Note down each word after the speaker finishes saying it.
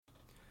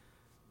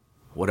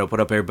What up,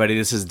 everybody?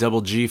 This is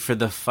Double G for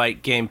the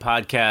Fight Game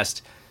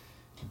Podcast.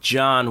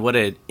 John, what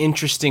an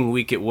interesting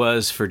week it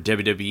was for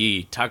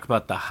WWE. Talk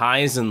about the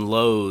highs and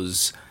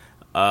lows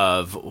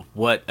of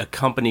what a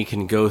company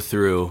can go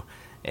through.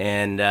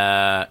 And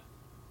I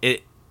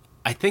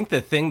think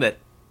the thing that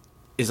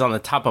is on the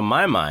top of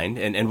my mind,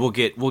 and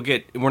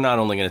we're not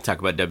only going to talk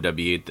about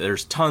WWE,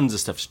 there's tons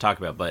of stuff to talk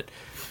about, but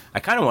I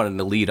kind of wanted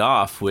to lead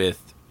off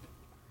with,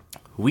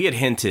 we had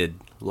hinted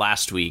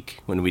last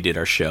week when we did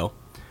our show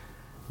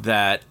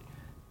that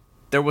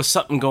there was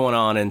something going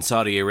on in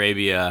Saudi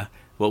Arabia.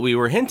 What we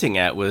were hinting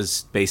at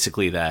was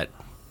basically that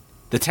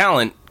the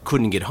talent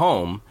couldn't get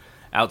home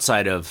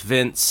outside of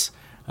Vince,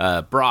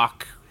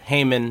 Brock,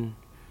 Heyman,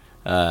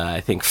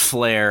 I think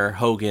Flair,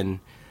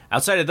 Hogan.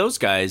 Outside of those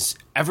guys,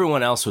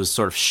 everyone else was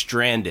sort of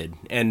stranded.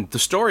 And the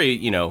story,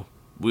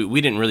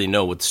 we didn't really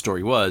know what the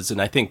story was.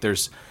 And I think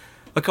there's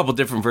a couple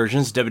different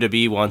versions.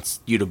 WWE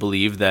wants you to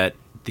believe that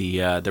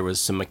there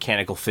was some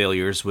mechanical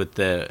failures with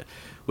the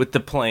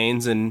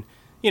planes, and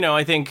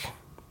I think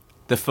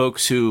the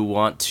folks who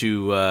want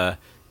to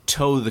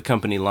toe the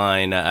company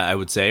line, I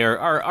would say,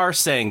 are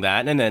saying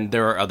that, and then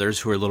there are others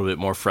who are a little bit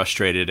more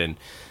frustrated and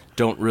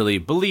don't really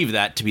believe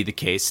that to be the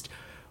case.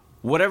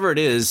 Whatever it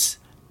is,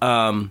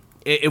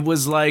 it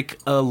was like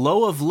a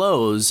low of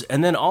lows,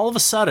 and then all of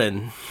a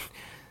sudden,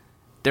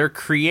 their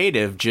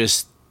creative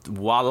just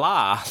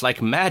voila,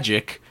 like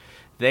magic.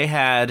 They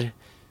had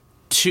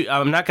two.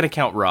 I'm not going to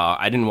count Raw.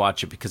 I didn't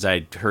watch it because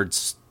I heard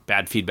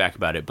bad feedback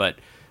about it, but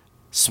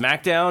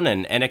SmackDown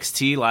and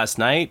NXT last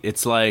night,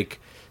 it's like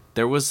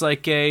there was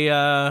like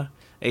a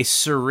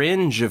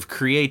syringe of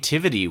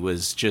creativity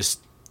was just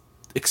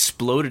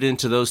exploded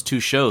into those two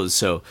shows.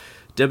 So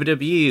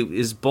WWE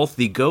is both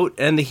the GOAT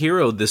and the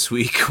hero this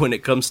week when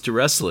it comes to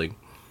wrestling.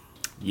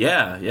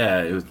 Yeah,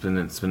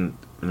 it's been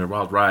a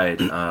wild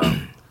ride.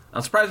 I'm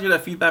surprised to hear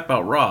that feedback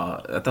about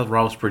Raw. I thought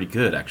Raw was pretty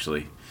good,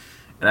 actually.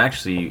 And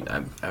actually,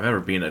 I've never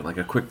been like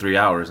a quick 3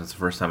 hours. It's the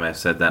first time I've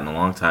said that in a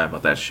long time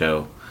about that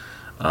show.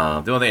 The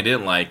only thing I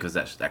didn't like was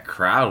that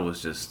crowd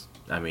was just,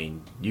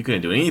 you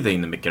couldn't do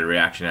anything to get a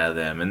reaction out of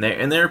them. And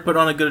they put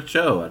on a good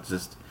show. It's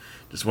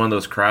just one of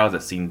those crowds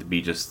that seemed to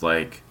be just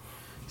like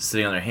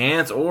sitting on their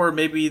hands, or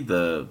maybe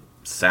the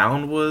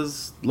sound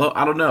was low.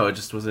 I don't know. It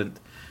just wasn't.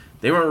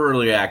 They weren't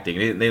really reacting.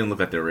 They didn't look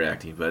like they were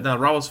reacting. But no,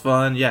 Raw was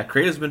fun. Yeah,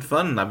 creative's been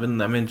fun.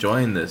 I'm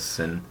enjoying this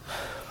and.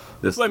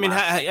 Well,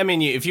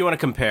 if you want to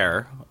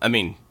compare,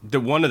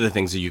 one of the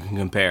things that you can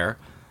compare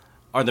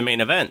are the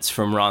main events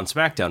from Raw and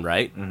SmackDown,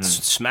 right? Mm-hmm.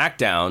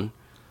 SmackDown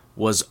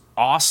was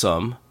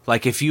awesome.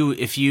 Like, if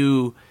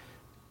you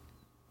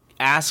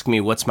ask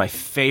me what's my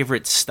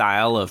favorite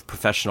style of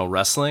professional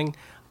wrestling,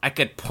 I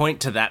could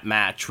point to that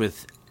match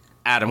with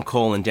Adam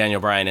Cole and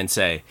Daniel Bryan and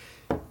say,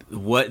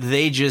 what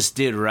they just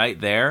did right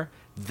there,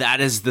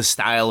 that is the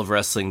style of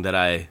wrestling that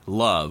I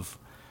love.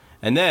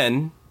 And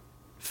then,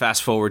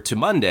 fast forward to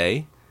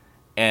Monday,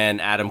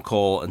 and Adam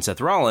Cole and Seth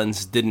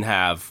Rollins didn't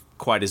have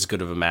quite as good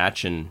of a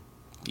match, and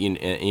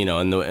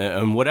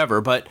and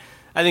whatever. But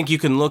I think you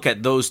can look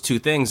at those two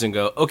things and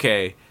go,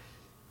 okay,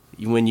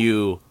 when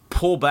you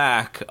pull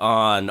back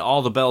on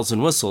all the bells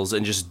and whistles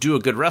and just do a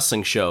good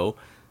wrestling show,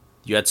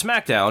 you had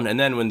SmackDown, and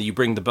then when you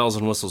bring the bells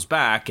and whistles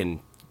back, and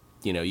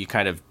you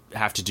kind of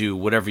have to do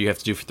whatever you have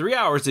to do for 3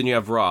 hours, then you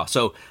have Raw.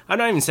 So I'm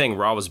not even saying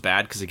Raw was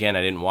bad, because again,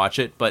 I didn't watch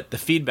it, but the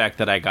feedback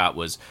that I got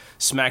was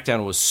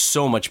SmackDown was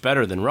so much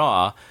better than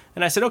Raw.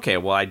 And I said, okay,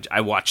 well,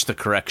 I watched the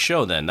correct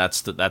show then.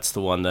 That's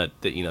the one that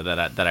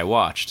I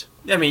watched.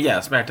 Yeah,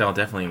 SmackDown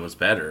definitely was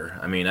better.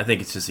 I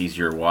think it's just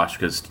easier to watch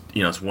because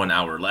it's 1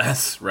 hour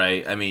less,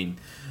 right?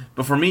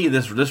 But for me,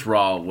 this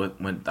Raw,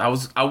 when I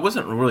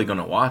wasn't really going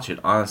to watch it,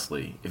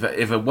 honestly. If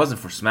it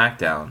wasn't for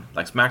SmackDown,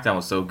 like SmackDown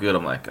was so good,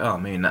 I'm like, oh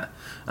man,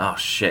 oh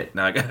shit,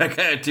 now I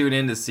gotta tune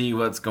in to see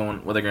what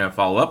they're gonna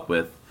follow up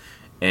with,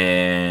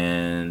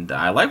 and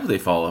I like what they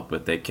follow up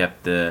with. They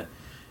kept the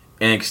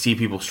NXT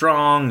people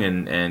strong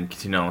and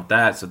continue on with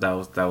that, so that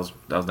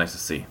was nice to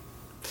see.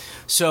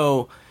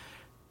 So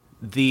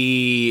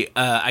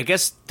I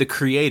guess the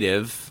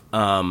creative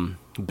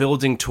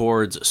building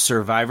towards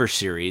Survivor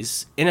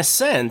Series, in a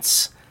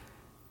sense,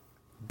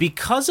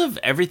 because of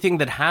everything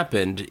that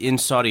happened in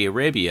Saudi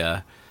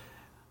Arabia,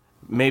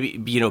 maybe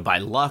by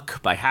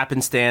luck, by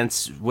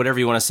happenstance, whatever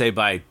you want to say,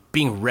 by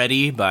being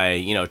ready,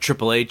 by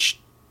Triple H,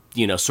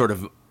 sort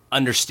of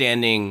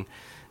understanding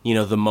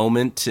the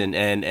moment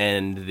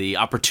and the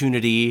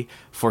opportunity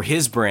for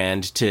his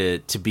brand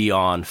to be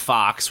on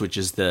Fox, which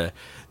is the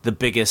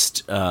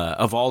biggest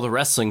of all the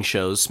wrestling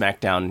shows.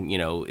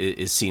 SmackDown,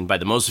 is seen by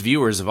the most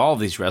viewers of all of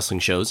these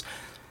wrestling shows.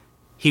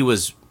 He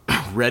was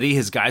ready.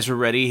 His guys were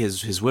ready.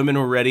 His women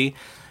were ready.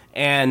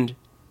 And,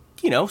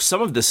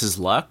 some of this is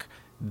luck.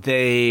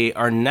 They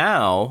are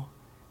now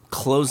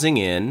closing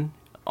in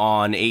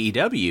on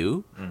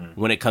AEW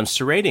when it comes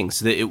to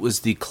ratings. It was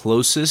the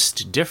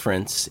closest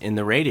difference in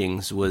the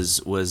ratings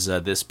was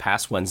this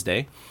past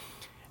Wednesday.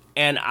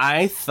 And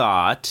I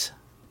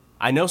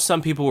know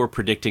some people were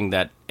predicting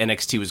that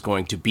NXT was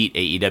going to beat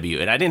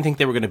AEW, and I didn't think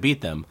they were going to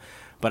beat them.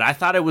 but I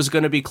thought it was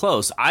going to be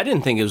close. I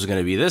didn't think it was going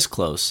to be this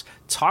close.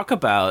 Talk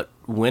about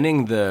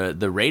winning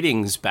the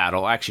ratings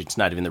battle. Actually, it's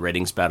not even the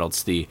ratings battle.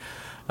 It's the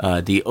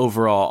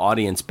overall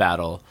audience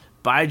battle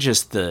by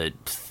just the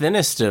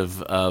thinnest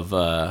of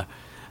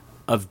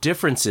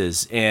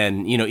differences.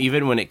 And,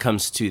 even when it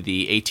comes to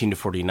the 18 to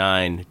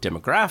 49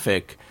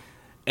 demographic,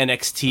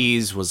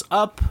 NXT's was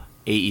up,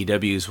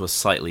 AEW's was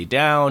slightly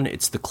down.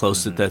 It's the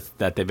closest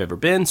that they've ever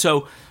been.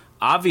 So,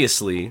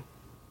 obviously,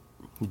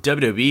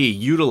 WWE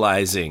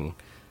utilizing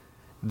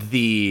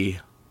the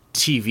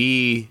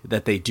TV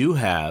that they do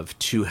have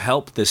to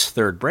help this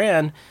third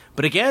brand.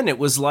 But again, it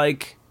was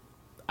like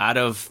out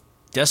of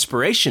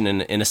desperation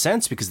in a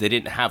sense, because they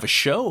didn't have a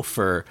show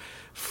for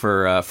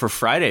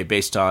Friday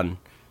based on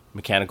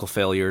mechanical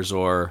failures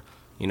or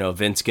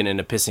Vince getting in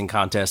a pissing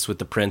contest with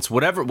the Prince,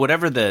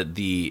 whatever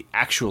the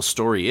actual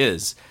story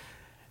is.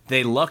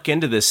 They luck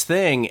into this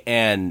thing,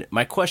 and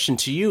my question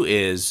to you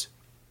is,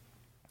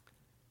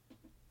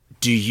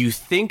 do you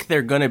think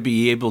they're going to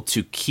be able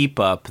to keep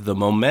up the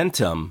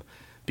momentum?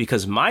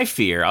 Because my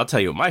fear, I'll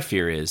tell you what my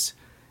fear is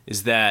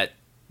that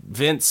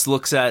Vince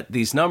looks at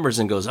these numbers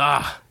and goes,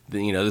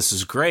 this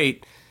is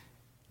great,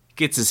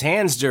 gets his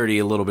hands dirty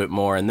a little bit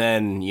more, and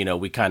then,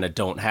 we kind of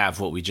don't have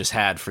what we just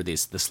had for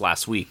this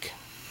last week.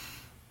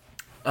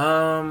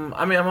 I'm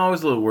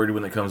always a little worried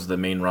when it comes to the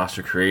main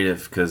roster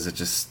creative, because it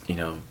just,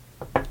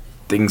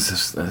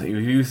 things,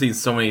 you've seen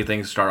so many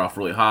things start off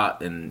really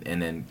hot and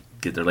then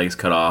get their legs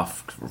cut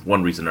off for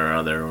one reason or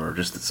another, or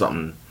just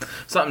something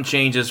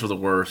changes for the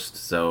worst.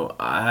 So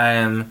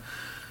I'm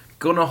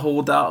gonna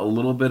hold out a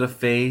little bit of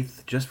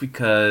faith, just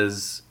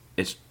because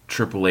it's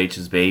Triple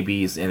H's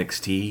baby, is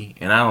NXT,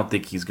 and I don't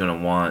think he's gonna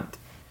want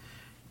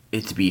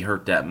it to be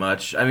hurt that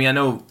much. I mean, I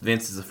know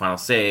Vince is the final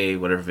say,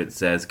 whatever Vince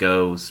says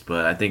goes,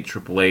 but I think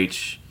Triple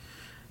H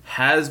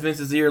has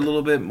Vince's ear a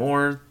little bit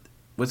more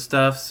with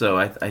stuff, so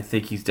I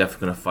think he's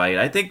definitely going to fight.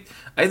 I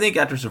think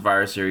after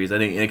Survivor Series, I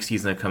think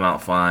NXT's going to come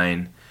out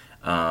fine,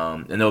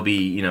 and they'll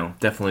be,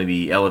 definitely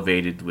be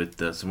elevated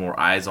with some more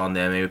eyes on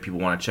them. Maybe people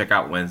want to check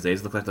out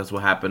Wednesdays. Look like that's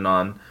what happened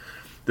on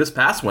this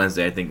past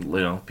Wednesday. I think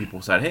people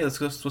decided, hey, let's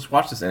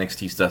watch this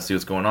NXT stuff, see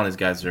what's going on. These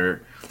guys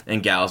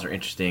and gals are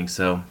interesting.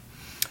 So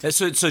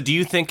do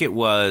you think it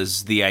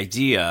was the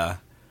idea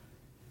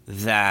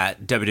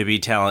that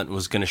WWE talent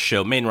was going to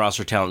show, main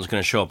roster talent was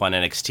going to show up on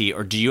NXT,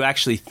 or do you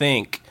actually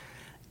think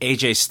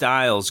AJ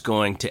Styles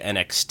going to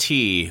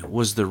NXT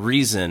was the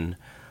reason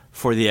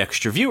for the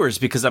extra viewers?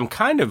 Because I'm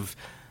kind of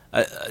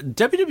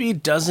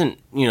WWE doesn't,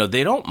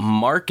 they don't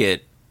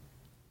market,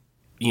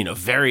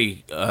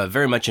 very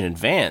much in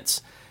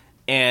advance,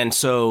 and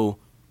so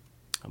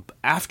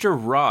after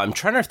Raw, I'm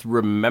trying to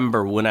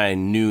remember when I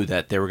knew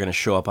that they were going to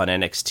show up on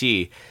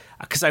NXT,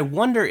 because I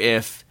wonder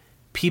if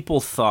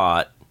people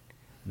thought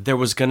there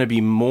was going to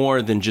be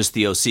more than just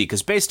the OC,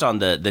 because based on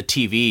the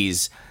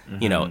TVs,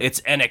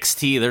 it's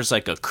NXT. There's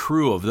like a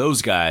crew of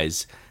those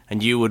guys,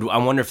 and I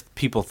wonder if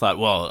people thought,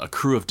 well, a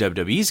crew of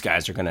WWE's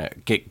guys are going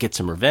to get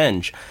some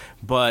revenge,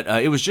 but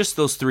it was just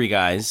those three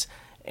guys,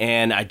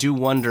 and I do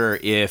wonder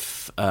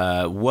if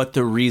what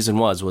the reason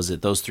was. Was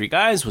it those three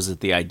guys? Was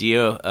it the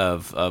idea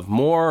of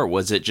more? Or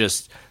was it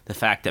just the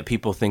fact that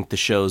people think the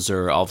shows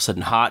are all of a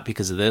sudden hot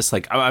because of this?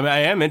 Like, I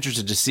am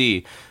interested to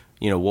see,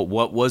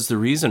 what was the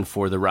reason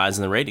for the rise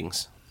in the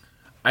ratings?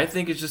 I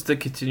think it's just a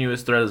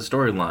continuous thread of the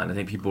storyline. I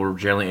think people were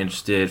generally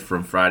interested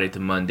from Friday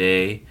to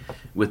Monday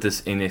with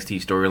this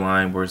NXT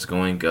storyline, where it's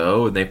going to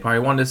go, and they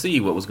probably wanted to see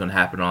what was going to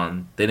happen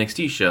on the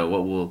NXT show.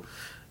 What will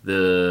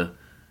the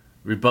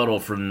rebuttal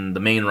from the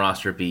main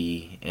roster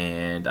be?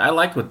 And I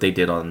liked what they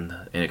did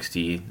on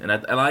NXT, and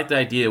I liked the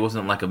idea it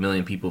wasn't like a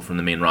million people from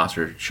the main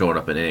roster showing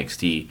up at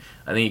NXT.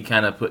 I think he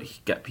kind of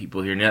got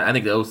people here. And I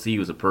think the OC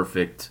was a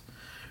perfect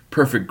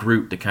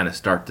group to kind of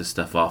start this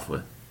stuff off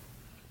with.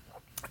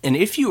 And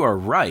if you are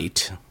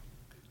right,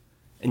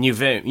 and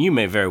you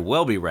may very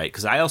well be right,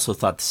 because I also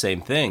thought the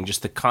same thing,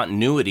 just the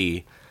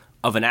continuity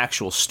of an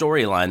actual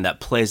storyline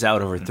that plays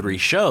out over three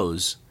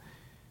shows,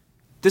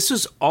 this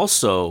is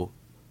also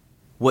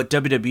what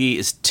WWE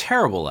is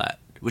terrible at,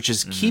 which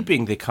is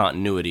keeping the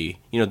continuity.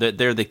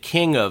 They're the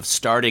king of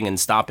starting and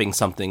stopping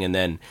something and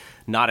then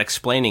not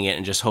explaining it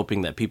and just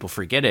hoping that people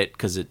forget it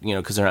because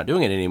they're not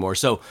doing it anymore.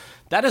 So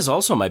that is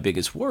also my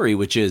biggest worry,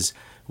 which is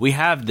we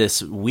have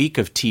this week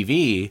of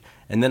TV,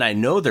 and then I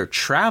know they're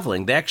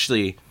traveling. They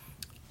actually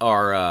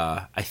are,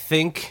 I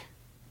think,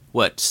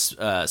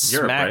 Europe,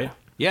 right?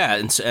 Yeah,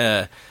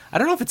 and I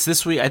don't know if it's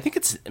this week. I think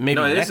it's maybe.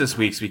 No, it is this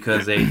week's,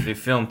 because they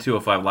filmed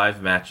 205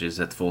 Live matches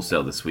at Full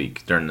Sail this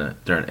week during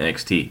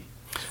NXT.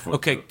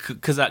 Okay,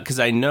 because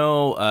I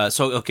know.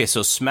 So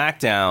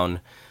SmackDown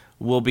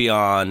will be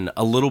on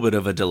a little bit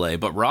of a delay,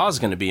 but Raw is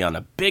going to be on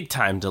a big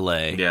time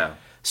delay. Yeah.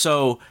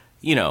 So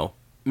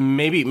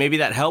maybe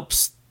that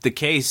helps the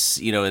case,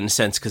 in a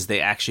sense, because they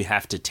actually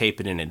have to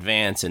tape it in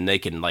advance and they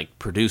can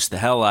produce the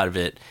hell out of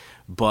it.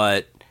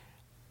 But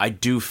I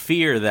do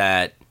fear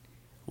that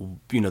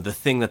the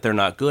thing that they're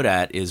not good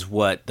at is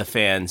what the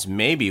fans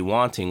may be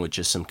wanting, which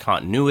is some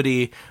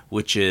continuity,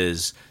 which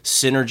is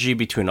synergy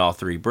between all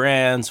three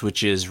brands,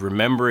 which is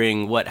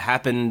remembering what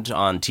happened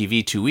on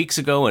TV 2 weeks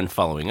ago and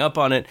following up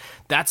on it.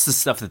 That's the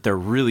stuff that they're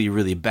really,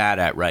 really bad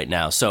at right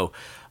now. So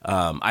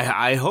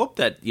I hope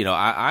that,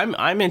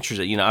 I'm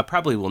interested. I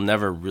probably will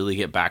never really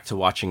get back to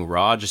watching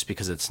Raw just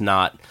because it's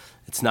not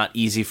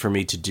easy for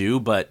me to do,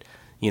 but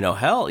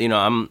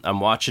I'm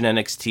watching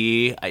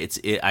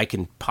NXT. I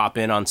can pop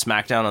in on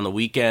SmackDown on the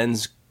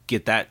weekends,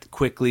 get that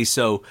quickly.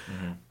 So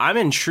I'm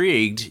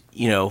intrigued,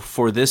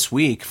 for this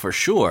week for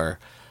sure.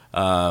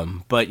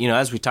 But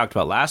as we talked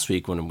about last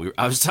week when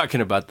I was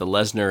talking about the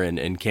Lesnar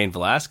and Cain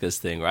Velasquez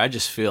thing, where I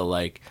just feel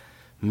like,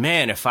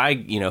 man, if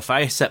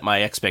I set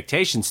my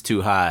expectations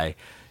too high,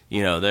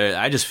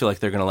 I just feel like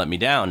they're going to let me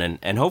down.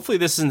 And hopefully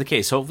this isn't the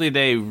case. Hopefully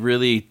they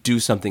really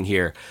do something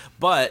here.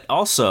 But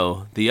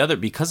also,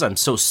 because I'm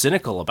so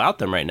cynical about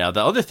them right now,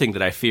 the other thing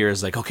that I fear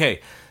is like,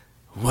 okay,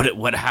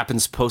 what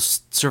happens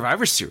post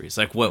Survivor Series?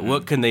 Like,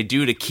 what can they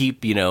do to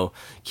keep the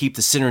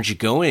synergy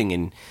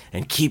going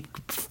and keep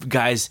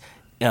guys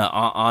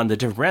on the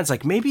different brands?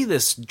 Like, maybe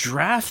this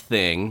draft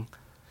thing,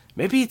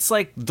 maybe it's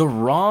like the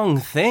wrong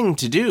thing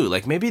to do.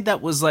 Like, maybe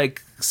that was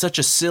like such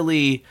a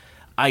silly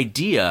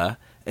idea.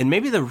 And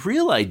maybe the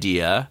real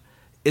idea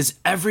is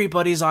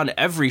everybody's on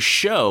every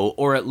show,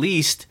 or at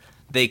least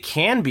they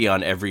can be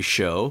on every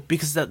show,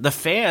 because the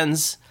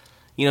fans,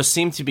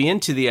 seem to be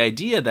into the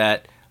idea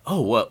that,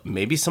 oh, well,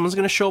 maybe someone's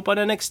going to show up on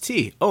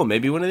NXT. Oh,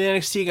 maybe one of the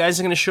NXT guys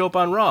is going to show up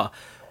on Raw.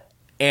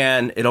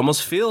 And it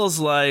almost feels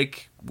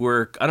like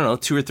we're,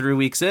 2 or 3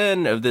 weeks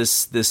in of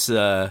this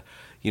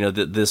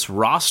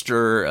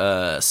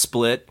roster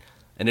split,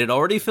 and it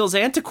already feels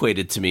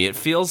antiquated to me. It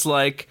feels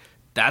like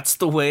that's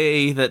the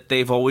way that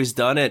they've always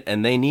done it,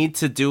 and they need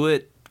to do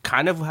it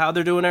kind of how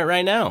they're doing it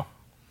right now.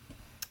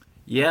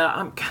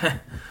 Yeah, it'd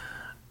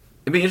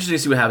be interesting to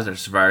see what happens in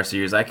Survivor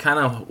Series. I'm kind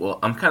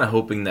of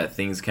hoping that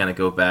things kind of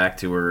go back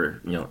to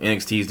where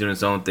NXT's doing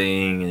its own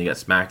thing, and you got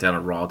SmackDown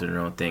and Raw doing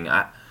their own thing.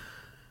 I'm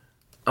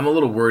a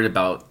little worried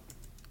about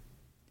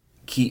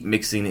keep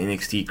mixing the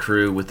NXT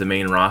crew with the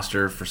main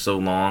roster for so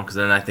long, because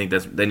then I think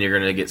then you're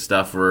gonna get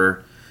stuff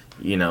where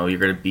you're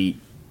gonna beat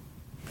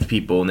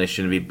people and they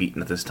shouldn't be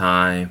beaten at this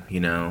time,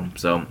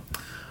 so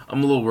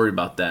I'm a little worried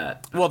about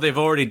that. Well, they've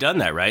already done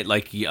that, right?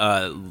 Like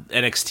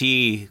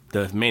NXT,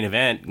 the main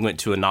event went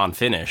to a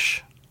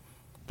non-finish.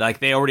 Like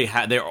they're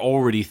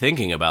already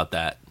thinking about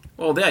that.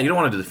 Well, yeah, you don't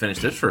want to finish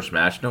this first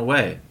match, no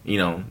way.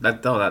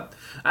 That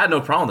I had no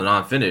problem with the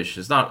non-finish.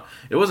 It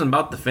wasn't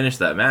about the finish of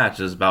that match.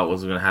 It was about what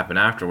was going to happen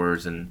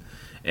afterwards and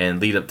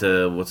lead up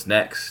to what's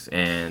next.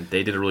 And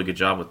they did a really good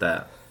job with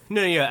that.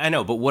 No, yeah, I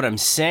know, but what I'm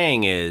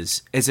saying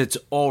is it's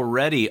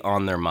already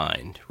on their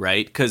mind,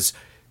 right? Because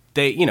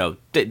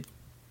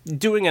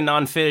doing a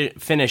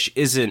non-finish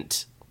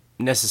isn't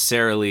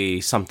necessarily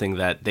something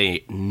that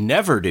they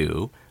never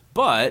do,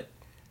 but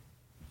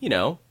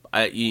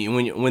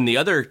when the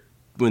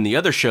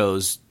other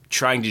shows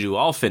trying to do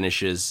all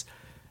finishes,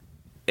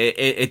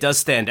 it does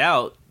stand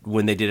out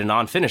when they did a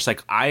non-finish.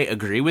 Like, I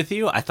agree with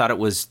you. I thought it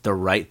was the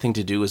right thing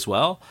to do as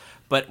well.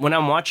 But when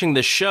I'm watching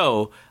the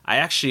show, I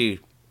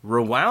actually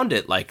rewound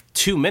it like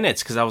 2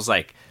 minutes because I was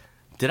like,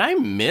 did I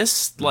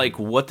miss like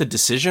what the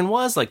decision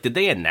was? Like, did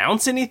they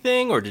announce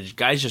anything, or did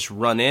guys just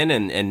run in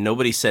and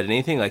nobody said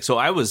anything? Like, so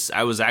I was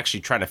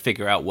actually trying to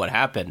figure out what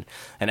happened,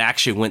 and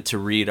actually went to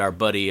read our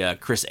buddy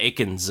Chris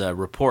Aiken's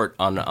report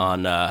on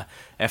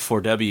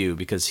F4W,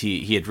 because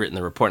he had written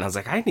the report, and I was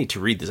like, I need to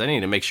read this. I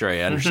need to make sure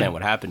I understand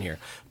what happened here.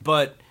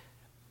 But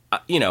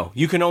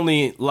you can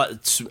only,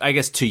 I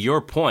guess to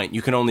your point,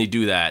 you can only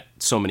do that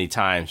so many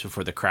times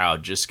before the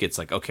crowd just gets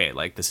like, okay,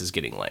 like this is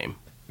getting lame.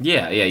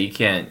 Yeah, you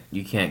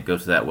can't go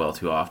to that well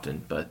too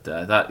often. But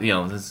I thought,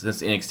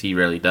 since NXT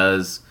rarely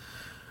does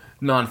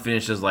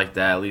non-finishes like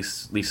that, at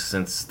least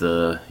since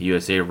the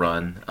USA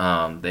run,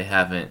 they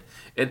haven't.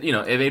 It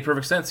made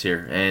perfect sense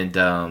here, and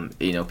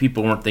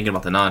people weren't thinking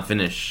about the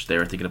non-finish; they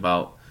were thinking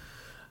about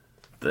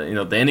the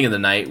ending of the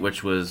night,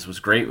 which was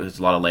great. There's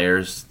a lot of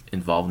layers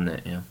involved in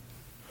it. Yeah.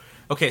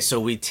 Okay,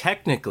 so we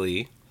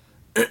technically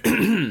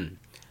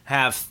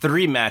have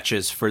 3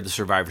 matches for the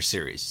Survivor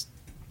Series.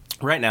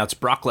 Right now, it's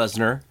Brock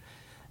Lesnar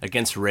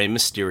against Rey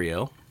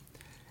Mysterio.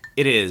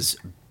 It is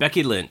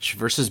Becky Lynch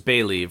versus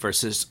Bayley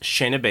versus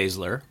Shayna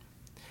Baszler.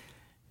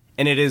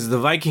 And it is the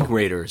Viking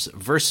Raiders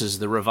versus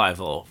the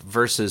Revival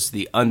versus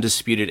the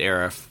Undisputed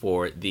Era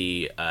for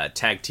the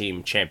Tag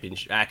Team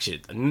Championship.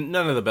 Actually,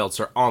 none of the belts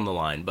are on the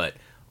line, but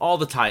all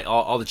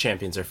the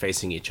champions are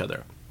facing each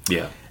other.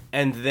 Yeah.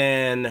 And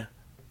then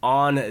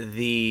on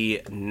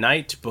the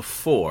night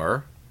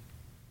before,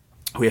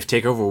 we have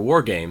TakeOver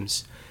War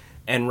Games.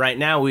 And right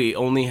now we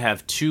only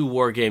have 2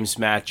 War Games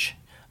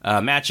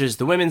matches,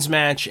 the women's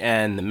match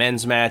and the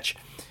men's match.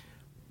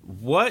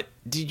 What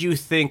did you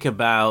think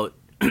about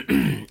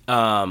the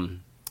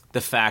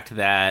fact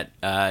that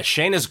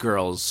Shayna's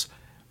girls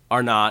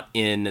are not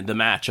in the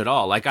match at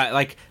all. I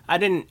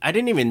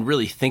didn't even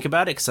really think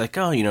about it because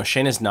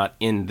Shayna's not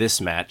in this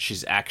match.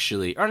 She's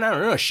actually, or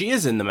no, she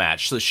is in the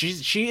match. So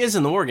she is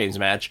in the War Games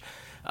match,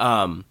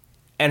 and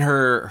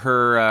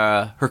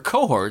her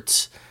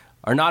cohorts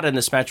are not in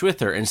this match with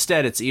her.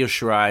 Instead, it's Io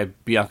Shirai,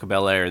 Bianca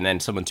Belair, and then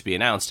someone to be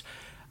announced.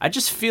 I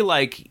just feel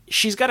like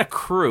she's got a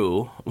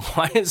crew.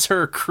 Why is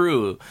her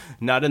crew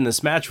not in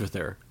this match with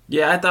her?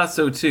 Yeah, I thought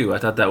so too. I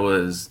thought that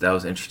was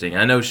interesting.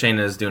 I know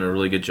Shayna's doing a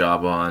really good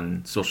job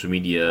on social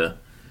media,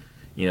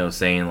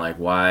 saying like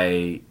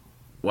why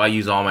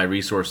use all my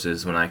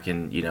resources when I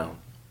can, it's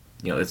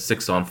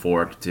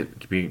 6-on-4 to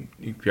be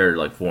compared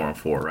to like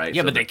 4-on-4, right?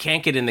 Yeah, so but they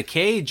can't get in the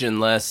cage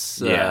unless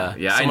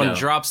someone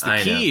drops the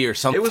key or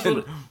something.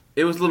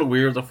 It was a little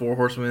weird, the 4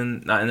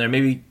 Horsemen not in there,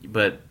 maybe,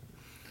 but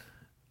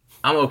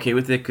I'm okay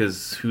with it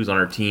because who's on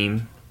her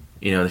team?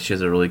 She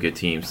has a really good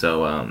team.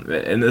 So,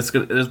 and it's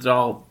going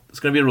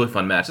to be a really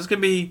fun match. It's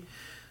going to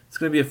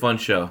be a fun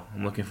show.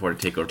 I'm looking forward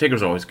to Takeover.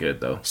 Takeover's always good,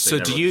 though. So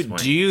do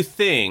you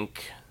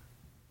think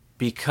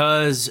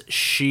because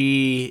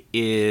she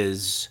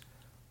is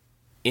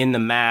in the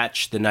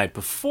match the night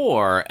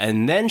before,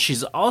 and then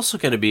she's also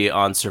going to be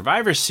on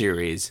Survivor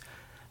Series,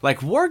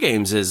 like War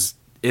Games is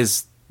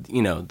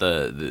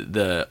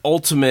the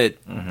ultimate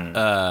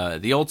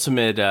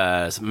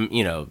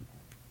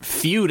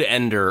feud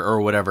ender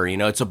or whatever,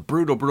 it's a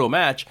brutal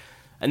match,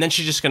 and then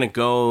she's just going to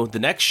go the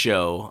next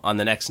show on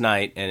the next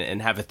night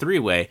and have a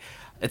 3-way.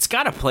 It's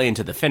got to play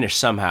into the finish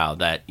somehow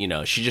that,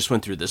 she just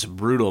went through this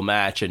brutal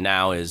match and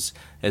now is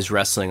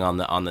wrestling on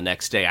the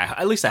next day.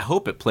 At least I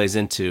hope it plays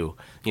into,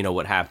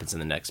 what happens in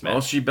the next match.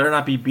 Well, she better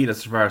not be beat at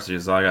Survivor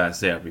Series, is all I got to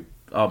say.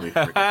 I'll be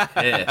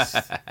freaking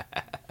pissed.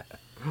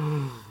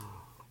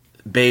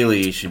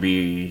 Bayley should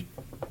be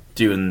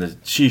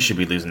she should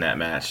be losing that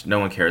match. No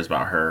one cares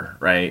about her,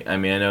 right? I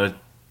mean,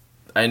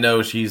 I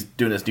know she's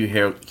doing this new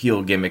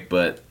heel gimmick,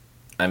 but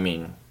I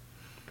mean,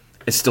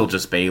 it's still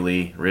just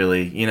Bayley,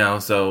 really,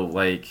 So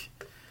like,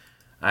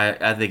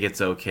 I think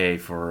it's okay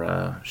for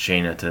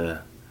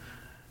Shayna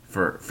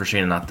for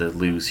Shayna not to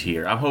lose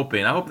here. I hope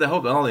all the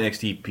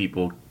NXT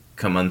people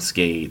come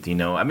unscathed. I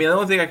mean, I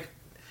don't think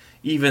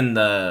even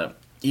the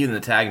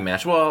tag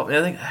match. Well,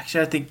 I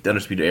think the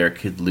Undisputed Era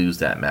could lose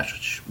that match,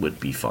 which would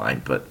be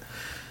fine, but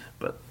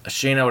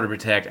Shayna I would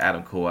protect,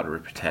 Adam Cole I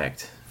would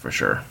protect for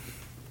sure.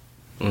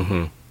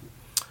 Mm-hmm.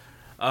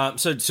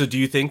 So do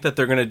you think that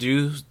they're going to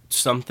do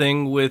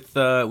something with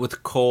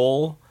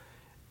Cole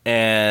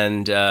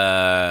and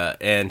the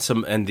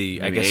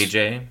Maybe I guess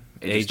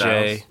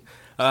AJ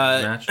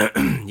match?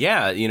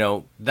 Yeah,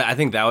 I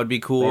think that would be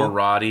cool. Or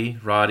Roddy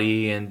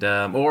and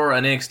or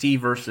an NXT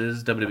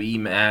versus WWE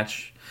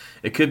match.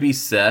 It could be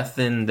Seth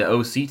and the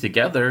OC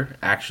together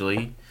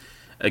actually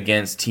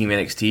against Team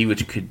NXT,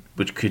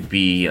 which could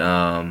be.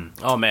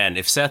 Oh man,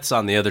 if Seth's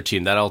on the other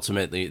team, that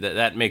ultimately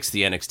that makes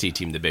the NXT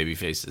team the baby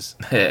faces.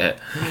 It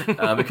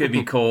could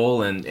be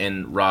Cole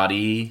and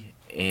Roddy,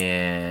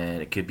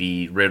 and it could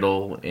be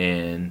Riddle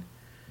and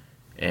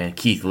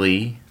Keith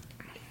Lee.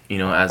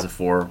 As a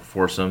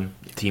foursome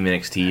Team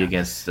NXT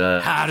against.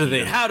 How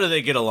do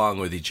they get along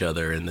with each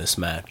other in this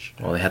match?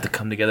 Well, they have to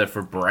come together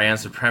for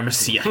brand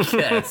supremacy, I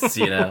guess.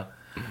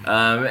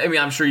 I mean,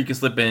 I'm sure you can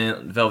slip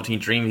in Velveteen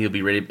Dream. He'll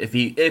be ready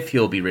if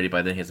he'll be ready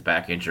by then. He has a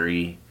back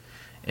injury,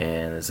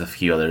 and there's a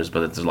few others,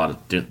 but there's a lot of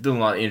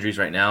injuries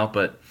right now.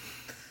 But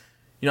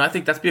I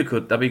think that'd be a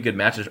good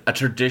match, a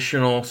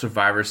traditional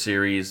Survivor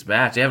Series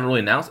match. They haven't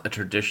really announced a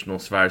traditional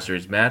Survivor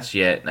Series match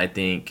yet, and I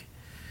think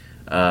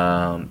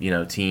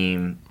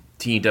Team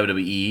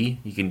WWE,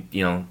 you can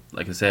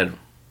like I said,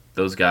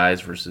 those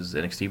guys versus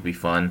NXT would be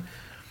fun.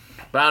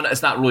 But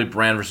it's not really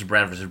brand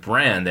versus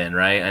brand then,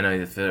 right? I know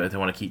if they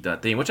want to keep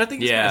that theme, which I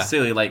think is kind of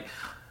silly. Like,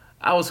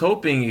 I was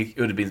hoping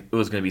it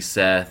was going to be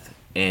Seth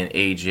and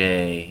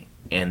AJ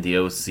and the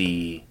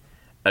OC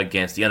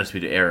against the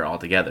Undisputed Era all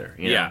together.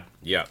 Yeah.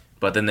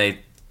 But then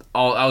I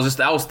was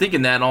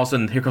thinking that, and all of a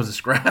sudden here comes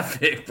this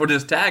graphic for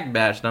this tag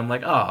match, and I'm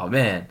like, oh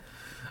man.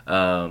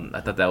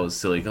 I thought that was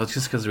silly.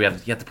 Just because you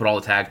have to put all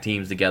the tag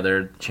teams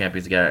together,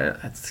 champions together.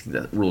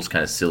 That rule's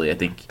kind of silly. I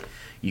think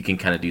you can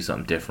kind of do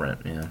something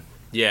different.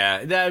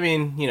 Yeah, I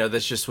mean,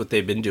 that's just what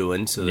they've been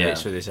doing, so they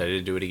decided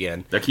to do it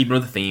again. They're keeping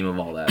with the theme of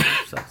all that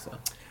stuff. So.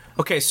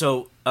 Okay,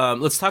 so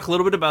let's talk a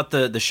little bit about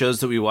the shows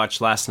that we watched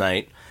last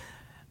night.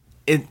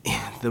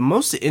 The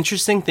most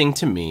interesting thing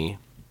to me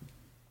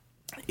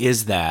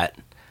is that,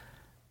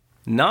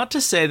 not to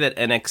say that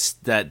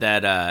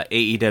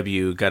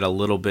AEW got a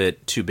little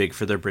bit too big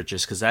for their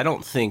britches, because I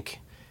don't think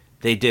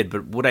they did,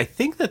 but what I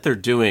think that they're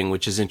doing,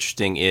 which is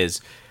interesting,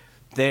 is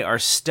they are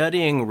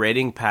studying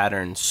rating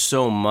patterns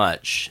so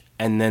much,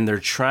 and then they're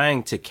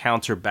trying to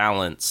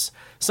counterbalance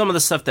some of the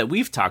stuff that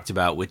we've talked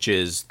about, which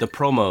is the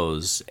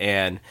promos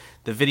and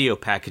the video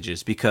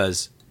packages,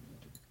 because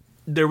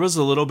there was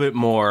a little bit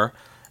more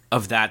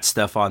of that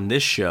stuff on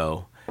this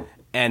show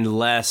and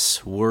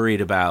less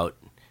worried about,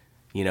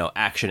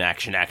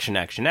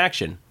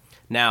 action.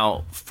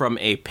 Now, from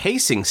a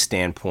pacing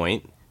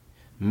standpoint,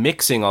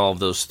 mixing all of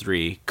those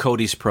three,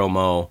 Cody's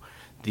promo,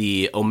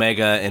 the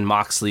Omega and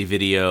Moxley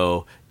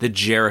video, the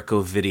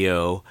Jericho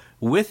video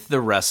with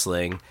the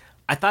wrestling.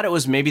 I thought it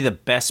was maybe the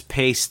best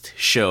paced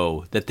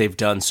show that they've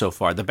done so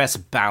far. The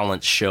best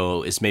balanced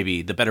show is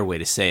maybe the better way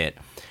to say it.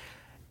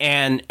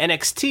 And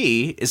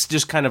NXT is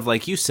just kind of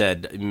like you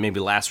said, maybe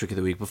last week or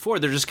the week before,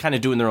 they're just kind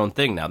of doing their own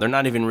thing now. They're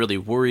not even really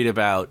worried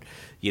about,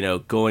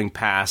 going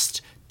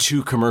past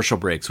 2 commercial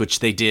breaks, which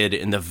they did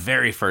in the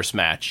very first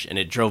match. And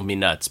it drove me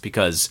nuts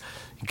because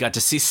you got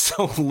to see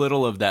so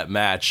little of that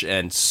match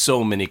and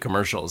so many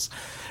commercials.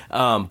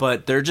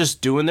 But they're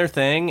just doing their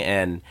thing,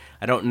 and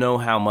I don't know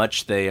how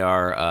much they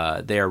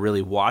are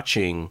really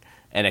watching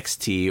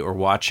NXT or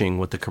watching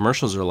what the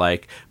commercials are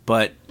like,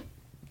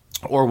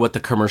 or what the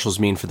commercials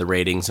mean for the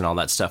ratings and all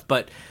that stuff.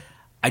 But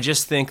I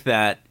just think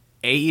that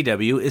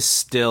AEW is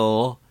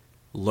still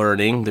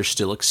learning, they're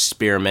still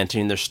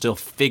experimenting, they're still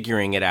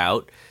figuring it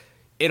out.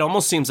 It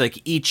almost seems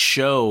like each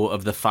show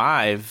of the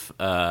 5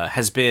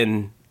 has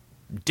been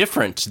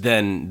different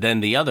than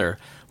the other,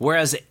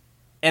 whereas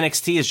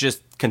NXT is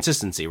just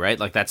consistency, right?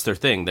 Like that's their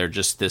thing. They're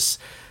just this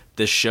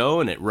show,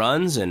 and it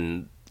runs,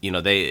 and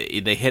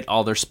they hit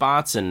all their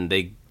spots, and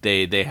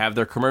they have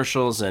their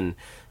commercials, and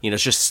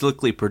it's just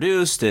slickly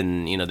produced,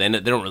 and they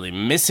don't really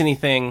miss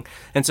anything.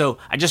 And so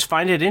I just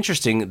find it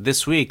interesting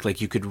this week. Like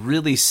you could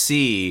really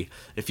see,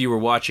 if you were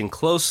watching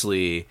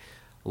closely,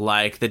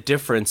 like the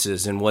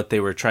differences in what they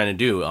were trying to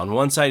do. On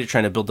one side, you're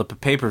trying to build up a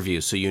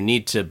pay-per-view, so you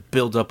need to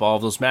build up all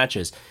of those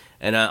matches.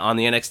 And on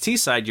the NXT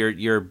side,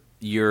 you're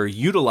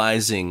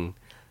utilizing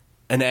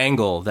an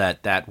angle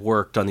that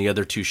worked on the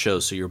other 2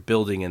 shows, so you're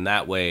building in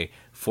that way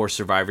for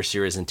Survivor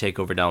Series and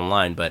TakeOver down the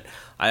line. But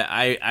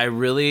I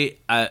really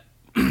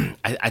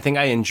I think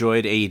I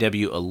enjoyed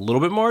AEW a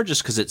little bit more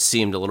just because it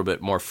seemed a little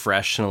bit more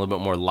fresh and a little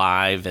bit more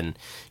live, and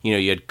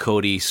you had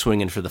Cody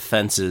swinging for the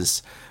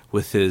fences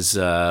with his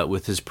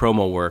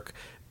promo work.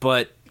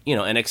 But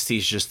NXT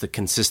is just the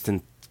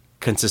consistent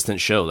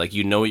show. Like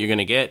what you're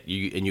gonna get,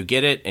 you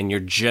get it, and you're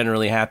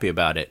generally happy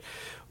about it.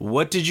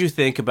 What did you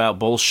think about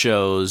both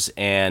shows,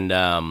 and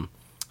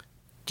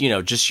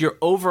just your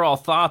overall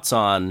thoughts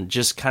on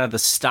just kind of the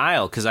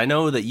style? Because I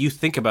know that you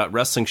think about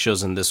wrestling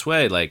shows in this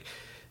way, like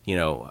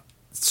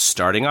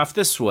starting off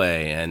this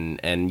way,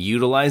 and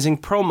utilizing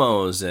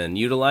promos and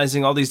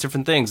utilizing all these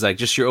different things. Like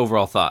just your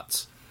overall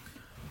thoughts.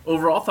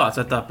 Overall thoughts,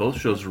 I thought both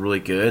shows were really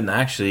good, and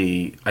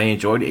actually I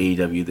enjoyed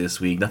AEW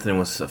this week. Nothing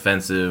was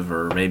offensive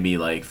or made me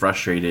like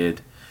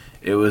frustrated.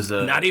 It was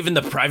not even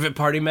the private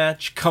party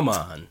match. Come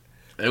on.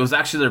 It was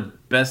actually their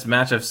best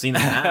match I've seen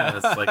them have.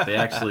 It's like they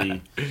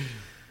actually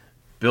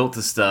built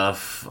the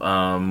stuff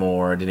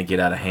more, didn't get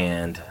out of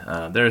hand.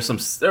 There was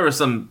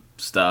some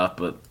stuff,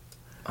 but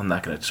I'm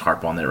not going to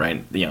harp on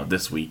it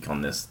this week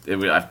on this.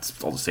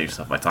 All the same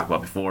stuff I talked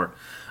about before.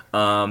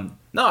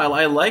 No,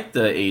 I like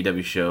the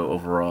AEW show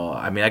overall.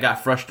 I mean, I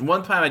got frustrated.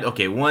 One time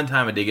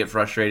I did get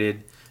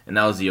frustrated, and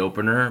that was the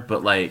opener.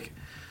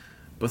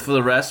 But for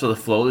the rest of the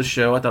flow of the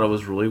show, I thought it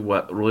was really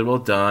well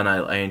done.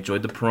 I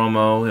enjoyed the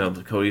promo.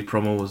 The Cody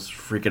promo was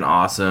freaking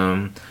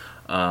awesome.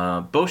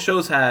 Both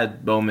shows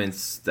had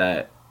moments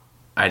that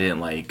I didn't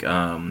like.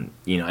 I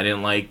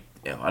didn't like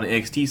on the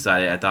NXT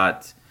side. I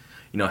thought,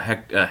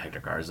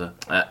 Hector Garza,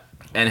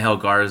 Angel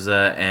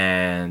Garza,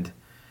 and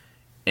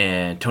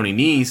Tony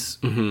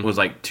Nese was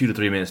like 2 to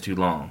 3 minutes too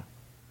long.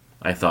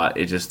 I thought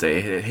it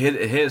hit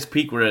its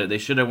peak where they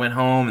should have went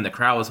home, and the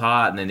crowd was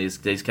hot, and then they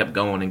just kept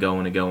going and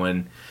going and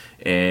going.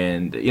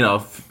 And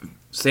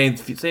same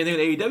thing with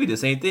AEW, the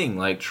same thing.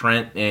 Like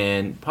Trent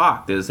and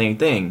Pac did the same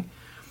thing.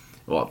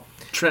 Well,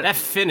 Trent, that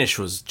finish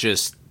was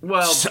just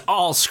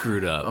all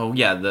screwed up. Oh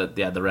yeah,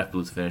 the ref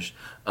blew the finish.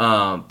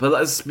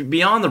 But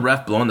beyond the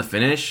ref blowing the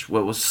finish,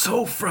 what was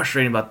so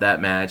frustrating about that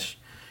match?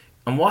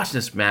 I'm watching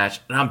this match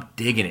and I'm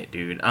digging it,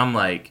 dude. I'm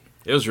like,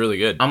 it was really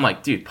good. I'm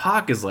like, dude,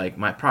 Pac is like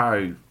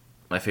probably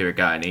my favorite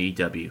guy in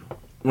AEW.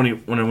 When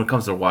it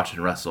comes to watching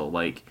wrestle,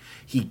 like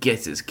he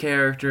gets his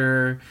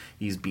character,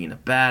 he's being a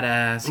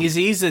badass.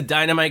 He's a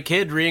Dynamite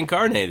Kid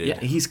reincarnated. Yeah,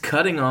 he's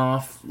cutting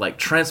off, like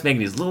Trent's making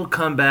these little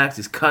comebacks.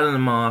 He's cutting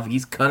him off.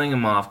 He's cutting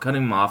him off, and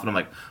I'm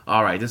like,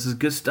 all right, this is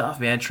good stuff,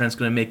 man. Trent's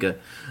gonna make a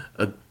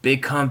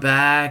big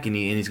comeback, and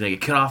he's gonna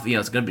get cut off.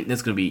 It's gonna be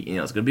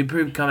a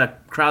pretty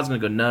comeback. Crowd's gonna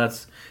go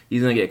nuts.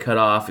 He's gonna get cut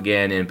off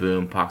again, and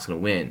boom, Pac's gonna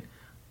win.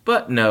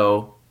 But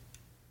no.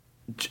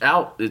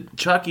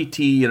 Chucky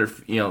T,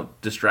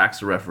 distracts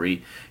the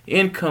referee.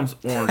 In comes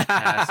Orange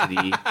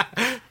Cassidy.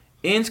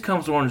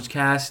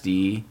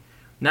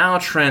 Now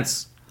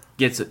Trent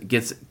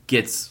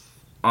gets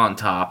on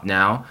top.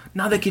 Now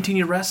they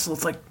continue to wrestle.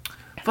 It's like,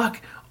 fuck,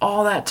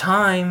 all that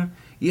time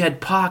you had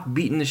Pac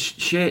beating the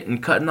shit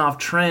and cutting off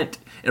Trent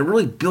and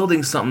really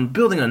building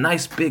a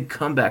nice big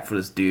comeback for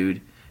this dude.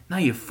 Now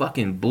you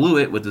fucking blew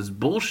it with this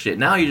bullshit.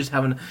 Now you're just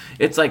having.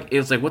 It's like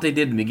what they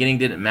did in the beginning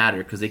didn't matter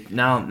because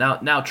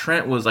now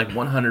Trent was like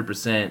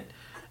 100%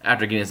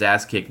 after getting his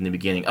ass kicked in the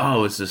beginning.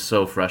 Oh, it's just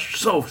so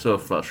frustrating, so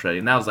frustrating.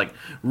 And I was like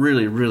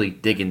really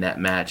digging that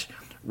match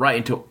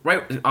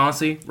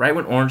honestly right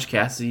when Orange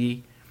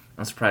Cassidy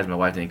I'm surprised my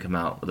wife didn't come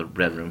out of the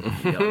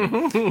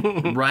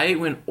bedroom. Right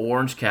when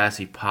Orange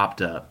Cassidy popped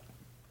up,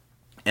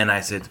 and I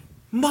said,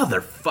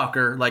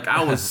 "Motherfucker!" Like,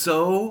 I was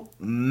so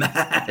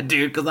mad,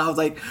 dude, because I was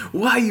like,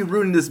 "Why are you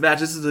ruining this match?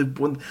 This is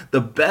one of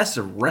the best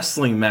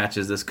wrestling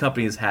matches this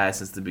company has had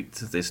since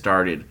they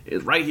started.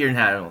 It's right here in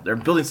Hatfield. They're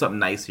building something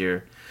nice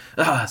here."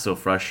 So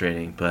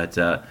frustrating, but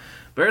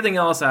everything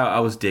else I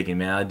was digging,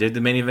 man. I did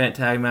the main event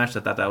tag match. I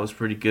thought that was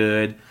pretty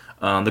good.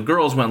 The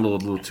girls went a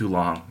little too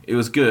long. It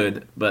was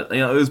good, but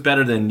it was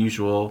better than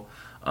usual.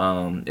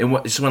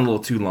 It just went a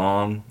little too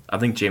long. I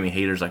think Jamie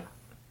Hayter's like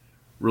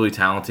really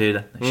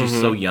talented. She's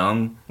so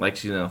young, like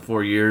she's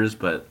 4 years,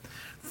 but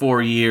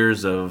 4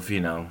 years of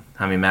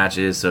how many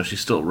matches. So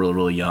she's still really,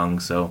 really young.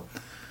 So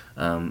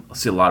I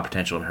see a lot of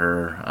potential in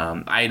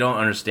her. I don't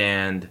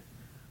understand.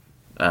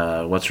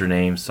 What's her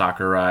name?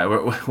 Sakurai.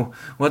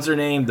 What's her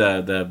name?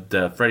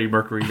 The Freddie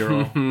Mercury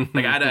girl.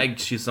 Like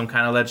she's some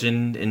kind of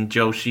legend in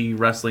Joshi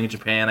wrestling in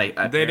Japan.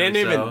 They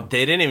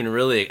didn't even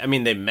really. I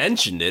mean, they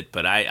mentioned it,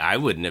 but I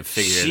wouldn't have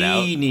figured it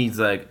out. She needs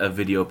like a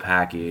video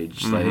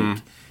package, I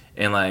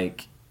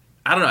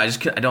don't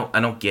know. I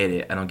don't get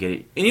it. And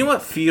you know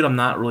what feud I'm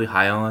not really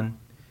high on?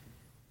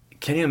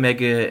 Kenny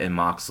Omega and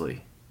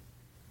Moxley,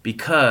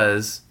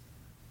 because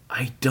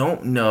I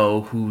don't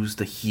know who's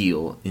the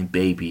heel in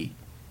Baby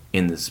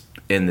in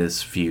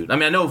this feud. I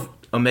mean, I know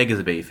Omega's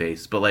a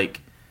babyface, but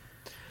like,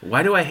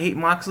 why do I hate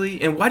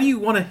Moxley? And why do you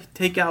want to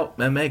take out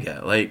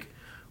Omega? Like,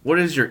 what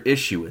is your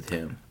issue with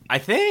him? I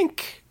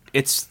think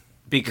it's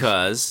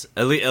because,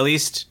 at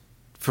least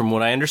from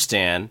what I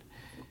understand,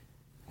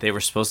 they were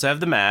supposed to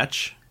have the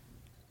match.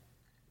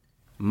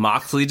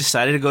 Moxley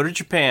decided to go to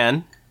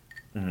Japan,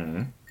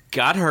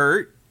 got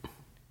hurt,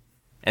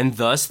 and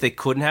thus they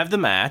couldn't have the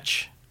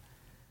match,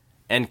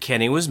 and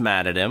Kenny was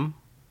mad at him.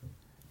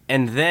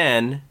 And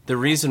then the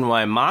reason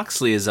why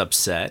Moxley is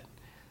upset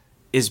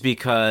is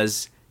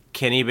because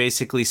Kenny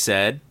basically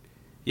said,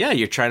 "Yeah,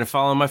 you're trying to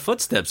follow my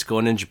footsteps,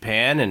 going in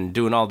Japan and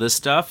doing all this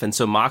stuff." And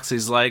so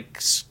Moxley's like,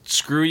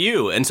 "Screw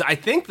you." And so I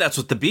think that's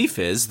what the beef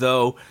is.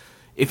 Though,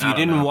 if you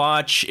didn't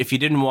watch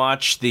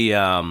the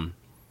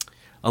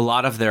a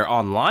lot of their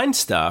online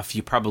stuff,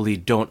 you probably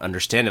don't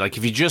understand it. Like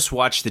if you just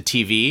watch the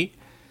TV,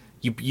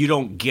 you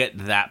don't get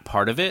that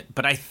part of it.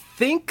 But I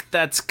think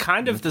that's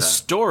kind of the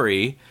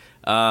story.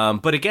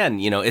 But again,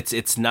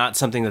 it's not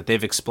something that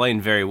they've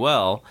explained very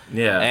well.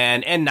 Yeah.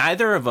 And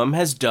neither of them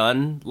has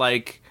done,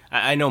 like,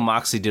 I know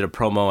Moxley did a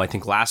promo, I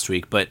think, last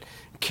week, but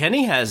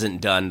Kenny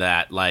hasn't done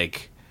that,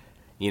 like,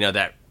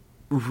 that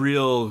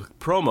real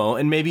promo.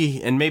 And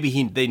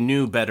maybe they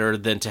knew better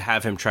than to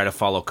have him try to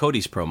follow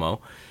Cody's promo.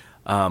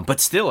 But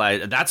still,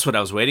 that's what I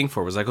was waiting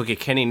for. Was like, okay,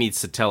 Kenny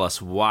needs to tell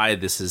us why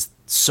this is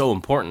so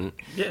important,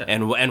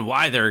 and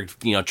why they're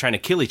trying to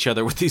kill each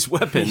other with these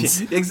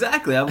weapons.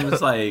 Exactly. I was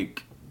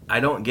like, I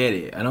don't get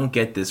it. I don't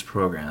get this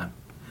program.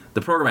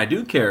 The program I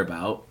do care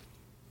about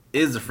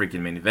is the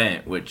freaking main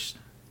event, which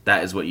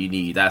that is what you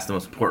need. That's the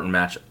most important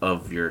match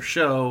of your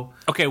show.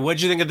 Okay,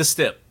 what'd you think of the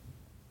stip?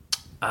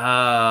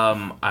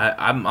 I'm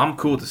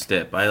cool with the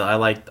stip. I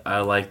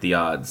like the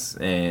odds,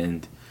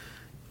 and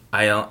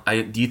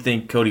do you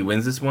think Cody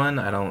wins this one?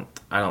 I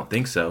don't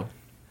think so.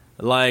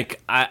 Like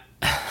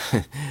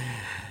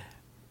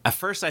at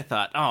first I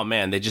thought, oh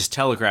man, they just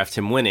telegraphed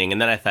him winning,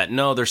 and then I thought,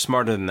 no, they're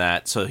smarter than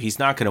that, so he's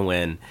not going to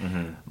win.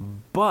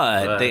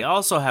 But they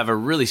also have a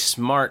really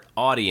smart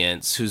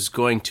audience who's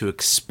going to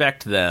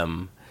expect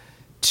them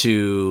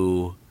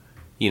to,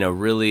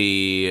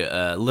 really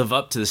live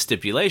up to the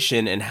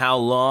stipulation. And how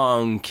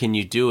long can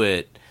you do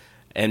it?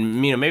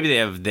 And maybe they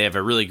have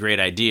a really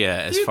great idea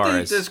as far as. Do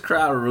you think this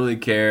crowd would really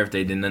care if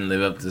they didn't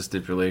live up to the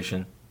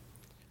stipulation?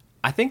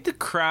 I think the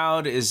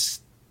crowd is.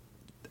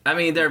 I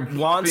mean, they're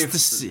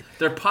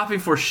popping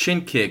for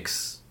shin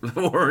kicks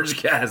for Orange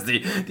Cassidy.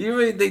 Do you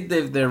really think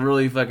they're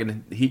really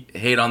fucking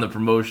hate on the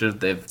promotion?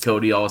 They've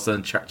Cody all of a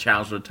sudden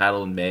challenged for the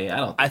title in May. I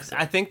don't.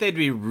 I think they'd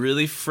be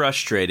really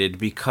frustrated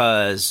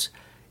because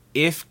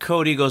if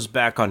Cody goes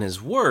back on his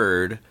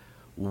word,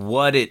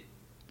 what it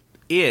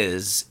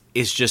is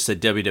just a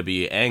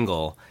WWE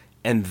angle,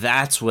 and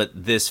that's what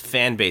this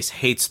fan base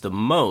hates the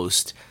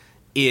most.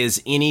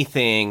 Is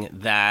anything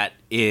that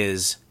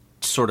is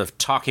sort of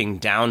talking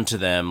down to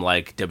them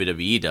like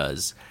WWE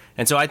does.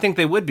 And so I think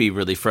they would be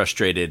really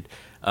frustrated.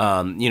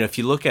 If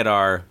you look at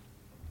our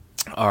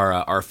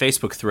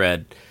Facebook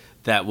thread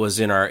that was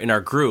in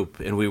our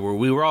group, and we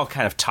were all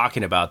kind of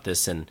talking about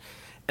this, and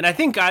I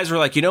think guys were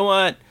like, you know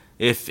what?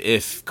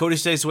 If Cody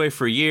stays away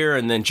for a year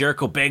and then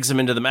Jericho begs him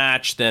into the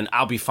match, then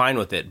I'll be fine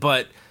with it.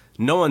 But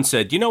no one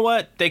said, you know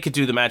what? They could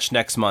do the match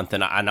next month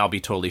and I'll be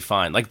totally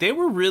fine. Like they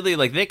were really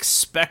they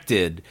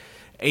expected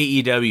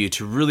AEW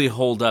to really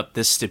hold up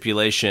this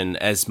stipulation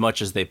as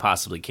much as they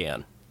possibly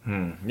can.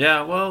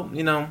 Yeah, well,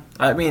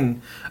 I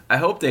mean, I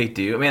hope they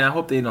do. I mean, I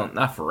hope they don't,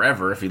 not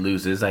forever if he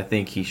loses. I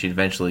think he should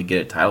eventually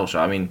get a title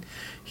shot. I mean,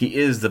 he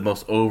is the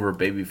most over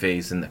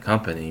babyface in the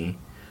company.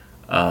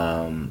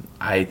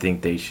 I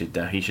think he should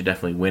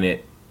definitely win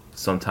it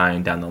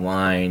sometime down the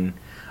line.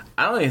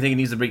 I don't even think he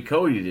needs to beat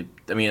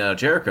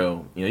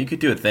Jericho. You could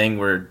do a thing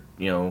where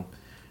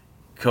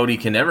Cody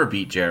can never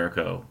beat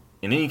Jericho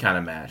in any kind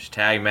of match,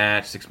 tag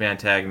match, 6-man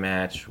tag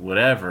match,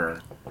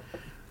 whatever.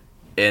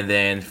 And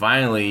then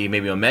finally,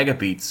 maybe Omega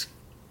beats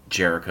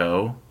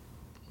Jericho.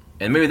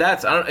 And maybe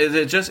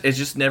it's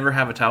just never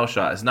have a title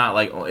shot. It's not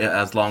like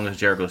as long as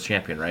Jericho's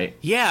champion, right?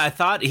 Yeah, I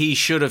thought he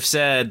should have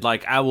said,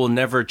 like, I will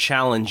never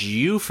challenge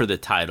you for the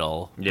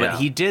title. Yeah. But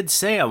he did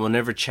say, I will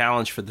never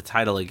challenge for the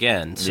title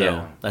again.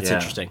 So that's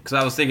interesting. Because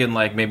I was thinking,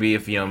 like, maybe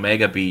if,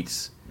 Omega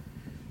beats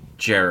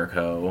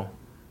Jericho,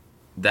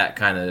 that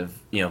kind of,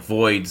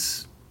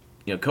 voids,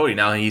 Cody.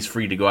 Now he's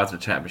free to go after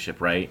the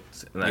championship, right?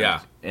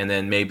 And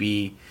then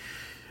maybe...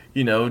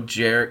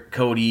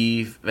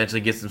 Cody eventually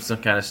gets him some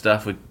kind of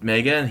stuff with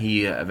Omega, and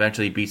he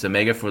eventually beats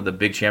Omega for the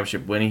big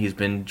championship winning he's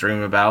been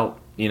dreaming about,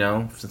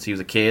 since he was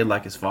a kid,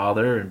 like his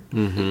father.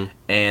 Mm-hmm.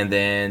 And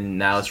then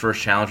now his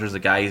first challenger is the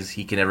guy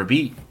he can never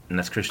beat, and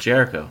that's Chris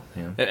Jericho.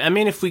 I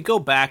mean, if we go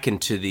back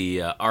into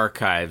the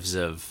archives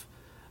of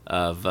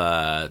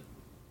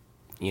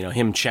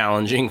him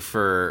challenging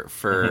for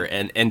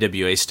an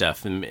NWA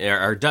stuff,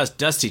 or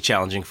Dusty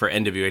challenging for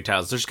NWA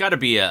titles. There's got to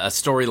be a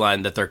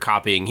storyline that they're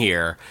copying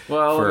here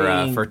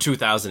for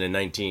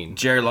 2019.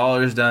 Jerry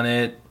Lawler's done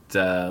it.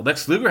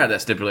 Lex Luger had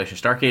that stipulation.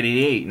 Starrcade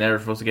 '88, never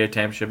supposed to get a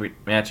championship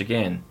match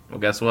again. Well,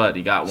 guess what?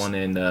 He got one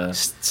in...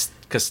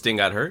 Because Sting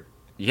got hurt?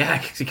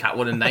 Yeah, because he got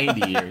one in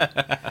 90.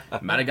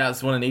 Might have got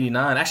this one in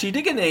 89. Actually, he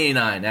did get an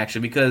 89,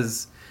 actually,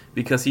 because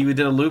he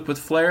did a loop with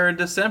Flair in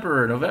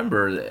December or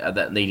November at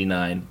that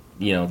 89.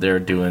 They're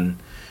doing,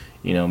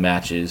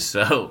 matches.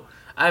 So,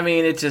 I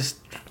mean, it's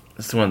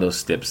one of those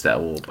stips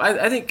that will...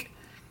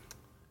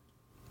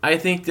 I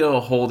think they'll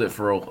hold it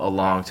for a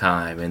long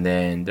time, and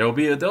then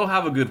they'll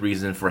have a good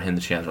reason for him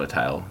to challenge for the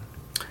title.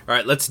 All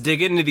right, let's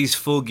dig into these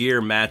Full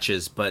Gear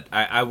matches, but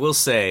I will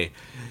say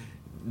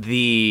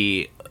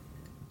the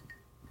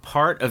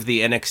part of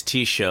the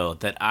NXT show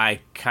that I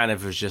kind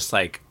of was just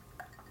like,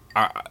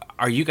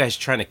 are you guys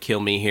trying to kill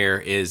me here,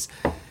 is...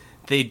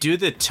 They do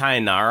the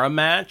Tainara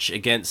match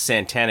against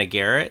Santana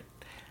Garrett,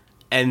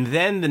 and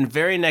then the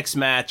very next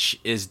match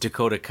is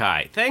Dakota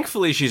Kai.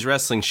 Thankfully, she's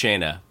wrestling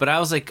Shayna, but I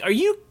was like, are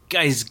you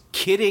guys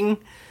kidding?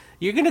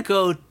 You're going to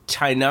go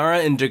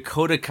Tainara and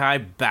Dakota Kai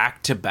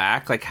back to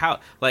back? Like, how?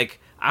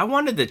 Like, I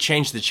wanted to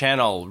change the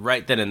channel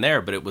right then and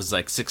there, but it was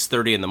like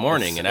 6:30 in the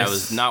morning, and I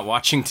was not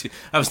watching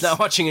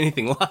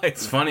anything live.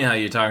 It's funny how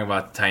you're talking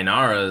about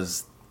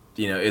Tainara's,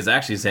 is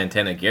actually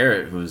Santana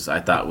Garrett, who's I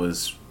thought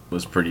was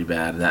pretty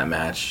bad in that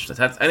match.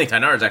 I think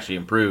Tainara's actually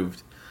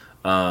improved.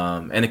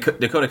 And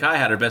Dakota Kai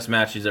had her best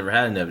match she's ever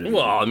had in WWE.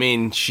 Well, I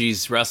mean,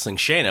 she's wrestling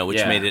Shayna,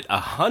 which made it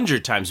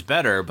 100 times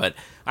better, but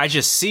I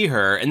just see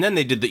her. And then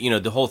they did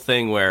the whole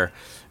thing where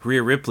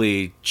Rhea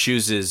Ripley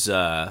chooses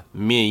Mia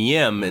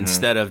Yim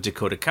instead of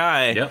Dakota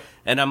Kai. Yep.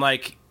 And I'm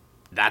like,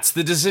 that's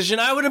the decision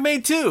I would have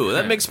made too.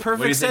 That makes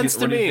perfect sense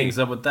to me. What do you think's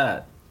up with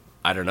that?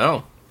 I don't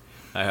know.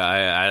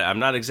 I'm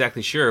not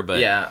exactly sure, but...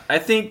 Yeah, I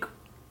think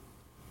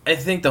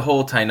the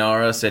whole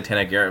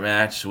Tainara-Santana Garrett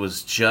match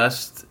was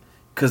just...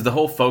 Because the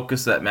whole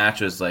focus of that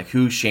match was like,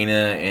 who's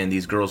Shayna and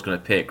these girls going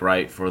to pick,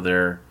 right, for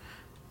their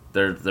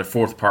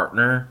fourth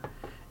partner.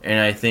 And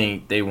I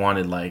think they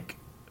wanted, like,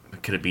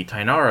 could it be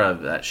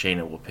Tainara that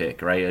Shayna will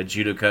pick, right? A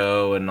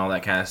Judico and all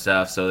that kind of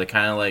stuff. So they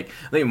kind of like...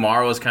 I think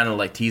Mara was kind of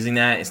like teasing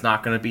that. It's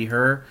not going to be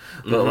her.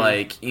 But,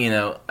 like,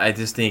 I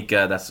just think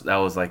that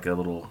was like a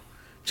little...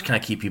 Just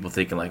kind of keep people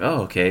thinking, like,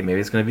 oh, okay, maybe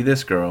it's going to be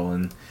this girl.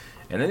 And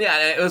then,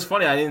 yeah, it was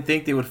funny. I didn't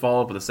think they would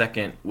follow up with a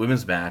second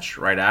women's match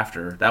right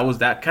after.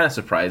 That kind of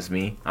surprised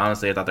me.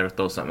 Honestly, I thought they would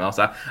throw something else.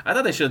 I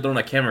thought they should have thrown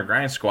a Cameron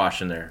Grimes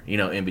squash in there,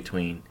 in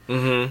between.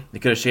 Mm-hmm. They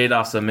could have shaved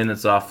off some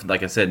minutes off,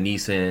 like I said,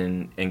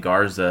 Neeson and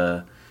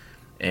Garza,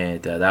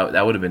 and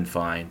that would have been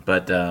fine.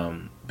 But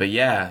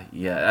yeah,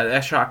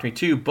 that shocked me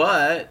too.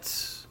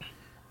 But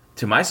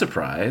to my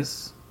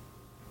surprise,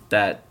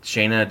 that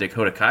Shayna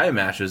Dakota Kai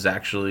match was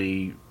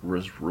really,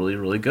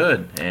 really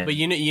good. And but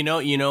you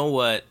know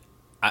what?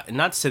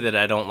 Not to say that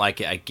I don't like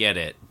it, I get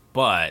it,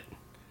 but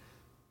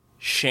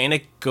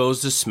Shayna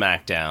goes to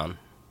SmackDown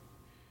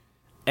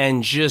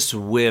and just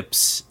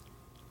whips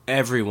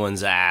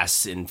everyone's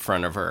ass in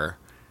front of her.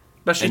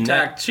 But she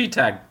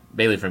tagged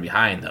Bayley from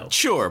behind, though.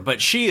 Sure,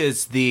 but she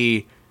is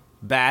the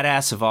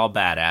badass of all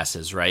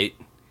badasses, right?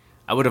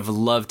 I would have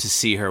loved to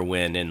see her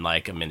win in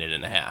like a minute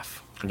and a half.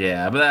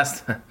 Yeah, but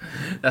that's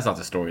not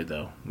the story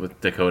though.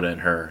 With Dakota and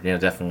her,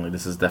 definitely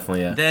this is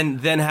definitely a then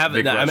have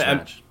big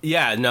match.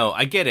 Yeah, no,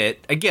 I get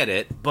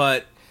it,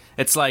 but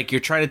it's like you're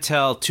trying to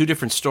tell two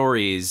different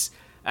stories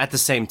at the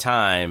same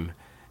time,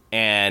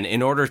 and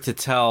in order to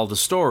tell the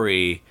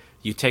story,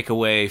 you take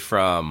away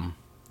from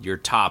your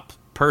top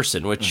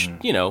person, which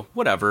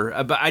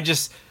whatever. But I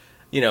just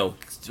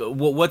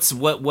what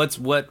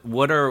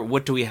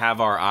do we have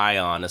our eye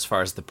on as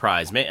far as the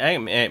prize?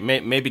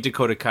 Maybe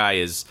Dakota Kai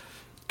is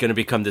going to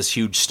become this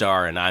huge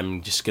star, and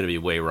I'm just going to be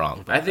way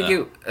wrong. But,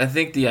 I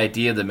think the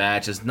idea of the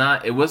match is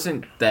not. It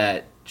wasn't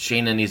that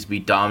Shayna needs to be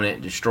dominant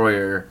and destroy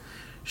her.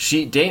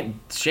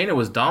 Shayna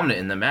was dominant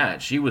in the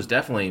match. She was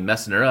definitely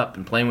messing her up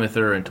and playing with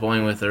her and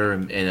toying with her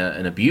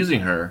and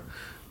abusing her.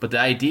 But the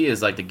idea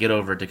is like to get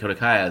over Dakota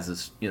Kai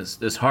as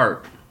this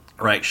heart,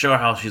 right? Show her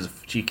how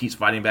she keeps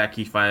fighting back.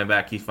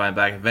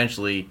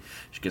 Eventually,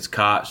 she gets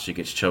caught. She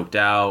gets choked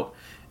out,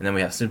 and then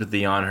we have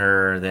sympathy on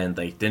her.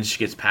 Then she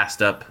gets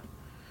passed up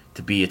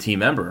to be a team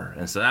member.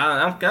 And so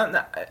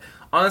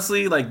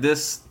honestly, like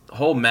this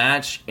whole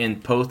match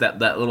in post that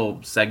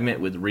little segment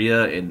with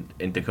Rhea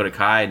and Dakota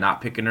Kai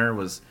not picking her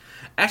was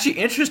actually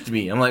interested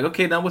me. I'm like,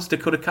 okay, now what's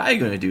Dakota Kai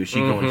going to do? Is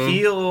she going to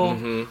heel?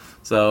 Mm-hmm.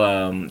 So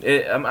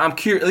I'm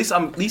curious.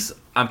 At least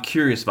I'm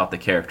curious about the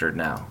character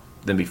now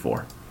than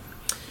before.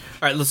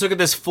 All right, let's look at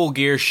this Full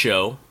Gear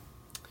show.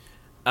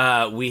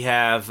 We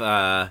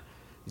have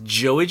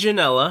Joey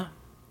Janela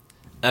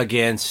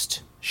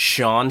against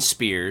Shawn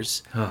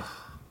Spears.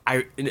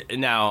 I'm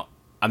not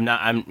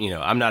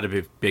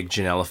a big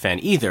Janela fan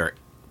either,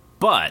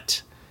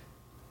 but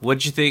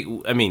what'd you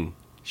think? I mean,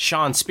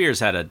 Shawn Spears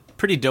had a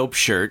pretty dope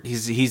shirt.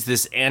 He's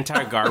this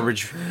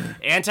anti-garbage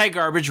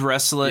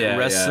wrestler,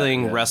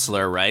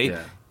 right?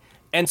 Yeah.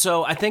 And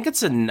so I think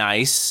it's a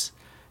nice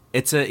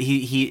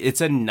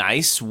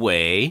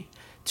way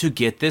to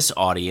get this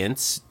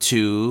audience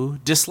to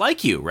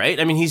dislike you, right?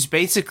 I mean, he's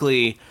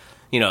basically,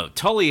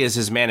 Tully is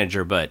his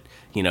manager, but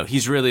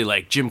he's really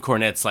like Jim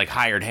Cornette's like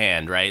hired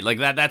hand, right? Like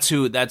that's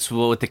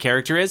what the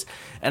character is.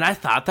 And I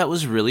thought that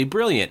was really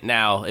brilliant.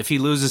 Now, if he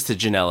loses to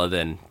Janela,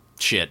 then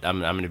shit, I'm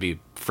going to be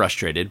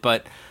frustrated.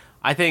 But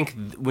I think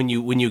when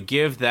you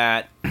give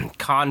that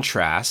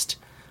contrast,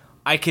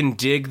 I can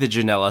dig the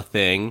Janela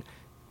thing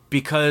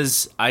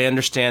because I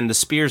understand the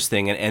Spears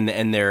thing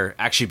and they're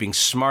actually being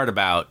smart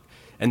about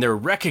and they're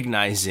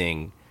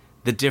recognizing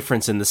the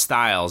difference in the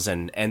styles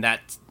and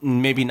that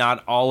maybe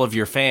not all of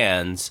your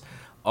fans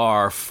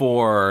are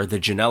for the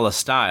Janela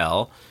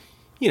style.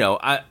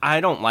 I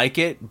don't like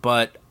it,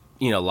 but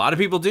a lot of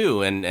people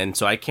do, and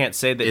so I can't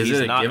say that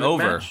he's not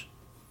over. Match?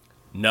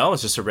 No,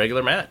 it's just a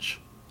regular match.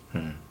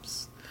 We're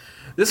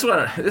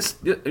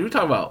talking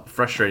about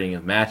frustrating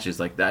of matches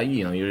like that.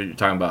 You're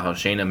talking about how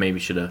Shayna maybe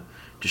should have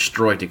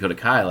destroyed Dakota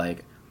Kai.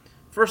 Like,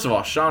 first of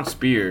all, Shawn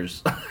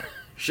Spears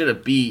should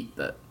have beat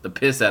the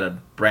piss out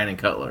of Brandon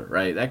Cutler,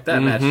 right?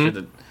 That match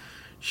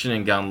shouldn't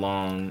have gone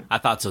long. I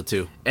thought so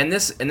too. And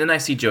then I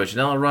see Joey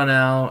Janela run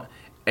out,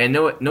 and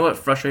know what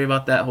frustrated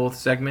about that whole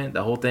segment,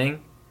 the whole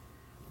thing?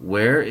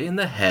 Where in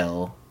the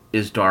hell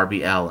is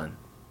Darby Allin?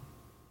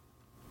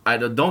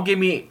 Don't give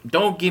me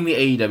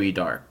AEW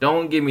Dark.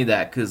 Don't give me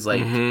that, because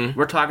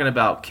we're talking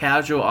about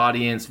casual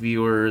audience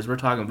viewers. We're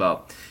talking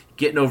about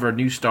getting over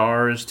new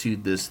stars to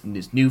this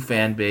new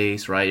fan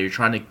base, right? You're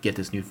trying to get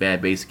this new fan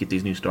base, get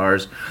these new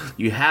stars.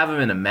 You have them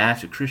in a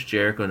match with Chris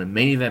Jericho in a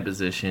main event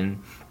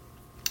position.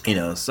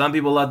 Some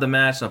people loved the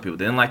match, some people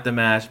didn't like the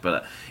match,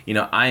 but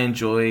I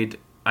enjoyed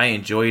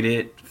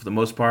it for the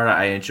most part.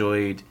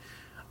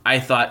 I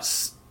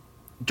thought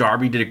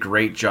Darby did a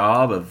great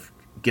job of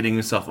getting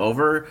himself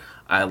over.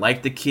 I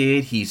like the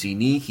kid. He's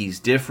unique. He's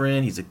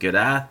different. He's a good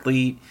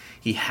athlete.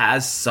 He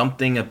has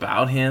something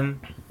about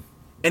him.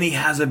 And he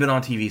hasn't been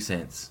on TV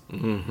since.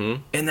 Mm-hmm.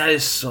 And that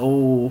is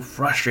so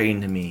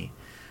frustrating to me.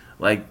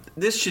 Like,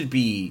 this should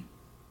be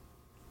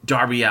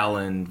Darby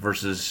Allin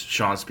versus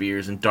Shawn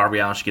Spears, and Darby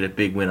Allin should get a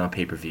big win on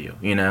pay-per-view.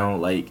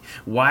 Like,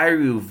 why are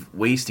you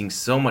wasting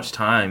so much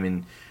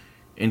time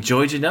in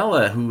Joey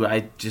Janela, who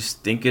I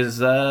just think is,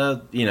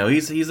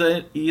 he's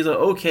a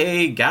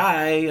okay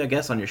guy, I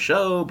guess, on your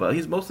show, but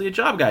he's mostly a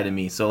job guy to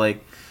me. So,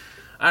 like,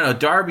 I don't know,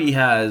 Darby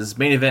has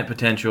main event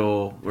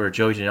potential, where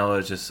Joey Janela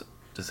is just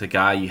a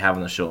guy you have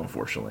on the show,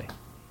 unfortunately.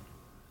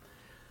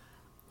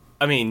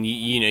 I mean,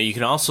 you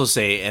can also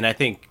say, and I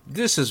think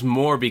this is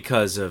more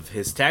because of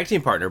his tag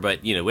team partner,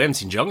 but, we haven't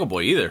seen Jungle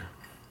Boy either.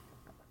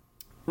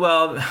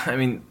 Well, I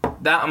mean,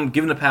 that I'm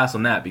giving a pass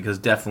on that because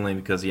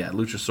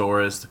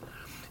Luchasaurus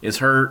is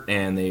hurt,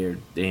 and they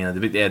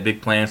had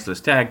big plans for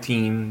this tag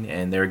team,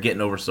 and they're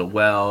getting over so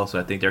well, so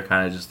I think they're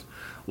kind of just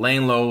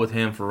laying low with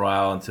him for a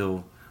while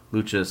until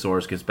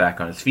Luchasaurus gets back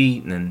on his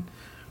feet, and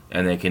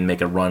they can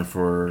make a run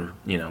for,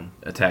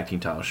 a tag team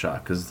title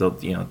shot, because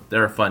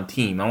they're a fun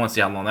team. I want to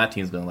see how long that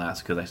team's going to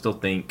last, because I still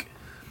think,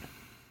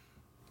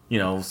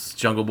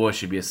 Jungle Boy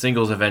should be a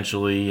singles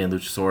eventually, and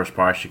Luchasaurus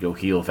probably should go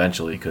heel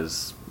eventually,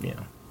 because,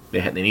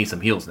 they need some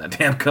heels in that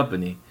damn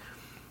company.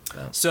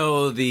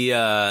 So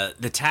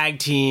the tag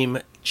team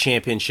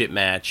championship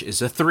match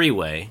is a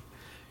 3-way.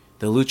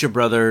 The Lucha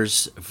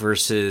Brothers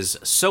versus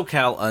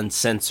SoCal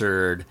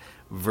Uncensored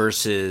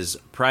versus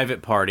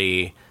Private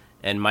Party.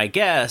 And my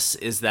guess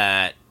is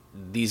that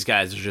these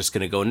guys are just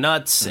going to go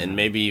nuts and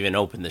maybe even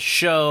open the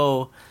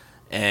show.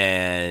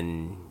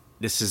 And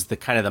this is the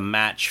kind of the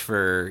match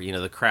for,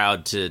 the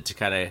crowd to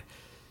kind of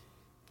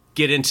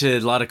get into a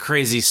lot of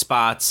crazy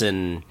spots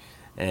and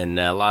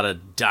a lot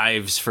of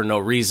dives for no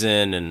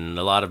reason and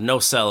a lot of no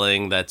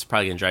selling. That's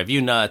probably going to drive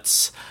you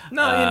nuts.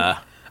 No,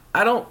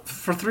 I don't.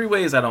 For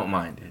 3-ways, I don't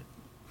mind it.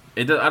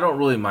 I don't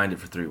really mind it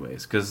for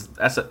 3-ways, because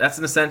that's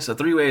in a sense, a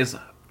 3-way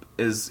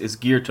is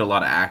geared to a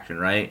lot of action,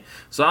 right?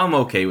 So I'm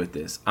okay with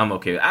this.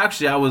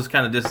 Actually, I was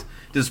kind of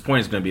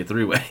disappointed it's going to be a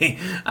three-way.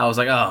 I was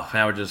like, oh,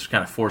 now we're just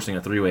kind of forcing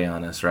a three-way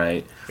on us,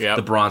 right? Yeah.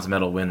 The bronze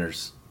medal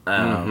winners.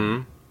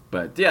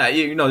 But yeah,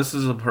 this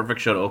is a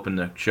perfect show to open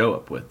the show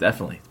up with.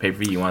 Definitely,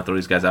 pay-per-view. You want to throw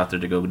these guys out there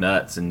to go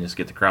nuts and just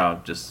get the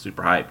crowd just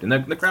super hyped, and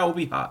the crowd will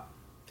be hot.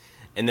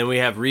 And then we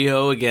have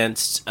Riho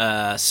against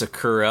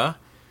Sakura.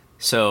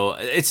 So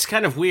it's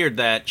kind of weird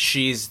that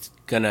she's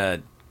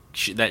the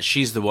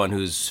one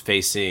who's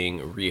facing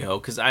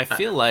Riho, because I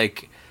feel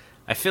like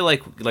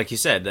you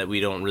said, that we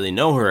don't really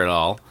know her at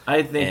all.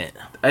 I think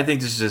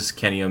this is just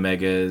Kenny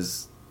Omega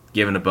is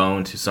giving a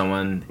bone to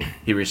someone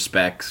he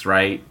respects,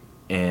 right?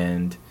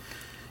 And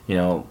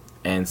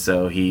and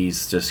so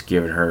he's just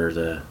giving her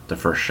the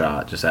first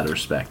shot just out of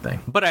respect thing.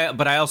 But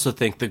I also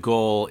think the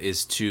goal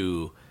is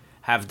to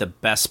have the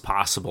best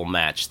possible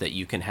match that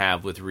you can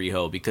have with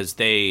Riho, because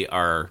they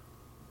are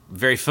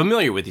very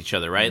familiar with each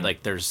other, right? Mm-hmm.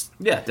 Like there's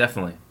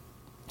definitely.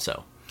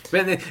 So,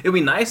 but it'd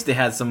be nice to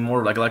have some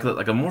more like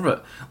a more of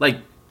a like.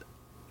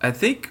 I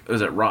think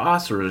was it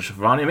Ross or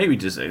Shivani, maybe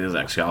just it was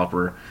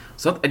Excalibur.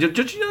 So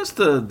did you notice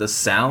the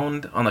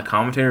sound on the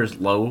commentator is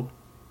low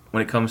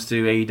when it comes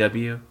to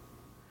AEW?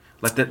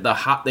 Like the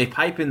hot, they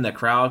pipe in the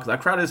crowd, because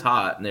that crowd is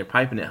hot, and they're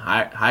piping it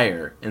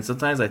higher. And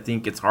sometimes I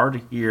think it's hard to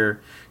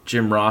hear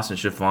Jim Ross and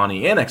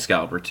Shivani and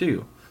Excalibur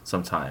too.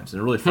 Sometimes,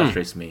 and it really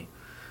frustrates me.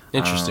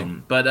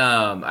 Interesting, but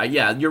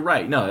yeah, you're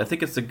right. No, I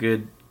think it's a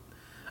good.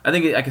 I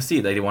think I can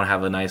see they want to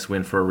have a nice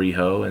win for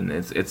Riho, and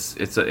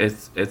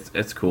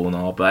it's cool and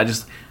all. But I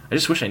just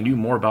wish I knew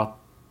more about.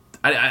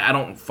 I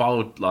don't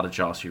follow a lot of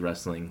Joshi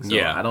wrestling, so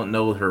I don't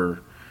know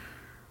her.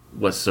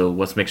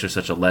 What makes her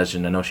such a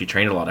legend? I know she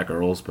trained a lot of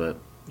girls, but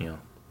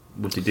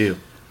what to do?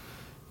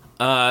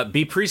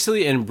 B.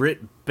 Priestley and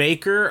Britt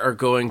Baker are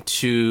going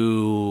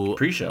to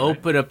pre-show,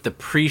 open up the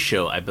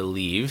pre-show, I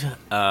believe,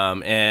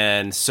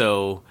 and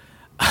so.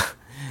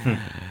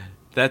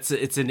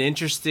 It's an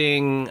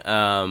interesting.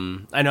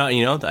 I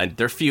know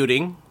they're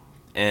feuding,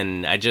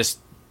 and I just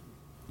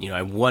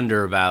I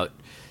wonder about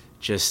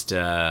just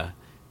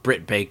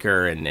Britt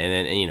Baker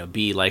and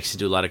B likes to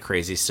do a lot of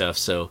crazy stuff,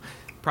 so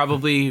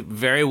probably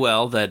very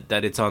well that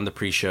it's on the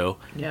pre-show.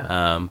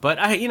 Yeah. But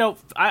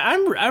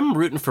I'm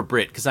rooting for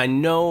Britt, because I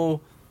know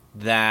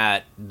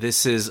that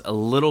this is a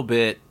little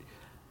bit.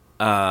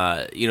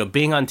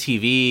 Being on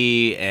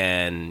TV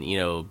and,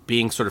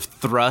 being sort of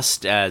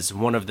thrust as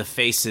one of the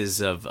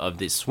faces of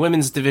this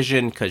women's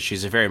division, because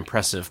she's a very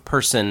impressive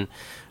person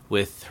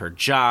with her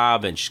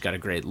job, and she's got a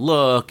great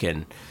look,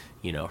 and,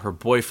 her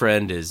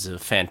boyfriend is a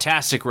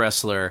fantastic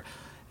wrestler.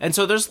 And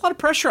so there's a lot of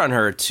pressure on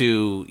her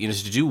to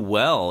do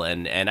well,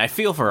 and I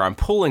feel for her. I'm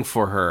pulling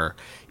for her,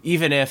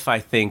 even if I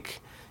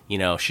think,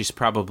 she's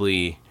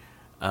probably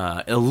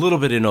a little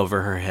bit in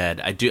over her head.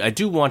 I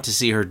do want to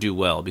see her do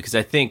well, because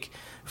I think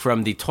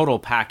from the total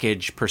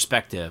package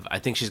perspective, I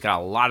think she's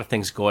got a lot of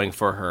things going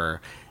for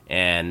her,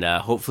 and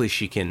hopefully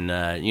she can,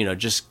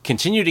 just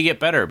continue to get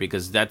better,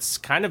 because that's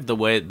kind of the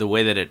way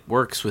that it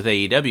works with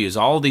AEW. Is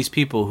all these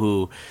people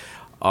who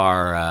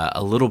are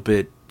a little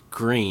bit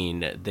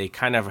green, they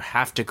kind of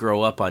have to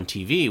grow up on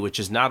TV, which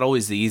is not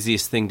always the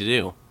easiest thing to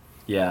do.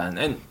 Yeah,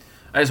 and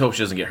I just hope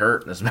she doesn't get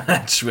hurt in this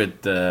match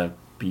with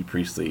B.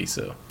 Priestley.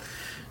 So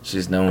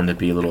she's known to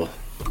be a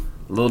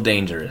little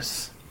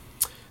dangerous.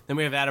 Then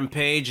we have Adam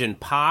Page and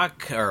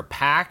Pac.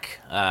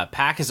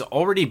 Pac has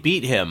already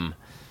beat him,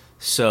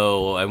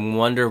 so I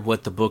wonder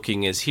what the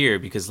booking is here,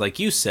 because like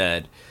you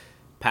said,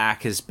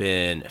 Pac has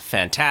been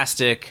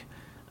fantastic.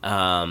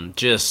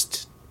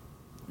 He's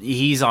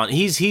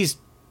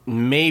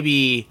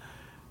maybe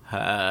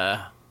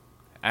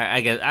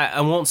I guess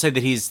I won't say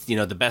that he's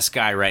the best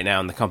guy right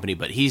now in the company,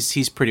 but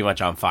he's pretty much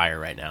on fire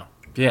right now.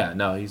 Yeah,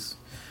 no, he's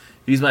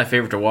my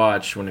favorite to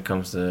watch when it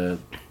comes to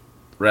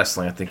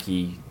wrestling. I think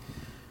he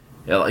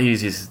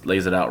just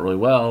lays it out really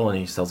well, and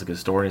he tells a good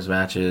story in his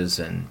matches,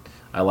 and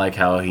I like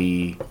how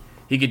he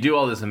could do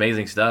all this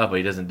amazing stuff, but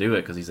he doesn't do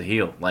it because he's a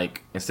heel.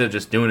 Like, instead of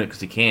just doing it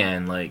because he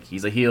can, like,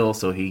 he's a heel,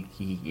 so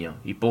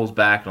he pulls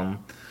back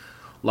on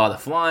a lot of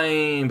the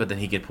flying, but then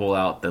he can pull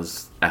out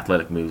those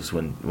athletic moves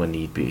when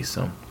need be.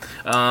 So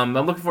I'm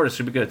looking forward to it.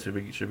 Should be good. Should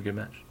be a good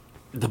match.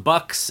 The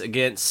Bucks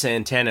against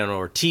Santana and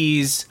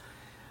Ortiz,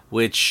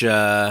 which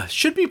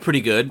should be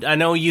pretty good. I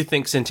know you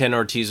think Santana and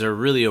Ortiz are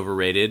really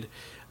overrated.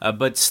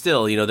 But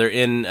still, they're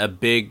in a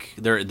big.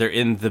 They're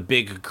in the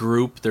big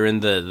group. They're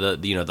in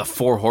the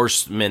four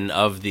horsemen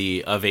of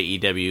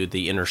AEW,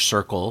 the inner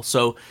circle.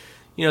 So,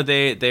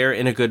 they're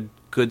in a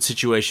good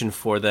situation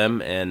for them.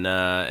 And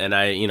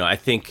I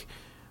think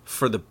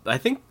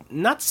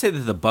not to say that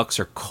the Bucks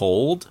are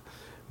cold,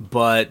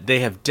 but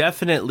they have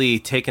definitely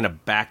taken a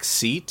back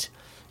seat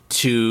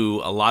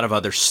to a lot of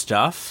other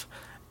stuff.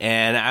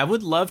 And I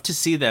would love to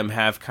see them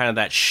have kind of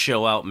that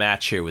show out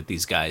match here with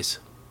these guys.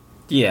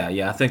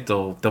 Yeah, I think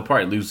they'll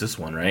probably lose this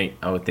one, right?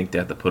 I would think they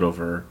have to put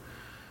over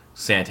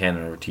Santana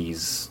and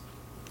Ortiz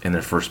in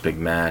their first big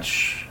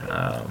match.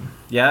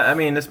 Yeah, I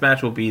mean, this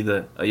match will be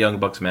a Young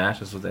Bucks match.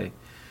 That's what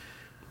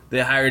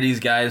they hire these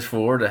guys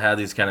to have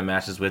these kind of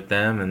matches with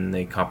them, and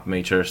they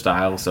complement each other's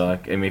style. So,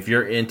 like, I mean, if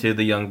you're into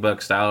the Young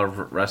Bucks style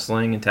of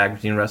wrestling and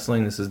tag team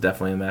wrestling, this is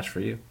definitely a match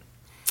for you.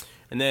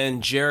 And then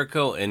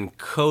Jericho and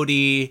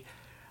Cody.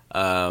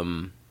 I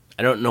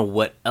don't know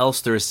what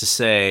else there is to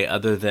say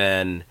other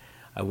than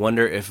I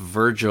wonder if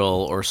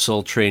Virgil or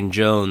Soul Train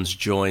Jones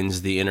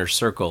joins the Inner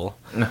Circle.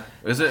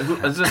 Is it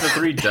the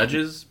 3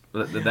 judges?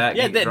 Yeah,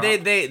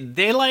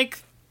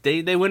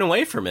 they went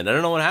away from it. I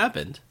don't know what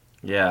happened.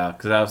 Yeah,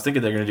 because I was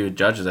thinking they're going to do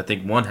judges. I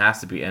think one has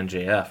to be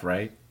MJF,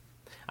 right?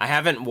 I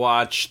haven't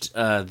watched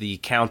the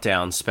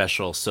Countdown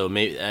special, so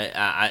maybe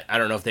I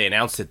don't know if they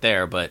announced it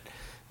there, but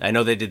I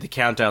know they did the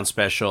Countdown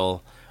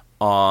special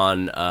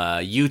on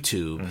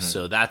YouTube,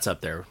 so that's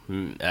up there.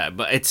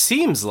 But it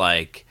seems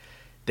like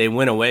they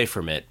went away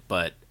from it,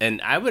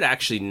 and I would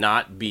actually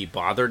not be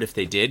bothered if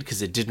they did,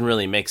 because it didn't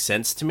really make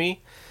sense to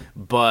me.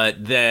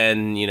 But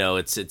then,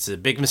 it's a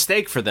big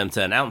mistake for them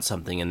to announce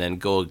something and then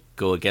go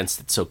against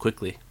it so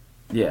quickly.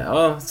 Yeah,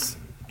 well,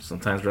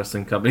 sometimes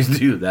wrestling companies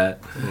do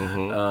that.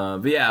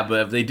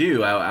 But if they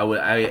do,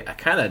 I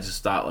kind of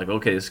just thought, like,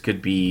 okay, this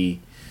could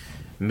be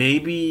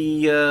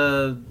maybe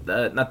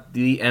not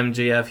the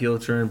MJF heel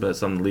turn, but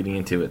something leading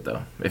into it,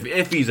 though,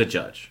 if he's a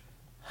judge.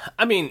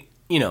 I mean,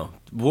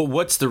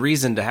 what's the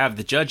reason to have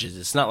the judges?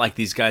 It's not like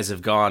these guys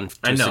have gone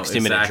to a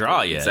 60-minute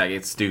draw yet. Exactly,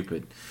 it's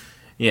stupid.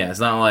 Yeah, it's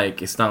not like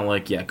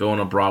going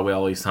on Broadway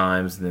all these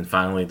times, and then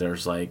finally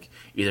there's like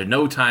either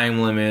no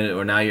time limit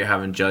or now you're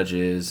having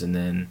judges, and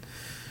then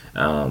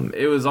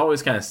it was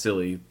always kind of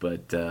silly,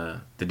 but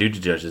to do the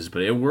judges.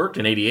 But it worked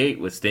in '88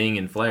 with Sting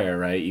and Flair,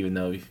 right? Even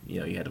though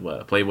you had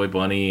a Playboy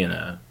Bunny and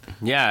a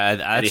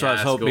that's what I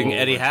was hoping.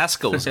 Eddie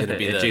Haskell was going to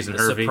be the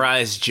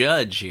surprise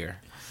judge here.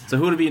 So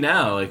who would it be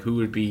now? Like, who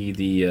would be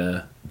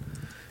the?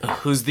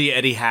 Who's the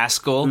Eddie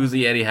Haskell? Who's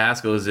the Eddie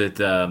Haskell? Is it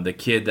the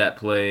kid that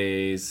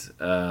plays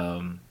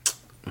on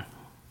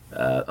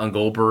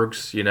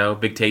Goldberg's?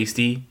 Big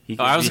Tasty.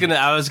 I was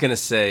gonna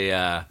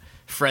say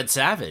Fred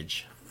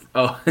Savage.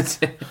 Oh,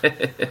 yeah,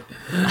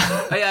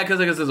 because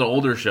it's an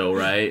older show,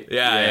 right?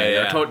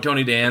 Yeah.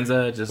 Tony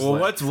Danza.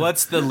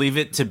 What's the Leave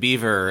It to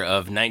Beaver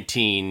of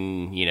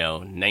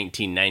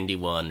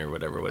 1991 or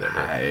whatever?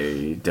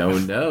 I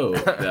don't know.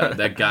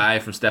 That guy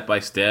from Step by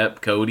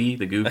Step, Cody,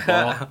 the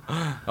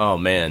goofball. Oh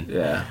man,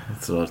 yeah,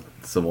 that's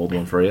some old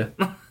one for you.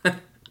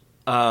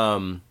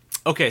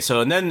 Okay, so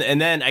and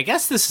then I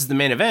guess this is the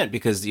main event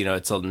because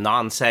it's a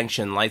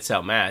non-sanctioned lights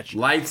out match.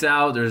 Lights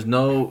out. There's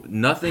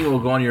nothing will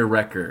go on your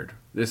record.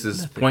 This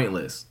is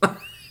pointless.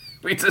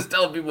 We just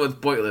tell people it's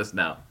pointless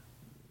now.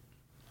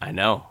 I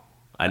know.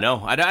 I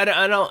don't.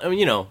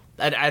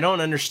 I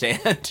don't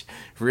understand,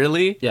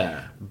 really.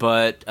 Yeah.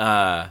 But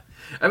I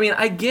mean,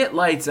 I get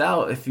lights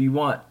out if you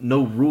want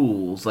no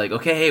rules. Like,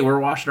 okay, hey, we're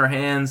washing our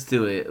hands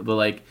to it, but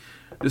like,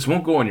 this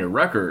won't go on your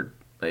record.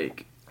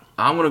 Like,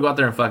 I'm gonna go out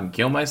there and fucking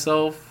kill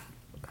myself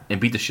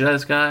and beat the shit out of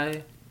this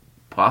guy,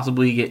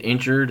 possibly get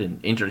injured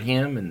and injure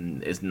him,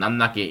 and I'm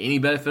not getting any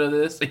benefit of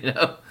this.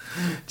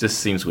 Just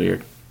seems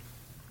weird.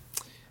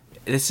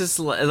 This is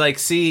like,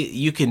 see,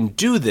 you can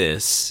do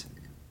this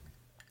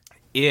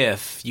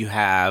if you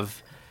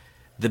have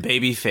the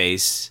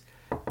babyface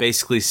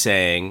basically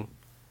saying,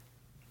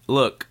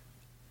 look,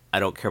 I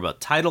don't care about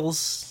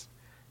titles,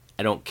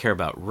 I don't care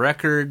about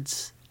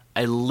records,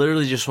 I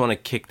literally just want to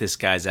kick this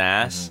guy's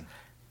ass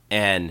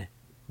and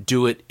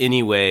do it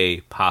any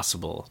way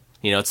possible.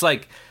 It's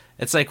like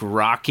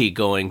Rocky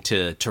going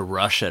to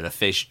Russia to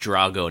face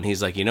Drago, and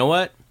he's like, you know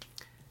what?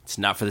 It's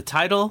not for the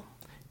title,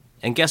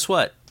 and guess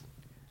what?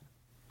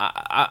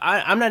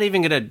 I'm not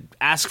even going to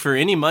ask for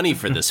any money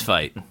for this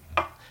fight.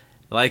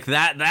 Like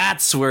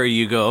that's where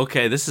you go,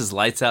 okay, this is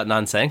lights out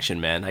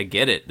non-sanctioned, man. I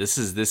get it. This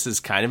is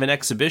kind of an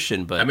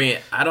exhibition, but I mean,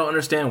 I don't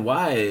understand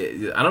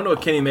why. I don't know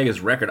Kenny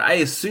Omega's record. I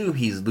assume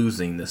he's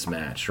losing this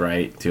match,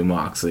 right, to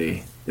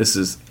Moxley.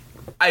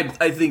 I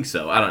think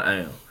so. I don't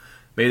know.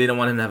 Maybe they don't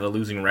want him to have a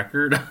losing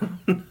record.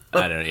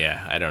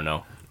 I don't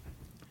know.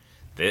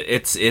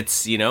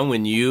 It's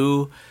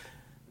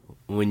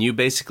when you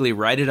basically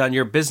write it on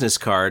your business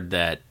card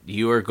that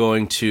you are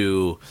going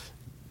to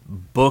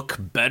book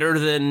better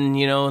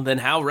than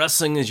how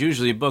wrestling is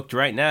usually booked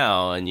right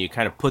now, and you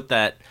kind of put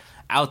that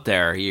out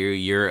there,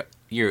 you're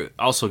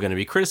also going to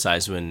be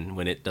criticized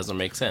when it doesn't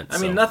make sense. I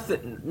mean,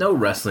 no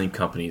wrestling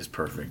company is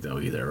perfect though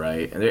either,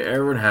 right? And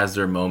everyone has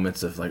their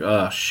moments of like,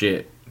 oh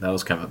shit, that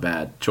was kind of a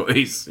bad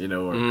choice,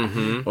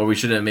 or we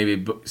shouldn't have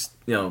maybe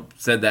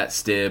said that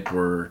stip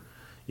or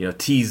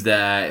tease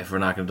that if we're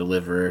not going to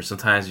deliver.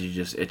 Sometimes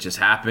it just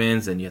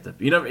happens, and you have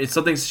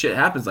to shit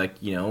happens, like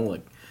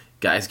like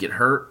guys get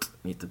hurt,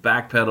 you have to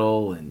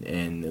backpedal,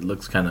 and it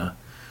looks kind of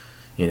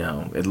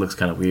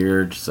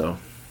weird. So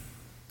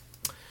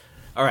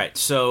all right,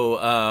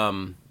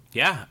 so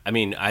Yeah, I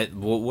mean,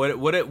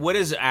 what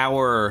is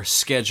our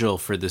schedule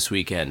for this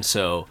weekend?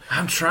 So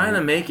I'm trying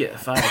to make it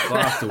 5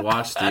 o'clock to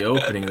watch the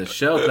opening of the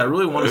show because I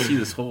really want to see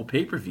this whole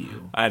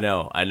pay-per-view. I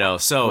know.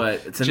 So,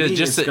 but to me,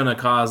 it's going to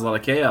cause a lot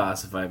of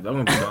chaos if I'm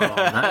going to be gone all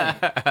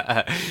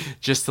night.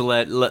 Just to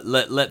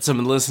let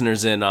some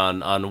listeners in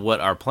on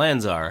what our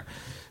plans are.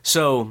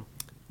 So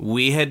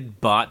we had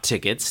bought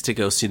tickets to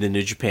go see the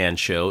New Japan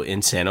show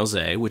in San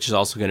Jose, which is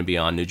also going to be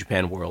on New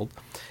Japan World,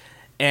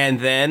 and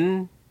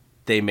then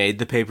they made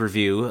the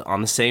pay-per-view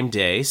on the same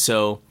day.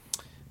 So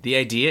the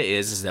idea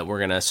is that we're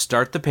going to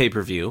start the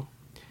pay-per-view,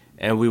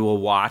 and we will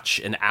watch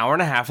an hour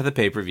and a half of the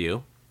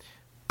pay-per-view,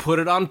 put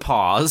it on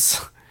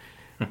pause,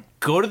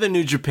 go to the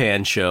New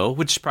Japan show,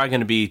 which is probably going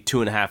to be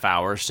 2.5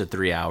 hours to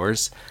 3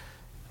 hours,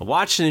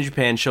 watch the New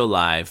Japan show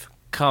live,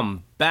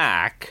 come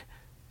back,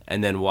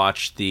 and then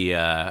watch the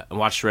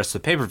rest of the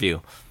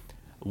pay-per-view.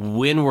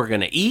 When we're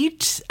going to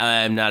eat,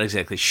 I'm not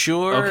exactly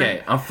sure.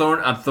 Okay, I'm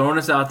throwing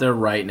this out there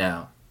right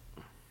now.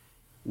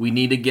 We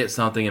need to get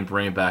something and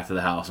bring it back to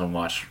the house and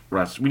watch.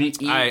 We need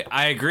to eat.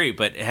 I agree,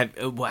 but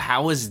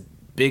how is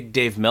Big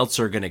Dave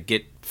Meltzer going to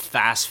get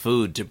fast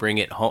food to bring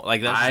it home?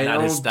 Like, that's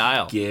not his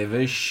style. Give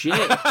a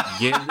shit.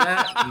 Give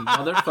that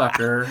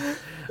motherfucker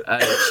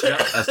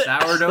a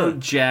sourdough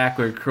jack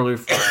with curly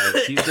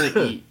fries. He's going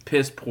to eat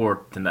piss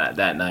poor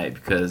that night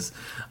because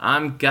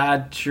I'm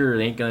God sure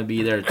it ain't going to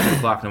be there at 2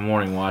 o'clock in the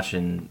morning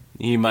watching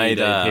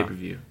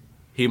pay-per-view.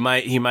 He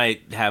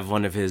might have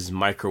one of his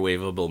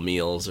microwavable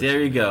meals. There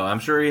you go. I'm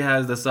sure he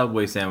has the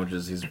Subway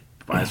sandwiches he's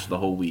buys for the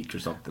whole week or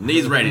something.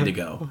 He's ready to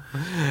go.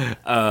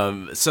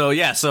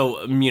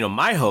 So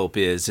my hope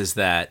is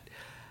that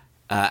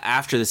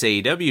after this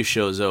AEW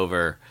show's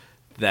over,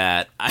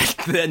 that I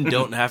then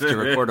don't have to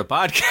record a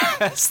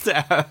podcast,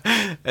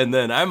 and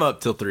then I'm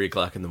up till 3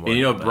 o'clock in the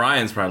morning. And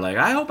Brian's probably like,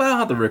 I hope I don't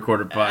have to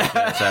record a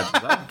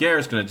podcast.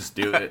 Garrett's gonna just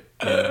do it.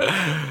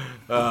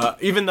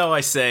 Even though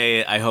I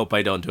say I hope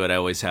I don't do it, I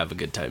always have a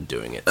good time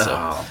doing it. So.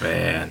 Oh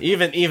man,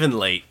 even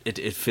late,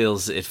 it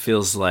feels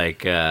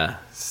like.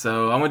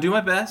 So I'm gonna do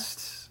my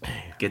best.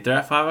 Get there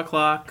at 5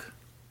 o'clock.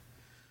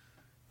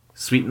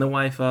 Sweeten the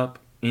wife up.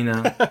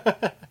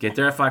 Get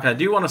there at 5. I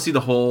do want to see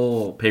the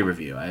whole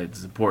pay-per-view.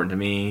 It's important to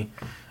me.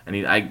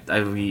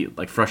 I'd be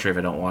like frustrated if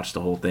I don't watch the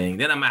whole thing.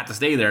 Then I'm gonna have to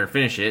stay there and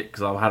finish it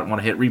because I'll want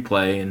to hit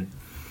replay.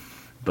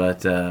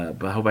 But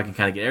I hope I can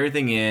kind of get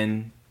everything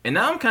in. And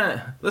now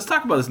let's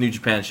talk about this New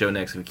Japan show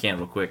next if we can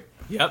real quick.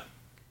 Yep.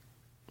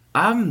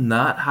 I'm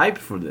not hyped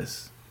for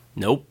this.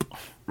 Nope.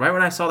 Right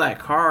when I saw that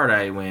card,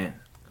 I went,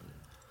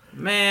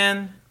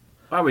 man,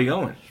 why are we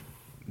going?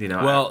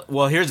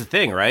 Well, here's the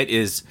thing, right?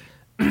 Is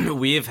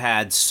we have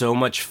had so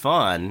much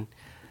fun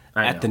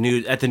at the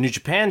New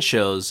Japan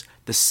shows.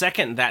 The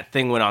second that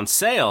thing went on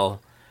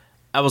sale,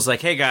 I was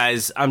like, "Hey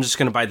guys, I'm just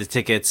gonna buy the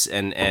tickets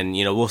and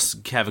we'll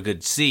have a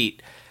good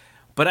seat."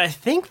 But I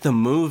think the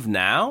move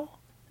now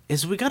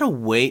is we gotta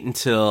wait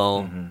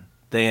until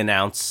they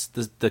announce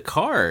the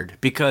card,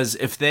 because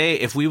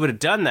if we would have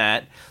done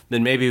that,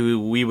 then maybe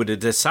we would have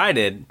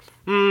decided,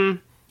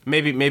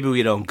 maybe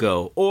we don't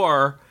go,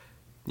 or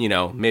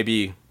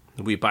maybe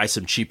we buy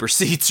some cheaper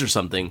seats or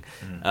something,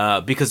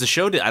 because the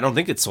show I don't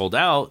think it's sold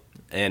out,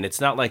 and it's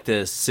not like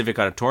the Civic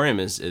Auditorium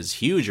is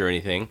huge or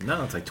anything.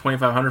 No, it's like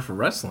 2,500 for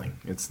wrestling.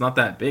 It's not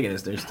that big, and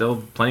there's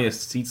still plenty of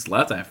seats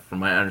left, from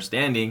my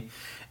understanding.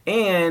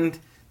 And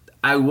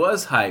I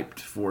was hyped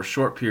for a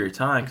short period of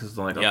time because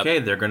I'm like, okay,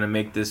 they're going to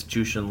make this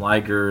Jushin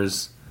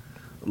Liger's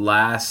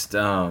last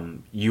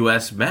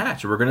U.S.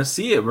 match. We're going to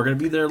see it. We're going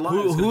to be there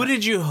live. Who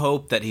did you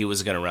hope that he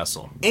was going to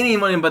wrestle?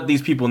 Anyone but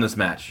these people in this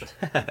match.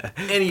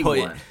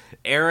 Anyone.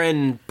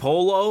 Aaron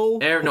Polo?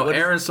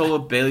 Aaron Solo,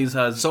 Bailey's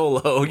husband.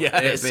 Solo,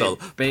 yeah.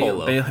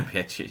 Polo.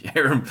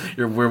 Aaron,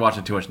 we're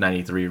watching too much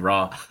 93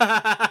 Raw.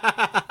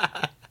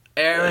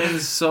 Aaron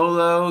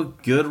Solo,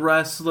 good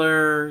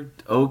wrestler,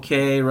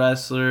 okay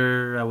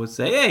wrestler, I would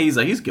say. Yeah,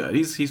 he's good.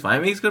 He's fine. I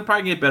mean, he's going to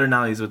probably get better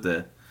now that he's with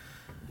the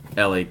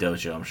LA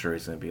Dojo. I'm sure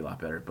he's going to be a lot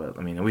better. But,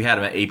 I mean, we had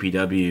him at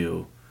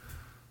APW,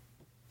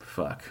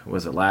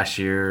 was it last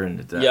year? And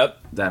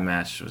that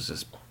match was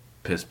just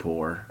piss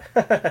poor.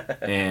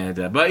 And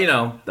but,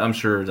 I'm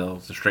sure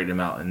they'll straighten him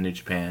out in New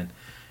Japan.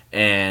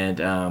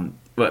 And,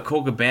 but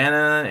Cole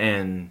Cabana,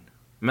 and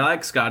I mean, I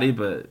like Scotty,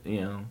 but,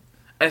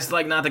 it's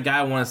like not the guy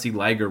I want to see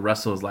Liger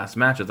wrestle his last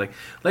match. It's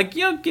like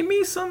give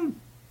me someone.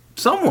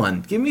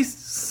 Give me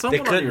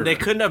someone. They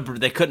couldn't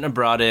have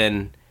brought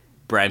in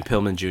Brian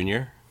Pillman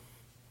Jr.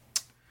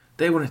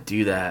 They wouldn't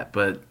do that,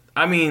 but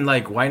I mean,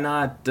 like, why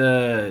not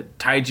Taiji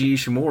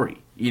Ishimori?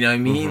 You know what I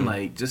mean? Mm-hmm.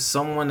 Like, just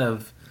someone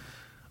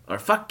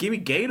give me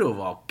Gato of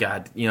all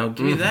God. Give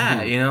me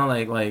that.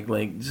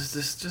 Like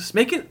just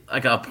make it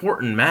like an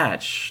important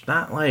match,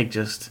 not like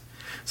just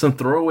some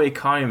throwaway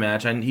Kami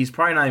match. And he's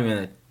probably not even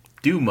gonna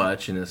do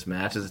much in this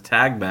match. It's a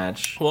tag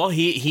match. Well,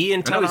 he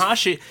and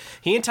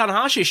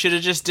Tanahashi should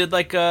have just did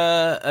like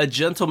a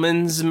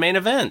gentleman's main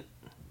event.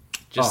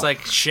 Just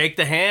like shake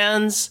the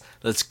hands,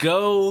 let's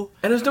go.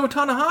 And there's no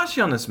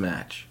Tanahashi on this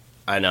match.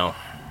 I know.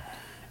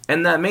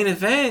 And that main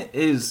event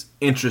is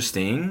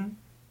interesting.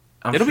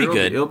 It'll be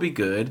good. It'll be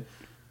good.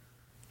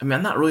 I mean,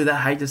 I'm not really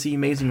that hyped to see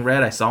Amazing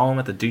Red. I saw him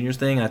at the juniors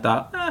thing, and I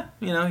thought,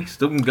 he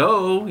still can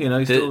go.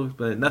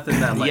 But nothing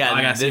that I'm like,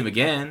 I gotta see him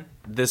again.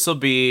 This will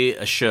be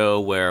a show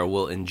where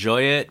we'll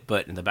enjoy it,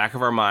 but in the back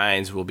of our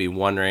minds, we'll be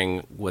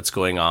wondering what's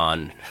going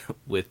on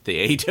with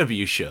the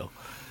AEW show.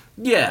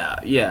 Yeah.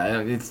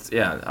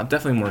 I'm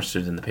definitely more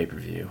interested in the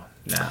pay-per-view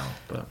now,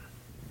 but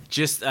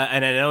just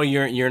and I know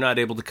you're not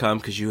able to come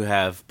because you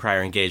have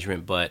prior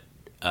engagement, but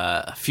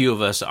a few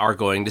of us are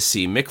going to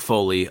see Mick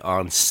Foley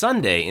on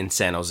Sunday in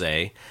San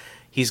Jose.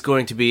 He's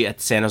going to be at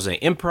the San Jose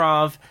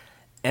Improv,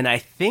 and I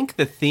think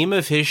the theme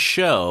of his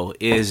show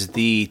is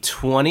the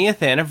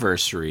 20th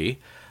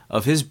anniversary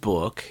of his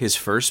book, his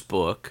first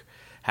book,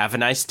 Have a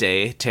Nice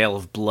Day, Tale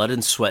of Blood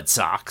and Sweat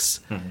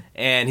Socks,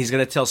 and he's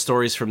going to tell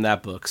stories from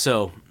that book.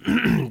 So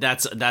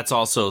that's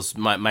also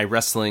my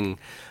wrestling.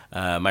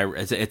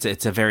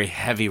 It's a very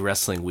heavy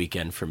wrestling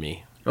weekend for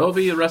me. It'll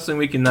be a wrestling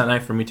weekend that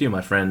night for me too.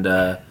 My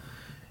friend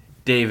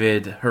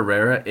David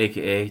Herrera,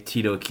 a.k.a.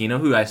 Tito Aquino,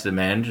 who I used to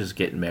manage, is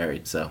getting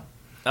married. So,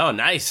 oh,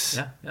 nice.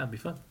 Yeah, it'll be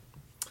fun.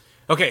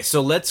 Okay,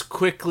 so let's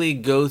quickly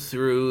go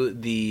through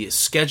the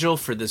schedule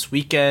for this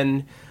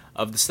weekend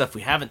of the stuff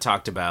we haven't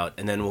talked about,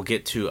 and then we'll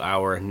get to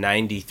our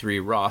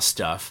 93 Raw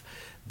stuff.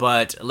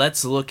 But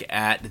let's look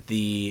at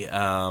the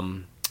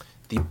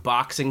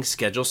boxing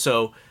schedule.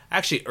 So,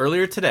 actually,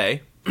 earlier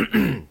today,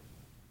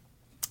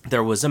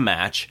 there was a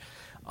match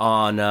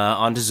on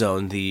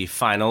DAZN, the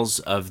finals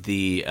of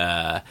the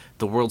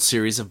World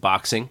Series of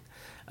Boxing,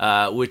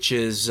 which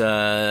is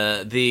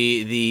what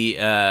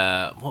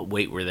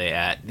weight were they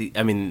at?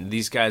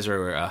 These guys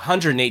are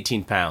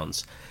 118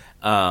 pounds.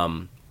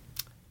 Naoya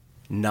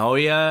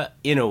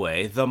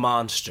Inoue, the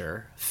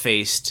Monster,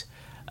 faced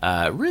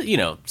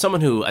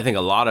someone who I think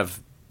a lot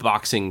of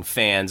boxing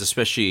fans,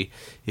 especially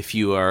if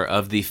you are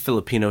of the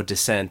Filipino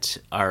descent,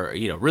 are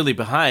really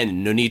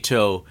behind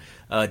Nonito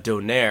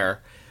Donaire.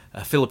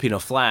 Filipino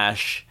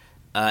Flash,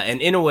 and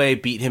Inoue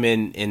beat him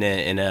in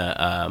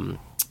a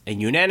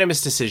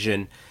unanimous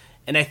decision.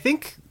 And I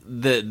think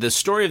the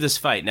story of this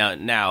fight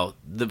now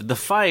the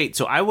fight.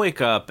 So I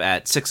wake up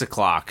at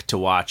 6:00 to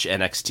watch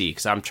NXT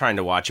because I'm trying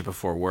to watch it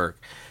before work,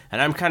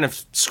 and I'm kind of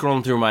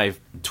scrolling through my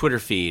Twitter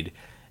feed,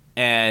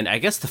 and I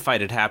guess the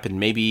fight had happened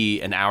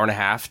maybe an hour and a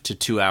half to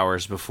 2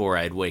 hours before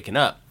I'd waken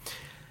up.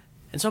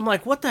 And so I'm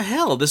like, what the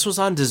hell? This was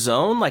on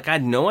DAZN? Like, I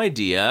had no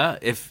idea.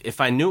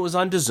 If I knew it was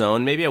on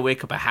DAZN, maybe I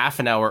wake up a half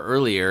an hour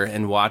earlier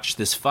and watch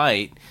this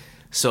fight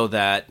so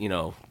that,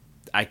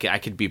 I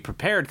could be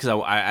prepared because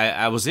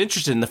I was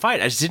interested in the fight.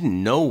 I just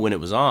didn't know when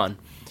it was on.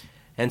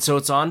 And so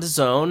it's on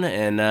DAZN,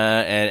 and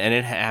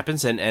it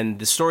happens. And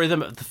the story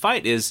of the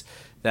fight is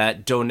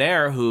that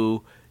Donaire,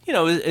 who,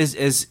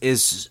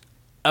 is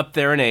up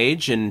there in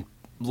age, and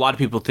a lot of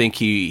people think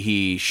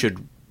he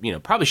should,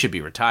 probably should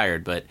be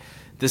retired, but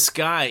this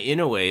guy,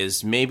 Inoue,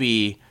 is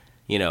maybe,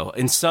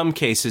 in some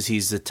cases,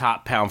 he's the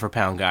top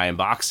pound-for-pound guy in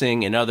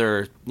boxing. In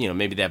other,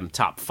 maybe they have him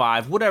top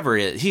 5, whatever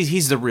it is.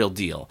 He's the real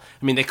deal.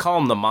 I mean, they call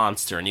him the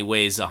Monster, and he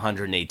weighs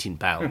 118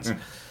 pounds.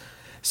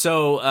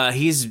 So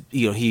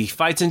he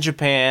fights in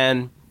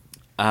Japan,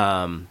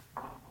 and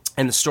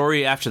the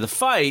story after the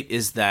fight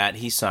is that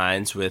he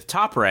signs with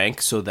Top Rank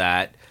so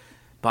that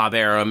Bob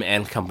Arum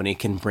and company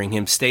can bring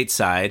him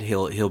stateside.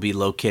 He'll be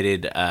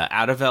located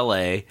out of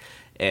L.A.,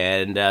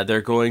 and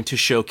they're going to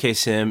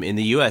showcase him in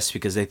the U.S.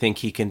 because they think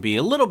he can be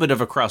a little bit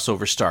of a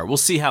crossover star. We'll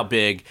see how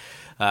big.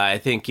 I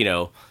think,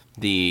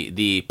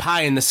 the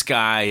pie in the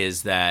sky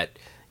is that,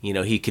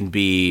 he can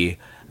be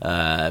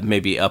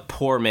maybe a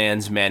poor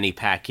man's Manny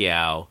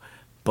Pacquiao,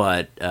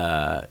 but,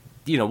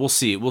 we'll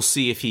see. We'll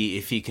see if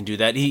he can do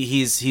that.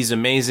 He's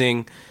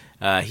amazing.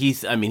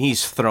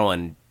 He's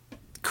throwing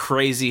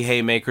crazy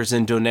haymakers,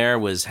 and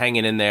Donaire was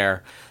hanging in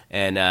there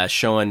and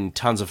showing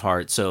tons of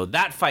heart. So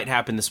that fight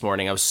happened this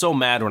morning. I was so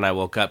mad when I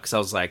woke up because I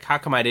was like, how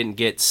come I didn't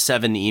get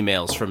 7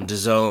 emails from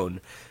DAZN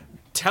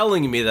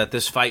telling me that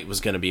this fight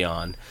was going to be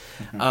on?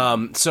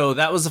 So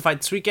that was the fight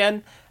this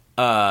weekend.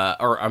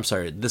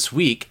 This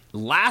week.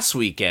 Last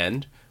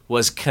weekend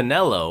was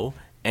Canelo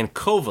and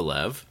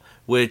Kovalev,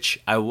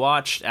 which I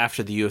watched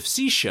after the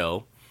UFC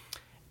show.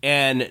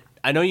 And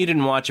I know you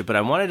didn't watch it, but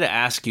I wanted to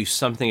ask you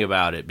something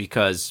about it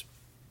because...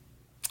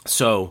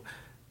 So...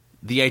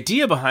 The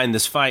idea behind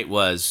this fight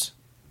was,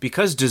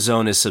 because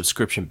DAZN is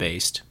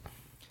subscription-based,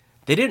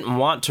 they didn't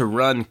want to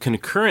run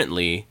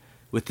concurrently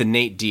with the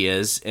Nate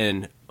Diaz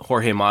and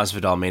Jorge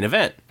Masvidal main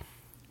event,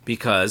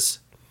 because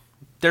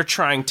they're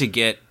trying to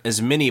get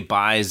as many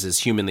buys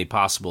as humanly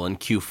possible in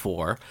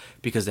Q4,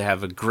 because they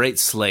have a great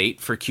slate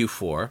for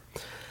Q4.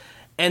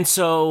 And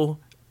so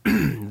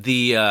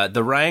the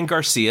Ryan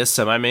Garcia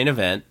semi-main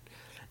event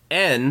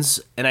ends,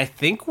 and I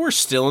think we're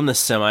still in the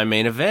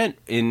semi-main event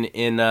in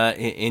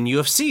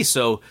UFC.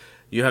 So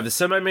you have the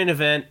semi-main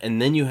event,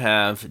 and then you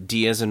have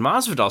Diaz and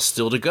Masvidal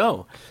still to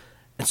go.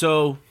 And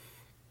so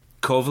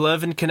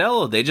Kovalev and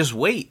Canelo, they just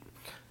wait.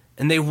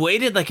 And they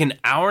waited like an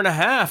hour and a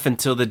half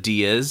until the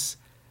Diaz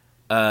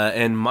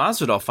and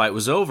Masvidal fight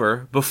was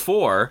over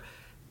before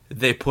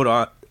they put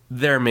on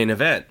their main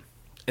event.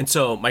 And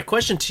so my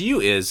question to you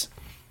is,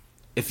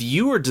 if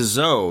you were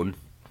DAZN,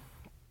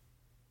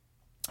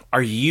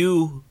 are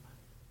you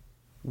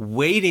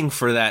waiting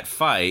for that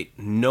fight,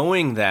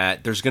 knowing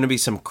that there's going to be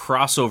some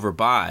crossover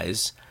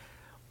buys,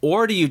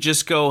 or do you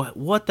just go,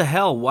 what the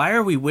hell? Why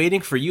are we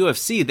waiting for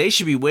UFC? They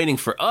should be waiting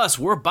for us.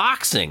 We're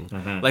boxing.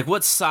 Mm-hmm. Like,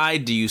 what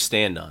side do you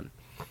stand on?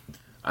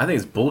 I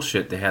think it's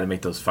bullshit they had to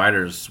make those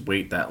fighters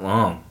wait that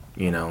long.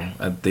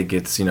 I think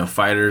it's,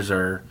 fighters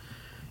are,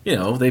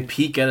 they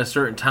peak at a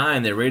certain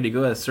time. They're ready to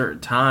go at a certain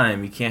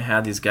time. You can't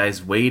have these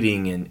guys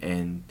waiting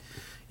and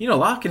a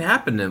lot can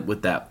happen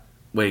with that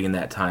waiting in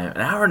that time.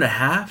 An hour and a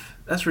half?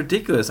 That's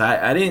ridiculous.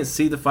 I didn't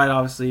see the fight,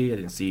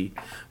 obviously.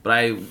 But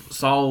I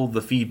saw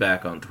the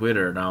feedback on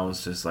Twitter, and I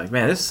was just like,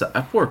 man, this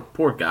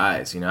poor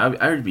guys.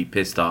 I would be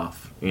pissed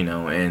off.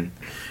 And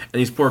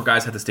these poor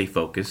guys had to stay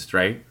focused,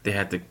 right? They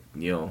had to,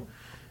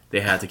 they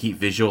had to keep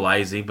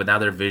visualizing, but now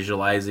they're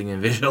visualizing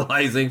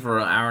for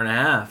an hour and a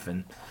half.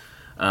 And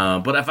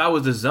but if I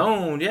was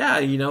DAZN,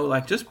 yeah,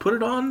 just put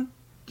it on,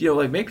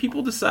 make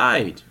people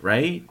decide,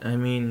 right? I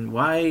mean,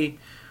 why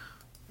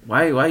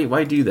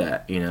do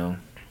that?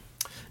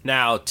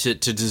 Now, to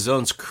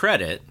DAZN's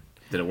credit,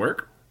 did it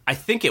work? I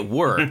think it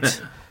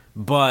worked,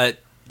 but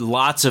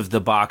lots of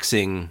the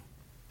boxing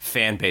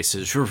fan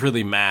bases were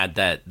really mad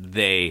that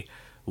they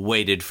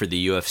waited for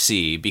the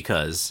UFC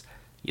because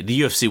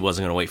the UFC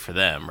wasn't going to wait for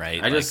them,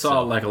 right? I just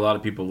saw a lot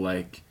of people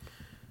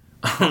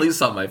at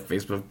least on my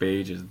Facebook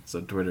page and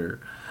on Twitter,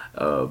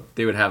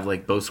 they would have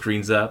both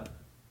screens up,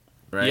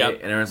 right? Yep.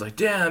 And everyone's like,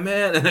 "Damn,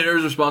 man!" And then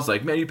everyone's response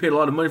like, "Man, you paid a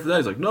lot of money for that."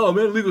 He's like, "No,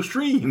 man, illegal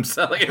streams."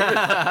 On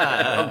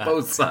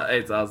both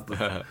sides, I was like,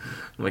 "God,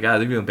 are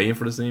they even paying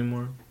for this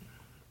anymore?"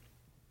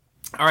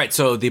 All right,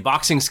 so the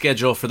boxing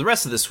schedule for the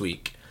rest of this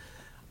week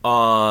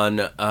on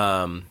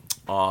the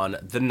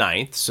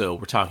 9th, so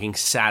we're talking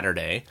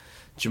Saturday.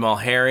 Jamal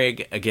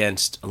Herrig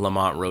against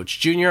Lamont Roach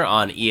Jr.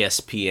 on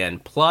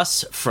ESPN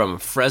Plus from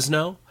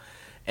Fresno.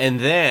 And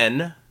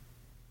then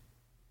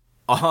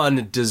on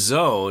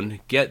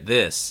DAZN, get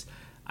this.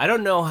 I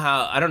don't know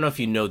if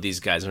you know these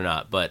guys or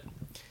not, but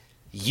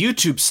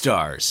YouTube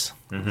stars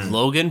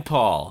Logan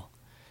Paul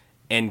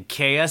and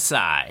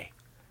KSI.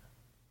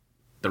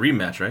 The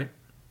rematch, right?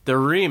 The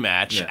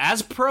rematch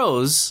as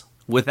pros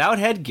without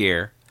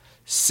headgear,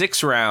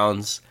 6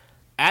 rounds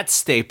at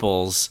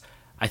Staples.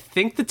 I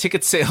think the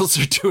ticket sales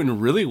are doing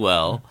really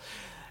well.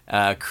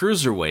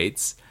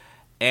 Cruiserweights.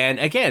 And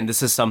again,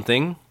 this is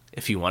something,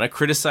 if you want to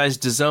criticize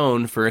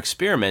DAZN for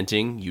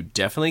experimenting, you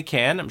definitely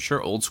can. I'm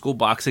sure old school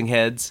boxing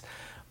heads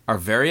are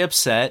very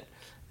upset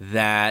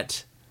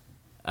that,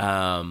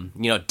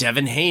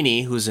 Devin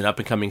Haney, who's an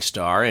up-and-coming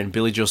star, and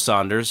Billy Joe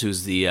Saunders,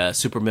 who's the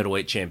super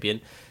middleweight champion,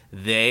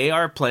 they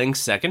are playing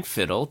second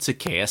fiddle to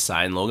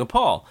KSI and Logan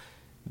Paul.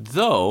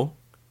 Though,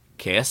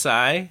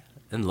 KSI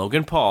and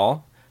Logan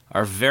Paul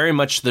are very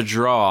much the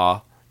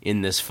draw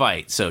in this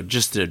fight. So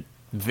just a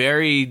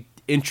very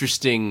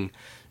interesting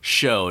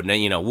show.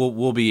 Now,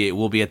 we'll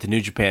be at the New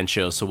Japan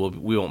show, so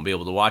we won't be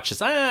able to watch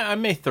this. I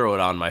may throw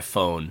it on my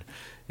phone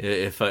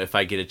if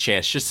I get a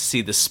chance, just to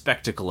see the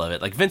spectacle of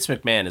it. Like, Vince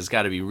McMahon has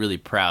got to be really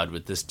proud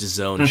with this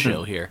DAZN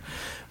show here.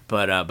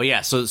 But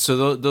yeah, so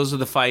those are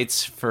the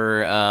fights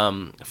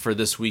for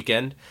this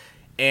weekend.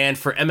 And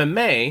for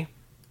MMA,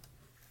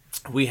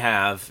 we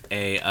have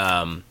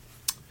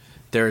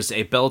there's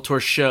a Bellator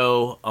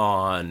show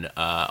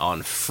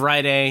on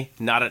Friday,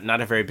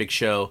 not a very big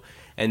show,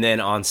 and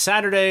then on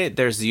Saturday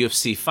there's the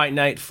UFC Fight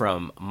Night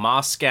from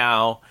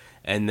Moscow,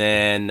 and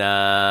then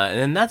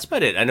that's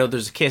about it. I know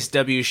there's a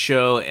KSW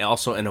show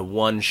also and a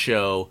One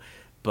show,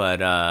 but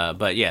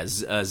yeah,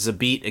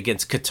 Zabit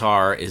against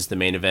Qatar is the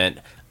main event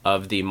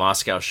of the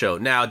Moscow show.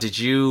 Now, did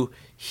you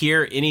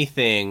hear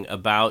anything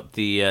about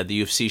the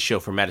UFC show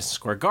for Madison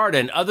Square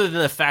Garden other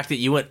than the fact that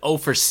you went 0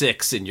 for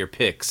 6 in your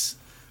picks?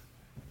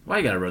 Why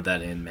you gotta rub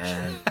that in,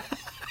 man?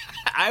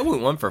 I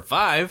went 1 for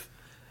 5.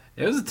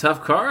 It was a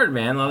tough card,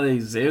 man. A lot of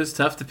these, it was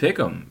tough to pick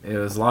them. It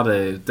was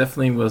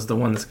definitely was the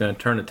one that's going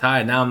to turn the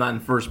tide. Now I'm not in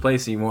first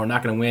place anymore. I'm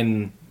not going to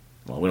win.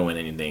 Well, we don't win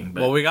anything.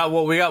 But. Well, we got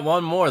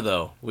one more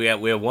though. We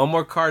have one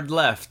more card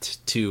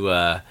left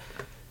to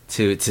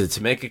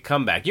make a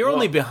comeback. You're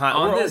only behind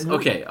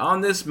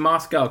on this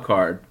Moscow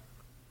card.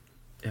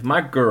 If my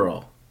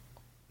girl,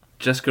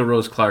 Jessica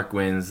Rose Clark,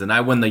 wins, then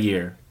I win the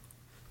year.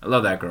 I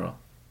love that girl.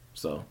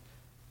 So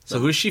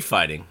who's she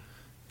fighting?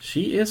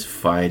 She is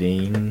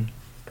fighting.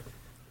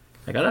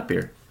 I got up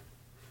here.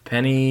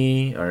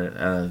 Penny, or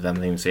I'm not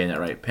even saying that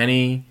right.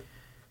 Penny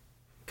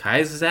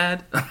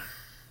Kaizad?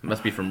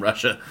 Must be from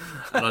Russia.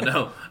 I don't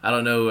know. I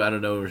don't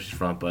know where she's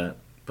from, but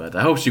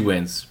I hope she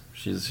wins.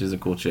 She's a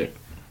cool chick.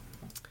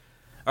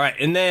 All right,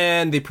 and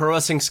then the pro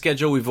wrestling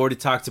schedule. We've already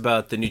talked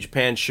about the New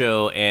Japan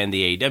show and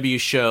the AEW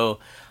show.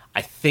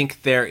 I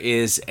think there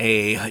is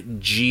a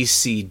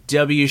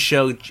GCW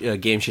show, a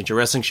Game Changer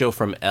Wrestling show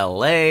from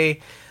LA.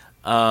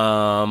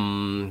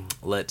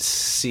 Let's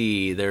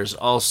see. There's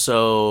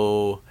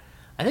also,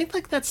 I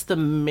think that's the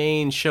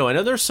main show. I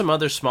know there's some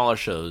other smaller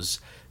shows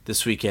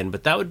this weekend,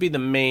 but that would be the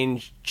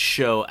main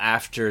show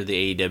after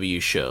the AEW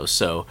show.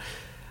 So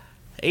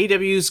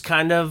AEW's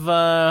kind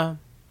of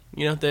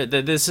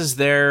this is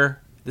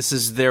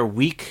their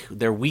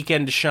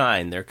weekend to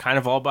shine. They're kind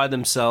of all by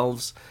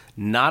themselves.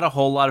 Not a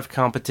whole lot of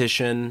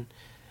competition.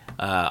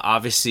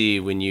 Obviously,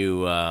 when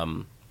you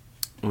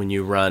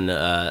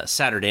run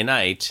Saturday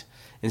night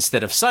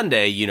instead of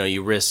Sunday,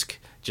 you risk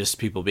just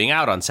people being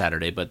out on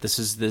Saturday. But this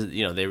is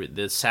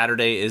the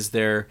Saturday is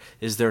their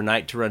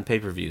night to run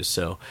pay-per-views.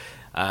 So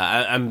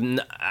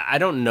I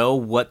don't know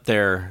what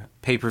their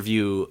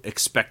pay-per-view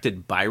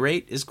expected buy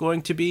rate is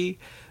going to be,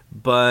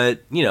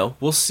 but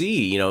we'll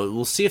see.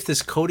 We'll see if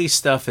this Cody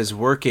stuff is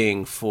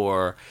working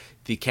for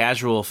the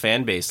casual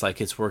fan base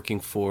like it's working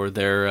for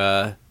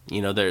their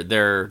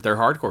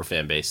hardcore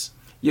fan base.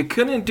 You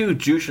couldn't do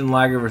Jushin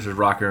Liger versus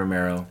Rocky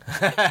Romero.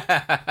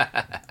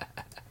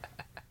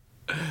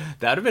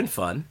 That would have been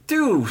fun.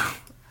 Dude,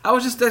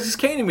 that just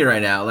came to me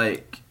right now.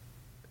 Like,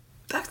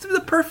 that's the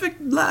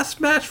perfect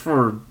last match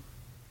for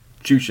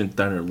Jushin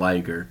Thunder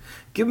Liger.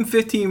 Give him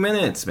 15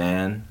 minutes,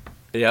 man.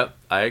 Yep,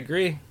 I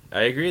agree.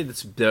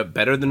 That's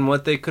better than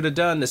what they could have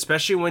done,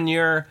 especially when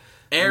you're...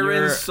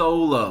 Aaron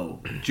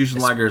Solo, Jushin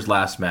Liger's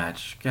last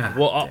match. God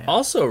damn.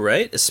 Also,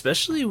 right?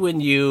 Especially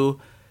when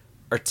you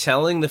are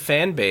telling the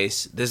fan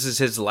base this is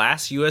his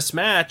last U.S.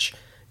 match,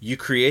 you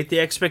create the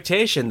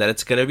expectation that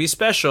it's going to be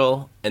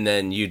special, and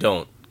then you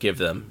don't give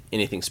them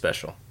anything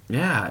special.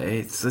 Yeah,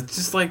 it's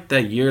just like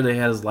that year they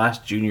had his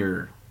last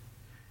junior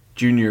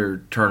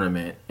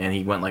tournament, and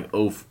he went like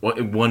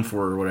 1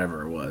 for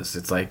whatever it was.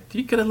 It's like,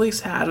 you could at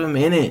least have him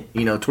in it,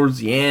 towards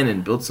the end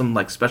and build some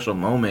like special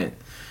moment.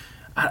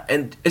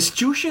 And it's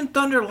Jushin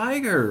Thunder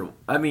Liger.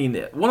 I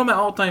mean, one of my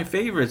all-time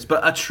favorites,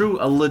 but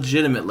a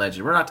legitimate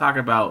legend. We're not talking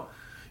about,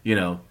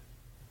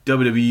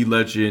 WWE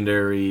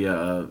legendary,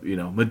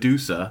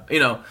 Medusa.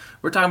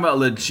 We're talking about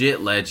legit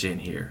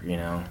legend here.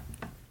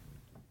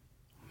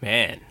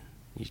 Man,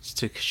 you just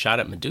took a shot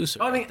at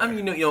Medusa. I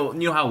mean, you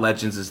know how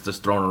legends is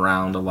just thrown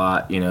around a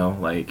lot.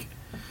 Like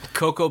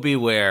Coco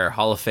Beware,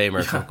 Hall of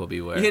Famer. Coco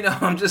Beware.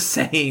 I'm just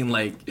saying,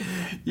 like,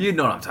 you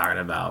know what I'm talking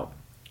about.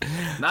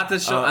 Not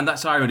this show. I'm not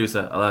sorry,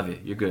 Medusa. I love you.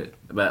 You're good.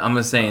 But I'm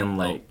just saying,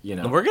 like,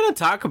 We're going to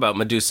talk about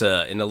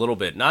Medusa in a little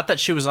bit. Not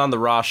that she was on the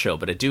Raw show,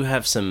 but I do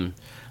have some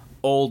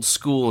old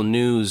school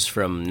news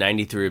from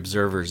 93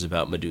 Observers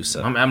about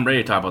Medusa. I'm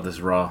ready to talk about this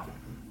Raw.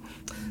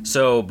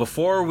 So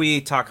before we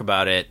talk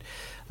about it,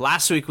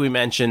 last week we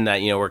mentioned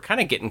that, we're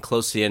kind of getting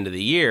close to the end of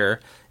the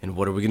year. And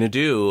what are we going to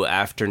do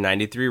after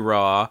 93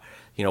 Raw?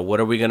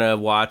 What are we going to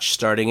watch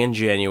starting in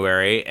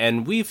January?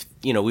 And we've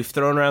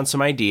thrown around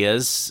some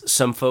ideas.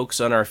 Some folks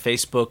on our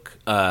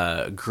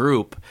Facebook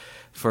group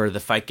for the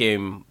Fight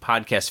Game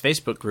Podcast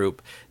Facebook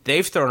group,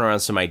 they've thrown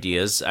around some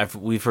ideas.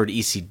 We've heard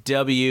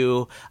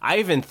ECW. I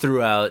even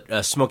threw out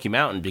Smoky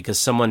Mountain because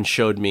someone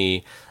showed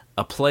me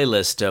a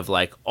playlist of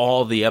like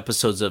all the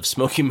episodes of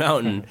Smoky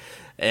Mountain.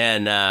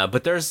 And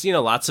but there's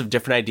lots of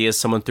different ideas.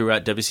 Someone threw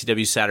out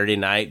WCW Saturday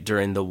Night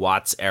during the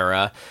Watts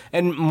era,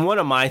 and one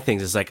of my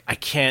things is like I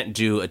can't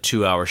do a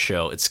 2-hour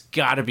show. It's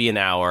got to be an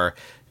hour.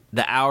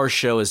 The hour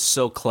show is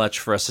so clutch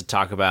for us to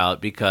talk about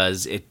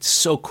because it's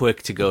so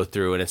quick to go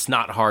through and it's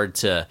not hard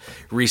to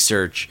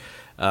research.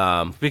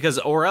 Because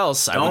or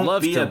else I would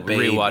love to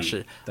rewatch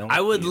it. I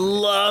would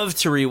love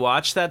to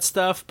rewatch that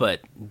stuff,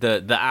 but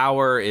the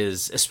hour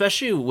is,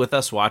 especially with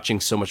us watching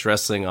so much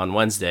wrestling on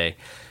Wednesday.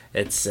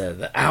 It's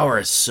the hour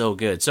is so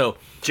good. So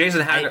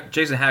Jason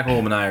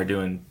Hackholm and I are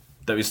doing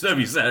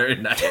WCW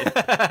Saturday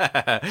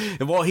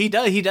Night. Well, he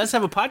does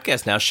have a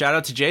podcast now. Shout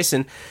out to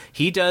Jason.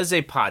 He does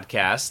a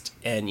podcast,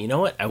 and you know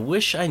what? I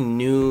wish I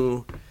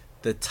knew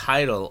the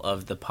title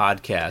of the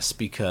podcast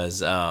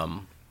because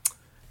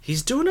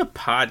he's doing a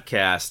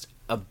podcast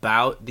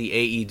about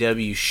the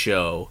AEW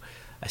show.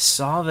 I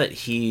saw that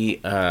he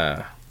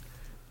I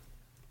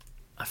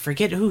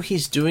forget who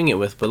he's doing it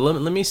with, but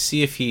let me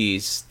see if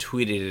he's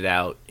tweeted it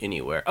out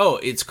anywhere. Oh,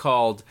 it's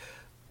called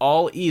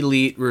All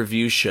Elite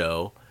Review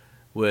Show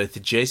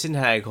with Jason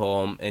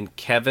Hagholm and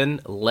Kevin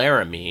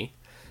Laramie,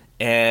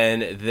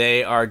 and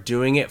they are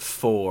doing it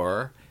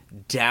for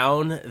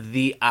Down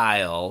the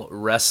Aisle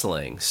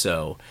Wrestling.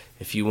 So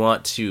if you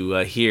want to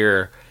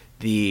hear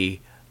the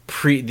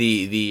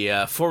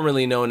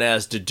formerly known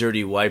as the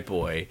Dirty White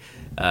Boy,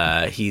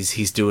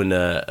 he's doing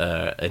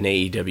an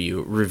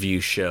AEW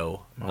review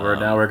show.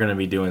 Now we're going to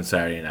be doing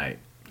Saturday Night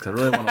because I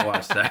really want to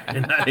watch Saturday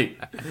Night.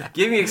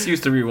 Give me an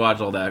excuse to rewatch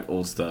all that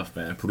old stuff,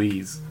 man.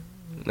 Please.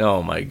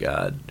 Oh my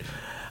God.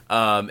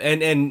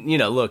 And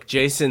look,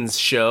 Jason's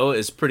show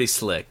is pretty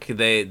slick.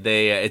 They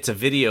it's a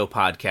video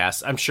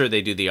podcast. I'm sure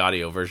they do the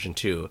audio version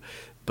too,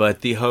 but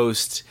the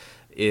host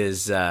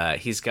is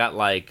he's got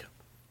like.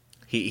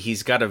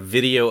 He's got a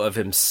video of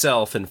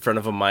himself in front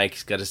of a mic.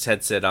 He's got his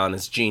headset on,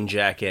 his jean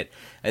jacket.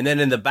 And then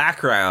in the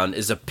background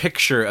is a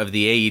picture of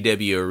the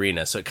AEW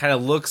arena. So it kind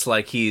of looks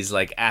like he's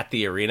like at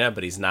the arena,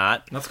 but he's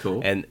not. That's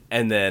cool. And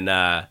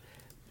then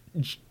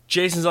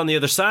Jason's on the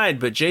other side,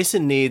 but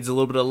Jason needs a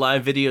little bit of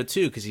live video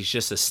too because he's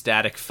just a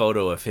static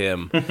photo of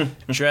him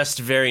dressed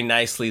very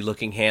nicely,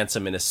 looking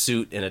handsome in a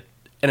suit and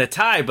and a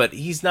tie, but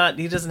he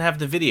doesn't have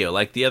the video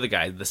like the other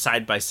guy, the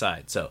side by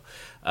side. So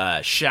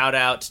shout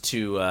out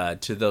to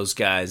those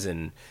guys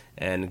and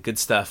good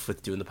stuff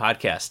with doing the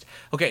podcast.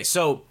 Okay,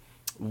 so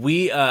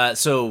we are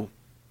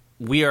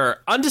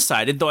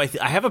undecided, though I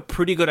have a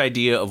pretty good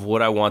idea of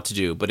what I want to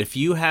do. But if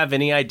you have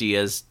any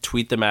ideas,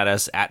 tweet them at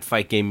us at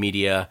Fight Game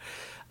Media,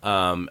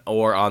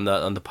 or on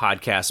the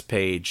podcast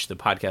page, the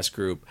podcast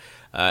group.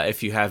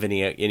 If you have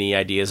any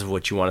ideas of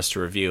what you want us to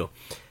review.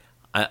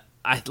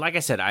 Like I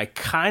said, I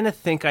kind of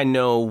think I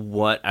know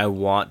what I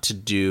want to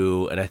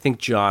do, and I think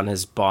John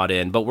has bought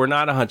in, but we're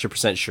not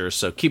 100% sure,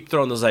 so keep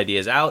throwing those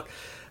ideas out.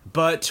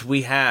 But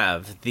we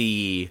have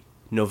the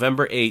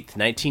November 8th,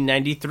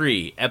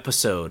 1993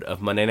 episode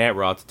of Monday Night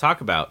Raw to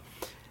talk about.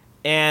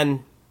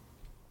 And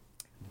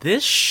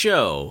this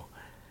show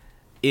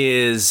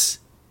is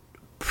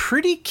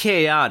pretty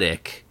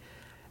chaotic,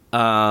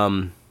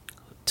 to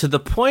the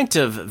point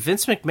of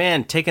Vince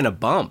McMahon taking a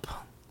bump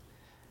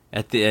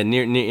at the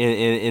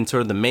in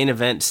sort of the main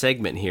event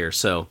segment here.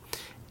 So,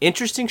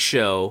 interesting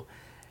show.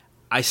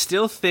 I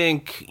still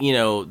think,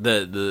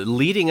 the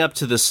leading up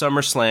to the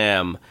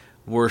SummerSlam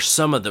were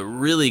some of the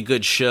really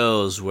good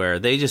shows where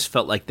they just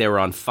felt like they were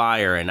on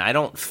fire, and I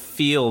don't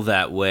feel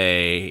that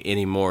way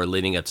anymore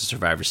leading up to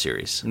Survivor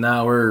Series.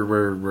 No,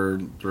 we're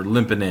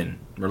limping in.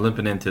 We're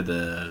limping into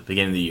the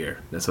beginning of the year.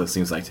 That's what it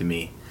seems like to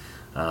me.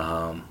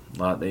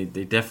 They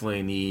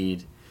definitely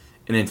need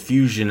an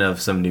infusion of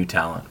some new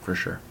talent for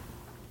sure.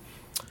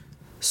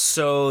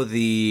 So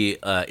the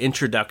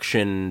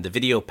introduction, the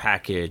video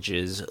package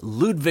is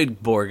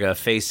Ludwig Borga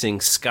facing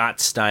Scott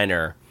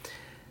Steiner.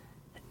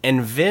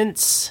 And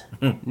Vince,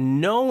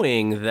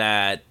 knowing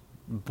that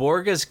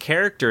Borga's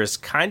character is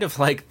kind of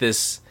like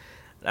this,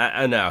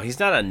 I don't know, he's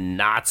not a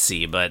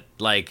Nazi, but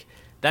like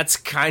that's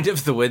kind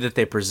of the way that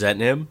they present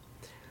him.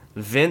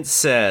 Vince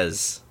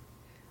says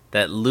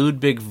that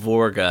Ludwig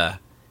Borga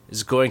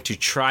is going to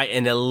try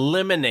and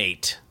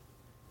eliminate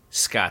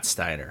Scott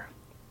Steiner.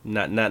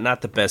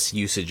 Not the best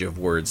usage of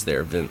words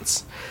there,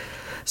 Vince.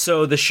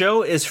 So the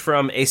show is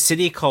from a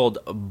city called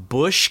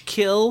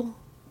Bushkill,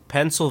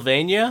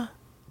 Pennsylvania.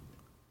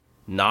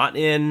 Not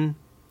in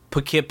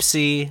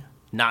Poughkeepsie,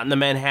 not in the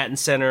Manhattan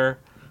Center.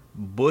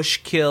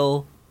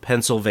 Bushkill,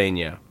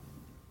 Pennsylvania.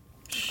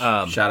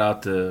 Shout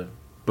out to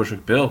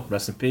Bushwick Bill,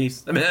 rest in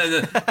peace. I mean,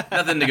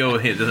 nothing to go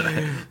with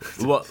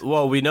it.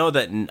 Well, we know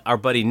that our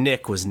buddy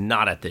Nick was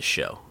not at this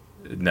show.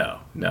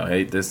 No.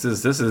 Hey, this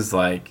is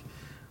like,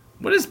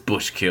 what is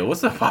Bushkill?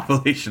 What's the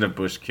population of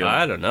Bushkill?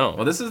 I don't know.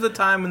 Well, this is the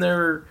time when they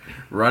were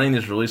running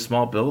these really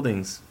small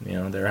buildings. They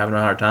were having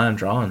a hard time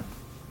drawing.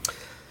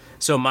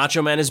 So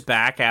Macho Man is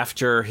back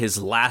after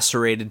his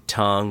lacerated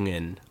tongue,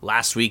 and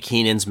last week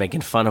Heenan's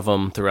making fun of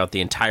him throughout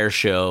the entire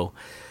show.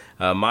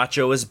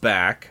 Macho is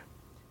back.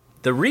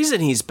 The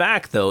reason he's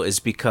back, though, is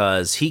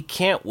because he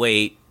can't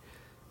wait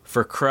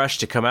for Crush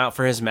to come out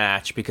for his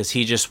match, because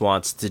he just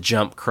wants to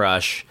jump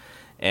Crush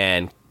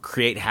and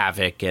create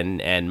havoc,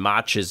 and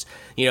Mach is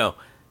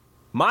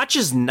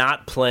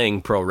not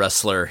playing pro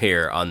wrestler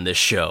here on this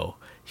show.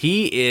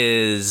 He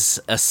is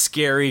a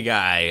scary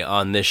guy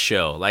on this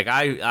show. Like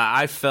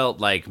I felt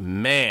like,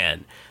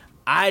 man,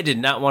 I did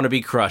not want to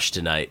be Crushed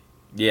tonight.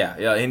 Yeah,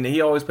 and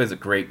he always plays a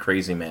great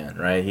crazy man,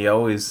 right? He's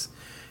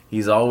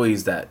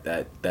always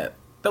that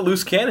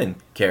loose cannon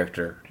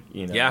character.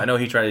 Yeah. I know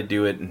he tried to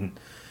do it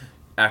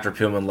after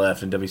Pillman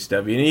left in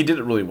WCW, and he did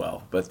it really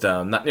well, but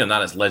not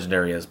as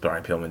legendary as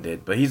Brian Pillman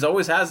did. But he's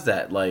always has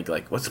that like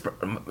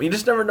you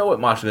just never know what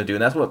Macho's gonna do,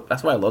 and that's what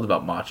I loved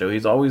about Macho.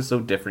 He's always so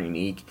different,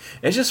 unique.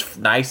 It's just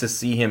nice to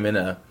see him in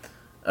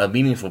a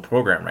meaningful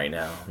program right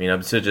now.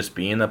 Instead of just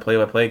being a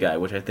play-by-play guy,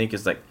 which I think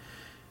is like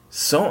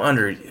so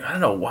under. I don't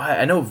know why.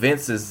 I know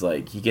Vince is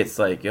like, he gets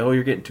like, oh,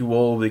 you're getting too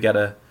old. We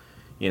gotta,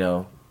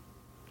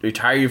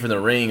 retire you from the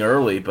ring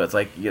early, but it's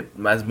like,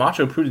 as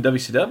Macho proved in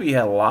WCW, he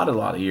had a lot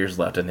of years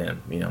left in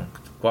him,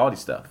 quality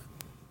stuff.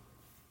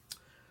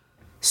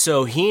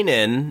 So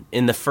Heenan,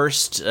 in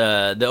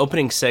the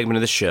opening segment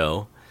of the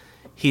show,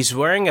 he's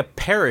wearing a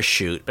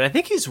parachute, but I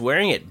think he's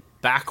wearing it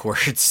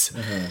backwards.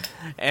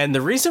 Mm-hmm. And the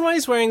reason why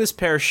he's wearing this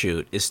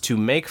parachute is to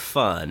make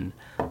fun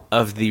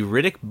of the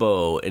Riddick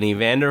Bowe and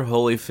Evander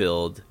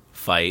Holyfield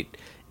fight,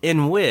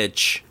 in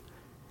which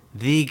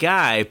the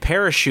guy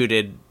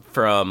parachuted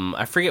from,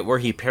 I forget where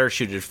he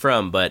parachuted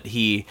from, but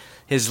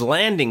his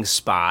landing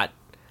spot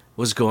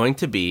was going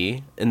to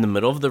be in the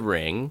middle of the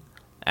ring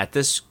at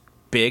this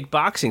big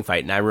boxing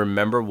fight. And I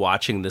remember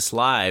watching this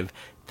live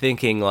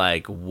thinking,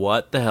 like,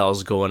 what the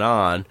hell's going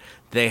on?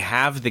 They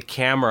have the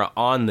camera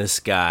on this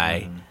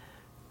guy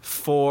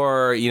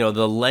for,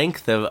 the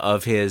length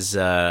of his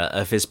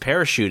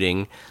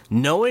parachuting,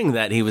 knowing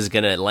that he was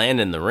going to land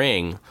in the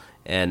ring.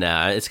 And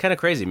it's kind of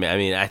crazy, man. I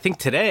mean, I think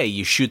today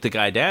you shoot the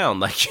guy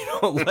down. Like, you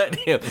don't let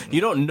him. You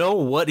don't know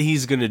what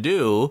he's going to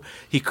do.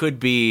 He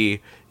could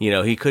be,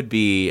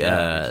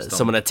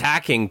 someone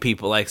attacking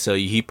people. Like, so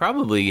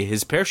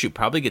his parachute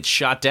probably gets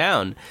shot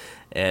down.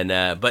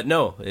 And but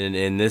no,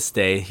 in this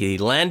day, he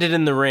landed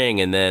in the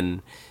ring, and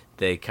then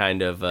they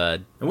kind of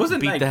it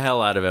wasn't beat the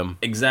hell out of him.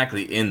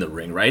 Exactly in the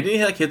ring, right? Did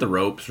he like hit the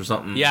ropes or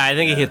something? Yeah, I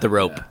think he hit the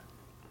rope. Yeah.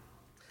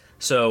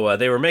 So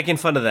they were making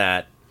fun of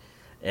that,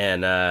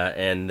 and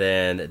then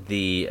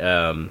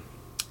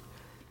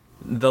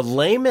the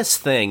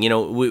lamest thing,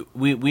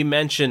 we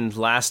mentioned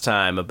last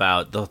time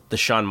about the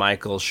Shawn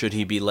Michaels, should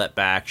he be let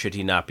back, should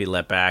he not be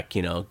let back,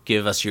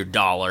 give us your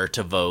 $1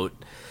 to vote.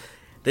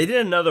 They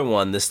did another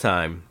one this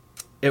time.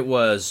 It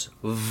was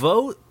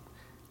vote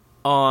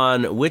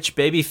on which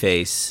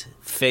babyface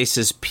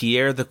faces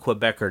Pierre the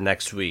Quebecer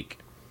next week.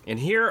 And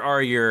here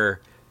are your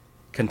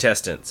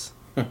contestants.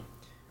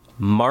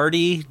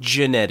 Marty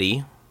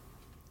Jannetty,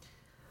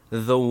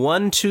 the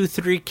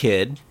 1-2-3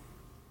 Kid,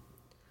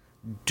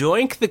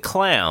 Doink the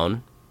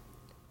Clown,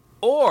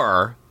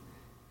 or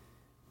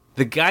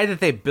the guy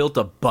that they built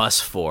a bus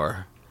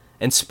for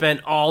and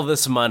spent all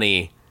this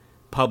money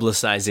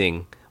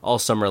publicizing all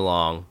summer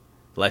long,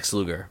 Lex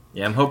Luger.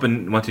 Yeah, I'm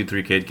hoping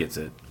 1-2-3 Kid gets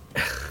it.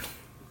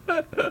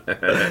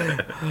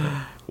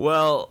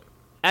 Well,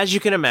 as you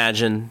can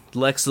imagine,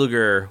 Lex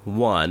Luger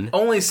won.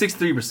 Only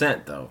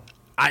 63%, though.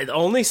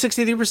 Only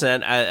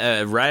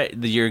 63%. Right,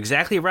 you're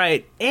exactly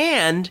right.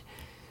 And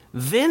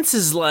Vince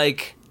is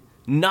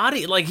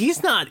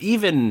he's not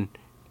even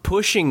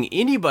pushing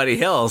anybody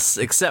else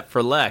except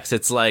for Lex.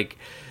 It's like,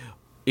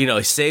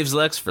 he saves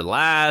Lex for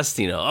last.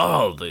 The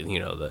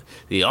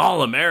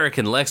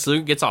all-American Lex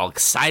Luger gets all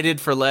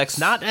excited for Lex,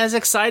 not as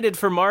excited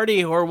for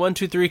Marty or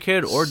 1-2-3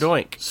 Kid or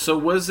Doink. So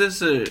was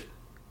this a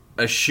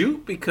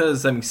shoot?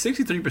 Because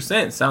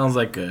 63% sounds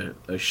like a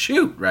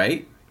shoot,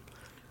 right?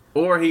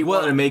 Or he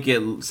wanted to make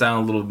it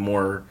sound a little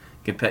more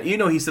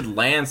competitive. He said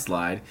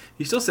landslide.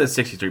 He still said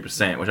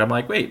 63%, which I'm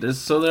like, wait,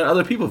 so there are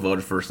other people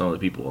voted for some of the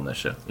people on this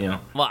show,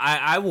 Well,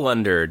 I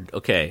wondered,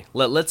 okay,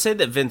 let's say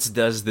that Vince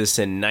does this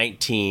in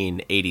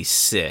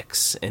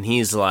 1986, and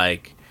he's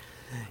like,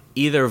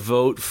 either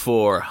vote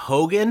for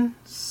Hogan,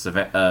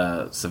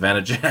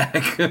 Savannah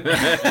Jack.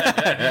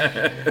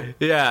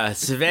 Yeah,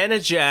 Savannah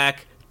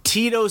Jack,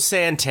 Tito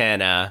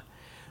Santana,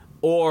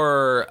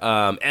 or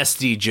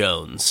SD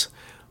Jones.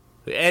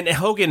 And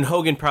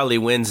Hogan probably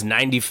wins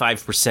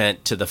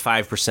 95% to the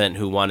 5%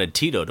 who wanted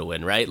Tito to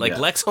win, right? Like, yeah.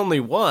 Lex only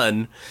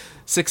won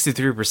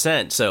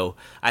 63%. So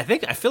I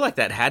feel like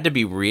that had to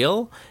be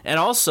real. And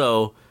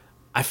also,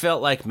 I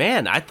felt like,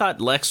 man, I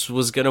thought Lex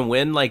was going to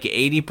win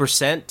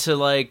 80%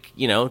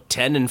 to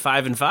 10 and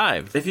 5 and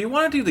 5. If you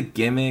want to do the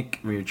gimmick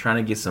where you're trying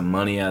to get some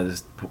money out of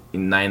this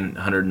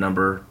 900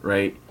 number,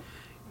 right?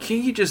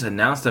 Can you just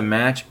announce the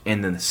match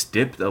and then the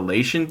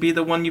stipulation be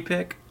the one you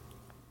pick?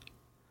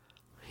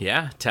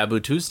 Yeah, Taboo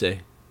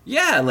Tuesday.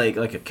 Yeah, like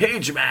a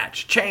cage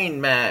match, chain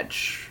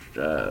match,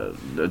 a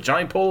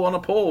Johnny Pole on a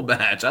pole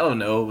match. I don't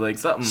know,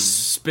 something.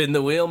 Spin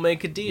the wheel,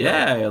 make a deal.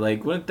 Yeah,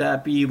 wouldn't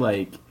that be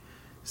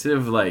instead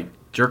of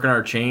jerking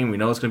our chain, we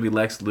know it's gonna be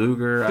Lex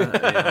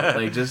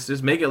Luger.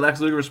 Just make it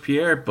Lex Luger versus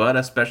Pierre, but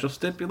a special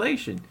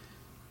stipulation.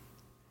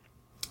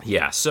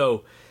 Yeah.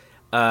 So,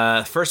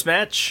 first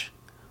match,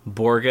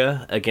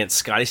 Borga against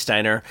Scotty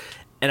Steiner,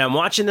 and I'm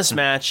watching this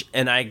match,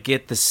 and I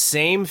get the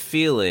same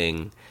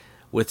feeling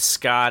with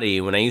Scotty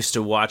when I used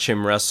to watch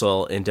him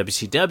wrestle in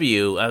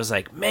WCW. I was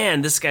like,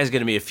 man, this guy's going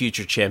to be a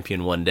future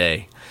champion one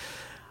day.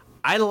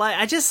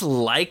 I just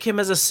like him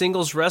as a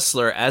singles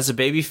wrestler, as a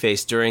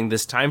babyface during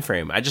this time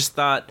frame. I just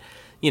thought,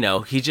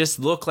 he just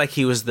looked like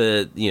he was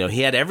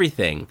he had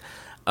everything.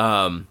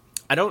 I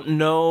don't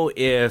know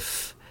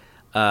if,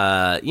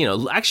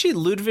 actually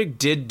Ludwig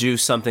did do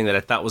something that I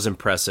thought was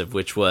impressive,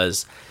 which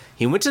was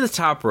he went to the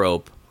top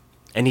rope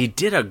and he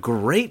did a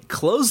great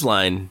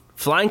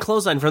flying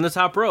clothesline from the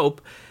top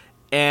rope,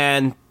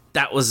 and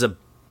that was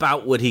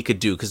about what he could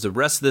do, because the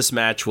rest of this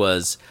match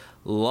was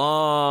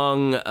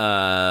long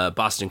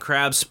Boston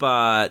Crab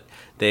spot.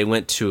 They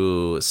went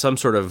to some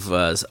sort of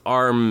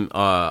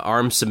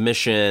arm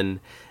submission,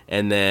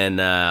 and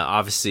then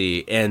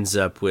obviously ends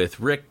up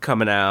with Rick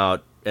coming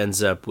out,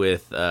 ends up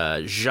with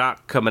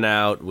Jacques coming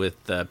out, with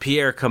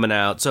Pierre coming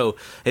out. So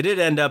it did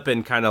end up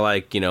in kind of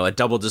a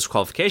double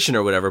disqualification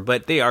or whatever,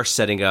 but they are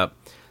setting up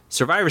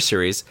Survivor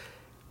Series.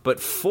 But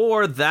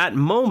for that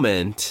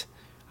moment,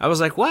 I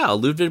was like, wow,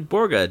 Ludwig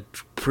Borga,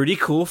 pretty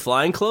cool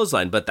flying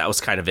clothesline. But that was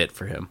kind of it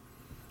for him.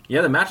 Yeah,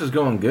 the match was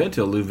going good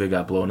until Ludwig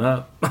got blown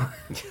up.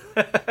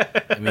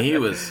 He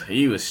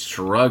was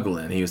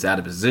struggling. He was out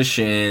of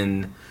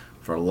position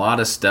for a lot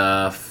of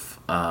stuff.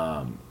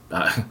 Again,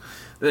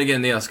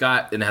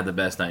 Scott didn't have the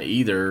best night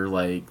either.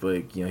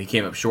 He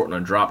came up short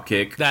on a drop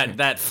kick.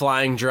 That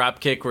flying drop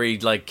kick where he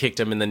kicked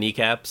him in the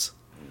kneecaps.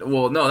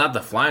 Well, no, not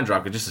the flying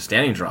drop kick, just a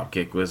standing drop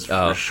kick was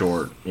for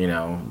short. He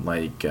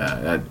whiffed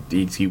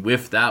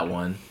that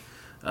one.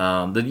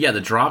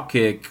 The drop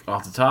kick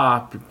off the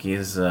top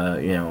is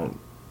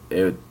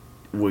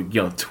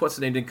what's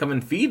the name, didn't come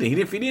and feed it. He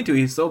didn't feed into it.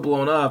 He's so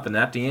blown up, and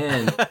at the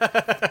end,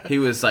 he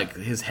was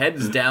his head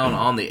is down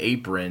on the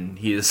apron.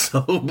 He is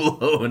so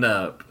blown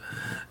up.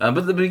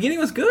 But the beginning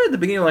was good. The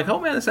beginning, oh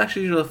man, this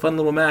actually is a fun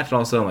little match. And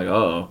all of a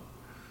sudden,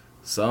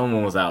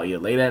 someone was out either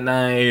late at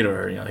night,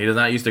 or he's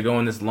not used to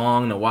going this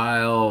long in a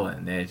while,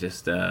 and it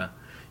just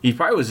He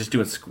probably was just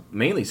doing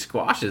mainly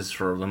squashes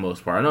for the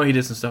most part. I know he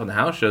did some stuff in the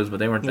house shows, but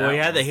they weren't that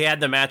Well, he had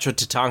the match with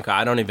Tatanka.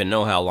 I don't even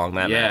know how long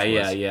that match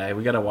was. Yeah.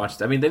 We got to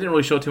watch. I mean, they didn't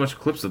really show too much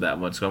clips of that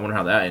much, so I wonder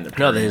how that ended up.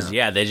 No, they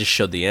just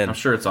showed the end. I'm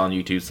sure it's on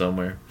YouTube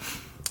somewhere.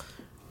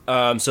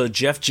 So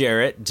Jeff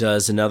Jarrett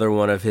does another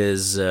one of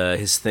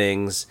his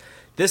things.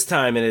 This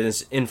time it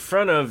is in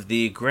front of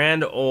the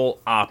Grand Ole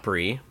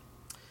Opry,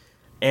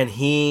 and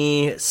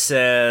he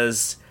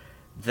says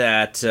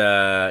that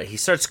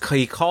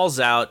he calls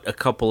out a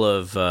couple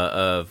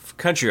of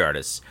country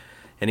artists,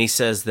 and he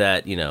says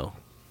that,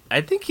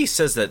 I think he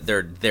says that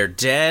they're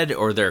dead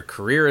or their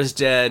career is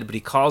dead, but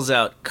he calls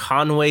out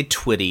Conway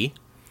Twitty,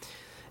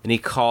 and he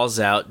calls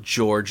out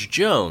George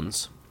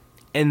Jones,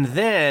 and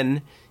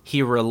then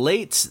he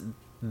relates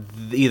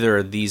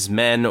either these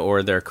men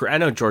or their career. I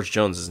know George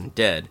Jones isn't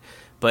dead,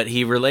 but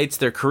he relates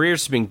their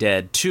careers to being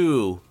dead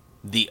to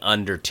The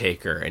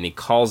Undertaker, and he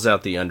calls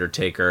out The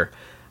Undertaker.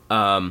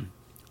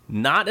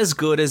 Not as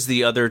good as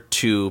the other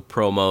two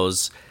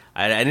promos.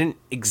 I didn't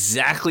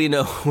exactly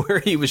know where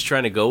he was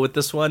trying to go with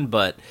this one,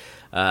 but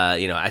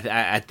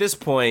at this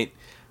point,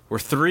 we're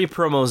 3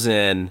 promos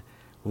in.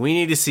 We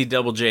need to see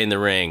Double J in the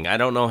ring. I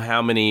don't know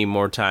how many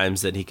more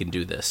times that he can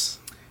do this.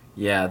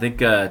 Yeah, I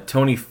think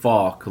Tony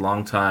Falk,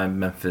 longtime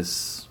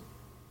Memphis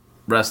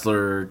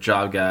wrestler,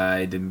 job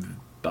guy, did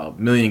about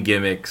 1 million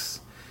gimmicks.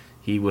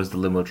 He was the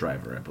limo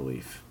driver, I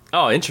believe.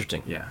 Oh,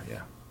 interesting. Yeah.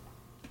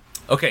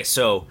 Okay,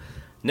 so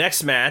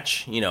next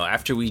match,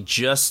 after we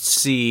just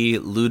see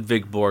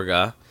Ludwig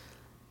Borga,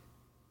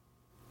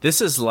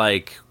 this is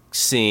like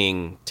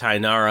seeing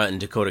Tainara and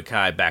Dakota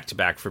Kai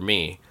back-to-back for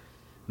me.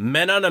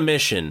 Men on a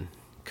Mission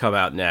come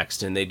out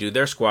next, and they do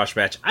their squash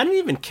match. I didn't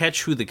even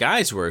catch who the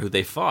guys were, who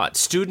they fought.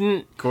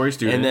 Corey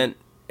Student.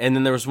 And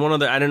then there was one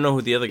other, I don't know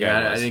who the other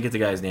guy was. I didn't get the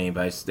guy's name,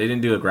 but they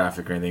didn't do a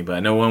graphic or anything, but I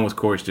know one was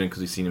Corey Student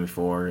because we've seen him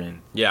before.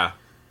 And I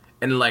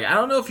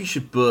don't know if you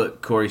should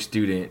book Corey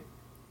Student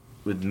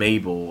with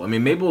Mabel. I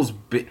mean, Mabel's a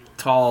bit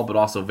tall, but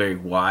also very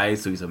wide,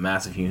 so he's a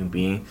massive human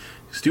being.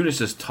 Student's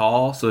just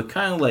tall, so it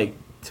kind of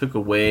took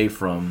away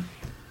from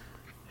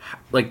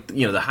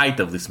the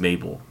height of this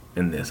Mabel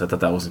in this. I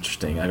thought that was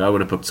interesting. I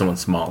would have booked someone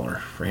smaller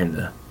for him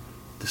to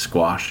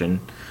squash, and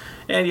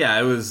yeah,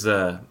 it was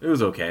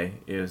okay.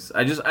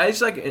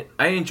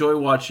 I enjoy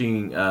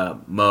watching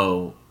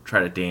Mo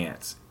try to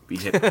dance.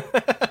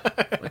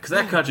 Because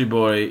that country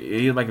boy,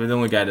 he's like the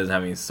only guy that doesn't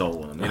have any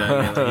soul in him. You know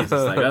what I mean? He's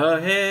just like,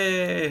 oh,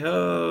 hey,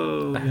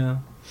 ho.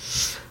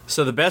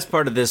 So the best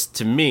part of this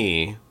to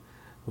me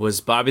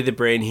was Bobby the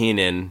Brain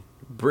Heenan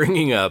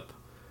bringing up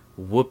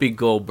Whoopi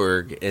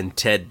Goldberg and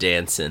Ted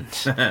Danson.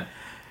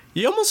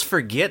 You almost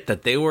forget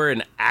that they were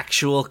an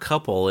actual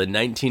couple in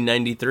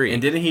 1993.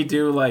 And didn't he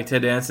do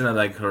Ted Danson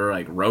at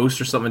her roast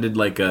or something? Did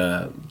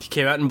he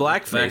came out in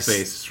blackface.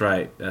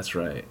 Blackface, that's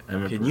right. I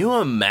remember. Can you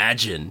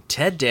imagine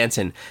Ted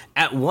Danson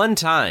at one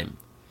time,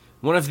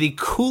 one of the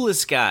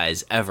coolest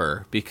guys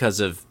ever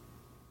because of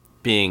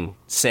being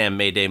Sam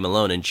Mayday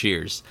Malone in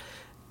Cheers,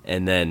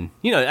 and then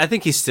I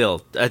think he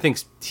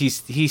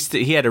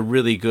had a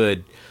really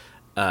good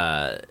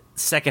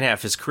second half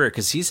of his career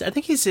because he's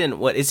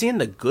in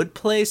The Good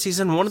Place?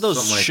 He's in one of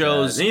those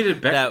shows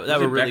that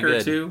were really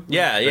good too.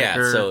 Yeah.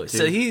 So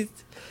he,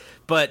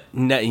 but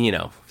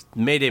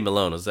Mayday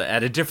Malone was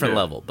at a different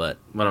level. But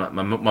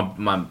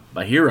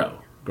my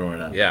hero growing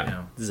up.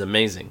 Yeah, this is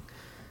amazing.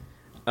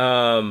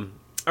 All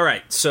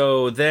right,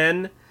 so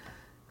then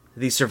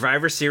the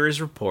Survivor Series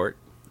report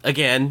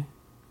again.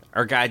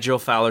 Our guy Joe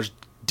Fowler's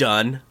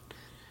done.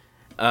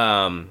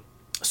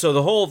 So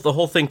the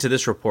whole thing to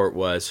this report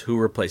was who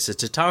replaces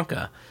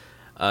Tatanka.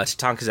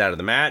 Tatanka's out of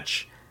the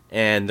match,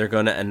 and they're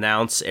going to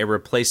announce a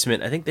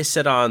replacement. I think they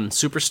said on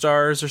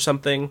Superstars or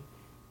something.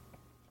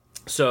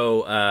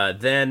 So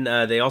then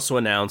they also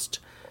announced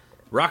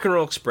Rock and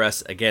Roll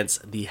Express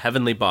against the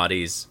Heavenly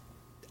Bodies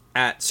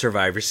at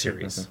Survivor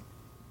Series.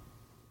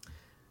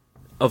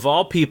 Of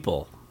all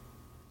people,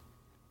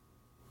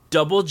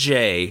 Double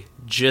J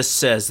just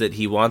says that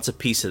he wants a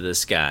piece of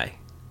this guy.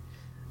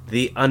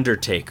 The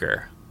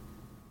Undertaker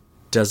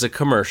does a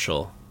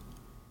commercial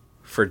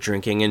for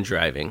drinking and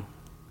driving,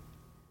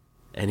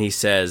 and he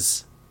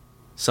says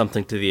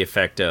something to the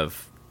effect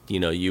of,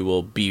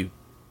 you'll be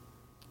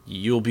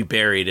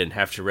buried and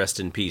have to rest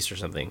in peace or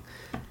something.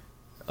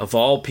 Of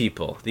all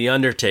people, The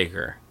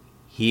Undertaker,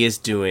 he is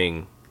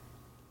doing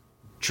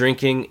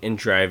drinking and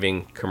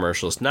driving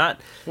commercials.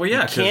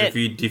 Because if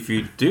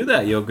you do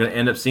that, you're going to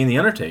end up seeing The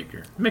Undertaker.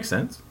 It makes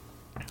sense.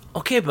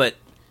 Okay, but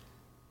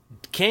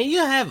can't you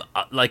have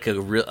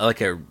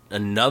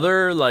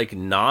another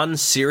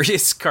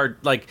non-serious card?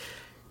 I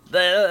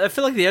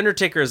feel like the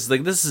Undertaker is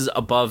this is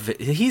above.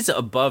 He's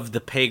above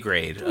the pay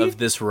grade of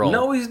this role.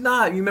 No, he's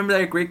not. You remember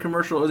that great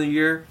commercial of the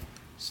year?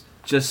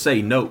 Just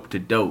say nope to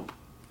dope.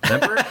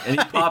 Remember? And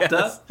he popped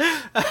up.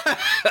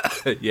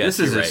 Yes, this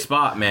is a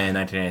spot, man.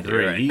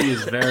 1993. Right. He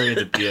is very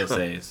into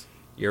PSAs.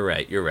 You're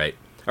right.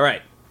 All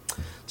right.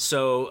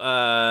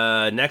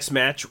 So next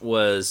match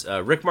was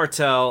Rick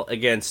Martel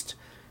against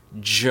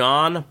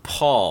John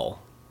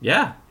Paul.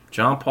 Yeah,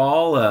 John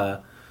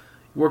Paul.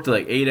 worked at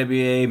like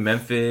AWA,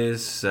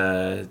 Memphis.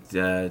 Had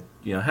a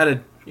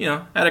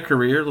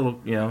career.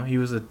 He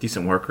was a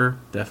decent worker,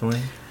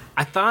 definitely.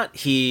 I thought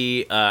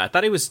he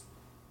was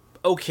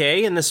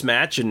okay in this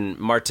match, and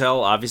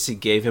Martel obviously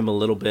gave him a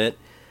little bit.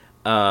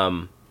 He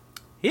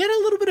had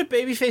a little bit of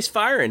babyface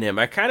fire in him.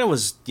 I kind of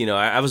was,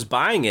 I was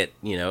buying it.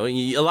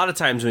 A lot of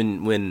times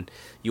when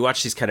you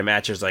watch these kind of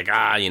matches, like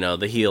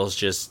the heel's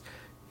just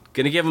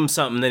gonna give him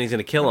something, then he's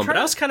gonna kill him. But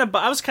I was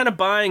kind of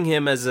buying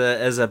him as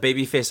a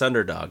babyface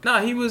underdog.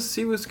 No, he was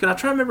good. I'm trying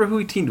to remember who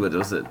he teamed with.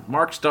 Was it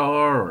Mark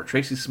Starr or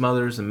Tracy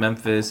Smothers in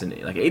Memphis,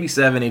 and like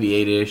 87,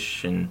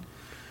 88-ish, and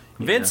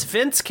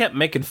Vince kept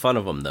making fun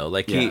of him though.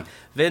 Like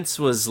Vince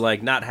was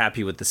like not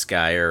happy with this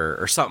guy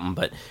or something.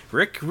 But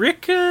Rick,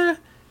 I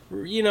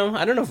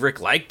don't know if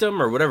Rick liked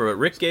him or whatever. But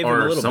Rick gave him a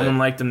little bit. Or someone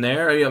liked him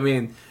there. I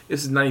mean,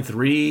 this is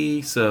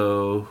 '93,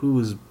 so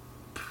who's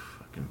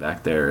fucking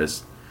back there?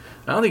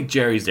 I don't think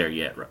Jerry's there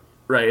yet,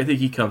 right? I think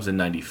he comes in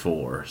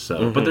 '94.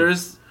 So, but or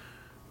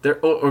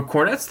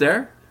Cornette's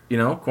there.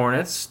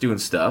 Cornette's doing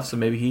stuff. So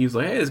maybe he's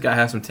like, hey, this guy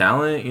has some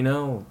talent.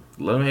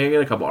 Let him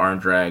get a couple arm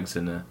drags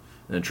and a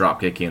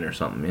drop kick in or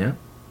something. Yeah.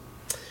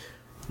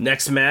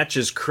 Next match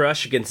is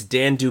Crush against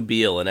Dan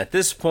Dubiel, and at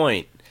this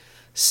point,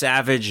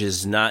 Savage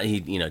is not.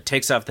 He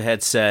takes off the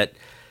headset.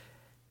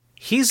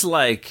 He's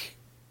like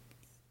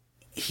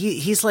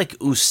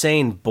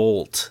Usain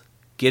Bolt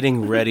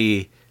getting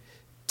ready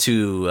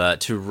to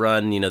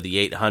run, the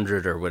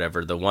 800 or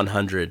whatever, the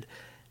 100,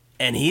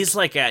 and he's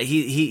like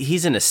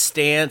he's in a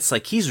stance,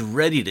 like he's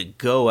ready to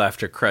go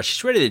after Crush.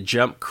 He's ready to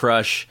jump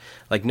Crush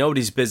like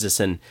nobody's business.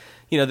 And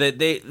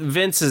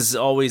Vince is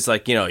always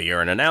like,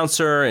 you're an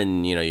announcer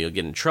and you'll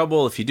get in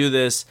trouble if you do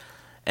this,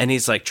 and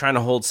he's like trying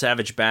to hold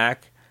Savage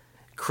back.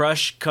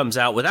 Crush comes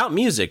out without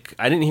music.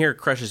 I didn't hear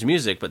Crush's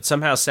music, but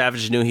somehow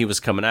Savage knew he was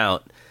coming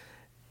out,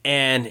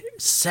 and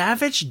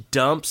Savage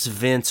dumps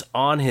Vince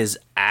on his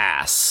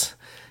ass.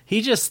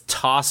 He just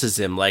tosses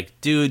him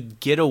like, dude,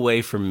 get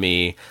away from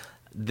me.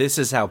 This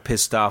is how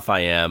pissed off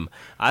I am.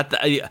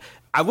 I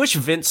wish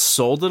Vince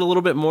sold it a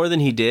little bit more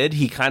than he did.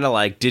 He kind of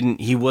like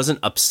he wasn't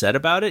upset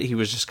about it. He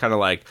was just kind of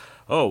like,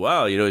 oh,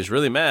 wow, he's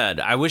really mad.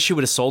 I wish he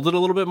would have sold it a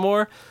little bit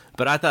more,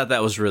 but I thought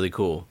that was really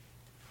cool.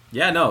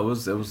 Yeah, no, it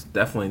was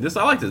definitely this.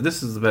 I liked it.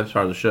 This is the best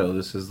part of the show.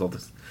 This is all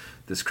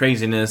this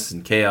craziness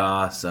and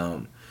chaos.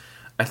 I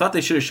thought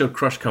they should have showed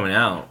Crush coming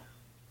out.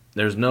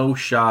 There's no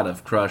shot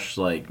of Crush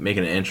like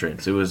making an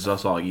entrance. It was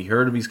just all you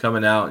heard him. He's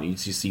coming out, and you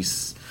see,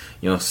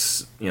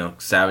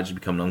 Savage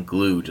becoming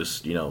unglued,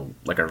 just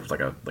like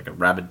a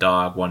rabid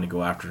dog wanting to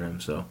go after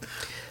him. So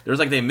there was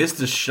like they missed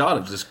this shot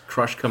of just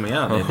Crush coming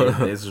out.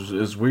 It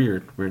was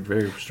weird,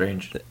 very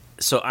strange.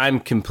 So I'm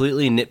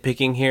completely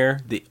nitpicking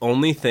here. The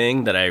only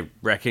thing that I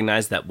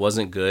recognize that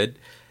wasn't good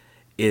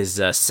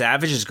is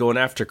Savage is going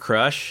after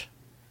Crush.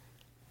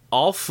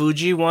 All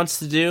Fuji wants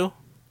to do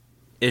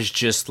is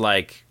just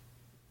like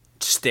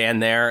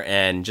stand there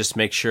and just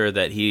make sure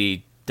that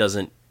he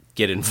doesn't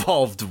get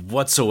involved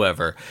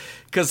whatsoever,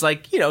 because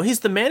he's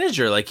the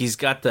manager, like he's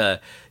got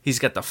the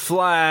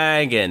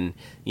flag, and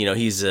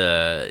he's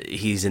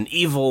an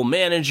evil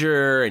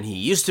manager, and he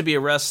used to be a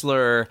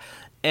wrestler,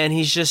 and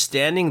he's just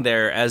standing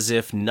there as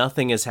if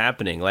nothing is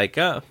happening, like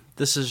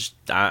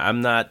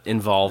I'm not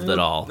involved at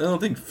all. I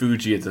don't think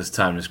Fuji at this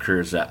time in his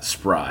career is that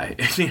spry.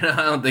 I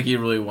don't think he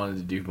really wanted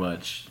to do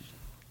much.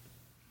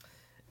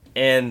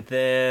 And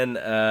then,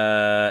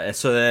 they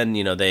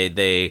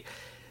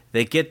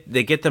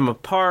get them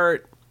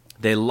apart.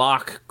 They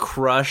lock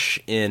Crush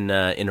in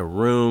a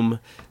room.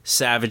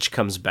 Savage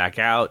comes back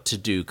out to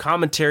do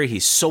commentary.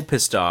 He's so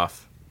pissed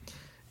off.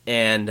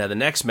 And the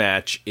next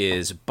match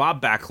is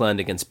Bob Backlund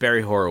against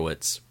Barry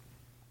Horowitz.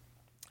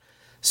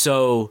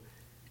 So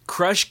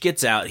Crush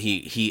gets out.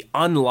 He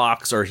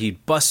unlocks, or he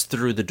busts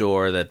through the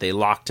door that they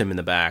locked him in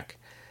the back,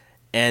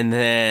 and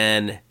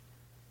then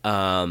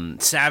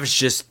Savage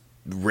just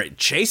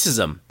chases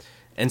him,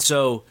 and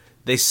so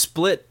they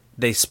split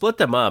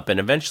them up, and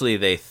eventually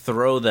they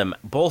throw them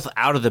both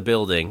out of the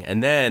building,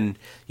 and then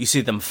you see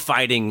them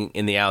fighting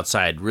in the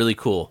outside. Really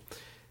cool.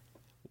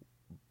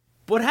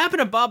 What happened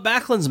to Bob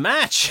Backlund's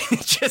match? He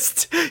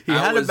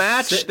had a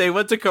match, they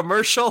went to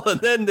commercial, and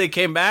then they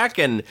came back,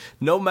 and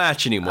no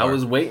match anymore. I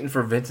was waiting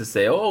for Vince to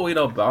say,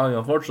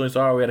 unfortunately,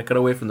 sorry, we had to cut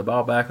away from the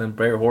Bob Backlund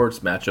Barry Horowitz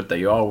matchup that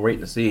you all were waiting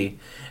to see,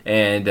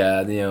 and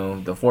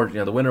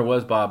the winner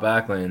was Bob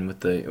Backlund with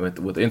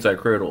the inside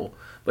cradle,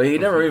 but he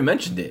never even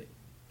mentioned it.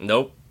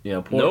 Nope.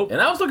 Nope. And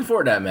I was looking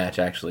forward to that match,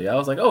 actually. I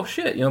was like, oh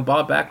shit,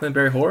 Bob Backlund,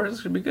 Barry Horowitz,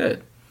 this could be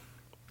good.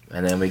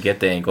 And then we get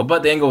the angle,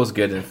 but the angle was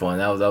good and fun.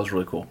 That was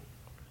really cool.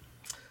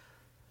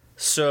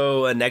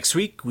 So next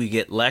week we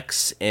get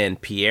Lex and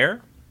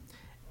Pierre,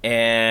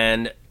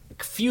 and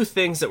a few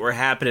things that were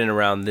happening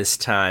around this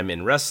time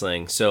in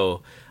wrestling.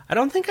 So I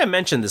don't think I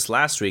mentioned this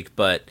last week,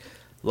 but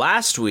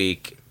last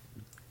week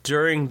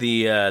during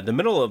the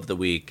middle of the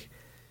week,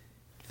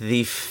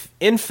 the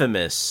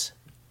infamous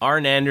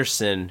Arn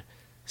Anderson,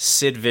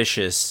 Sid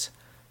Vicious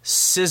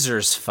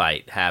scissors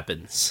fight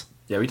happens.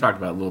 Yeah, we talked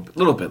about it a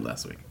little bit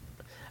last week.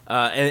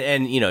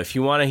 And if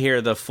you want to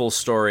hear the full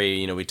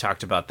story, we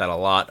talked about that a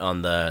lot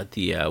on the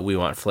We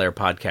Want Flair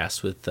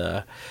podcast with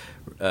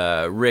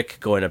Rick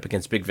going up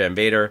against Big Van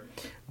Vader.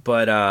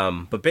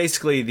 But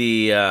basically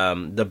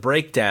the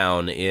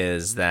breakdown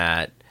is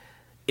that,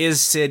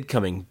 is Sid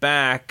coming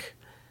back?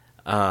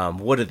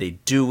 What do they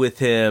do with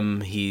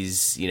him?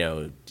 He's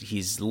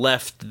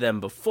left them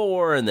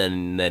before, and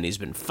then he's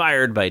been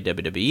fired by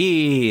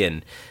WWE,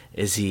 and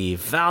is he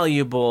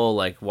valuable?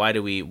 Like, why do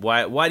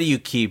you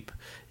keep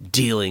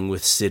dealing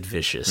with Sid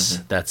Vicious?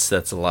 Mm-hmm.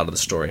 That's a lot of the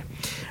story.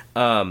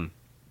 The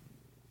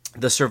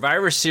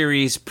Survivor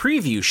Series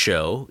preview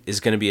show is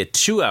going to be a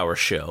 2-hour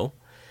show.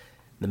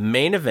 The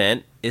main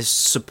event is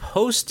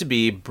supposed to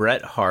be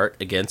Bret Hart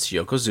against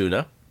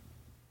Yokozuna.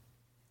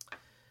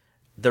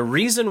 The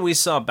reason we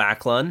saw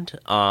Backlund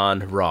on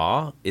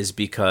Raw is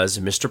because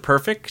Mr.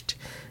 Perfect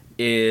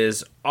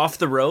is off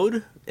the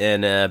road,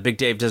 and Big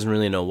Dave doesn't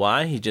really know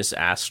why. He just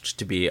asked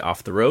to be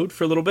off the road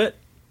for a little bit,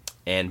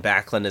 and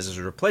Backlund is his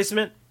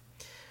replacement.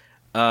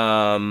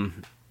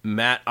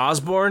 Matt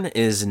Osborne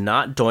is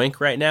not Doink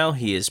right now.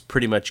 He is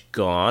pretty much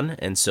gone,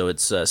 and so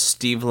it's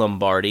Steve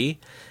Lombardi.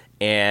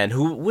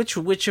 And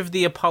which of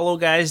the Apollo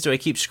guys do I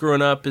keep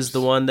screwing up is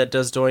the one that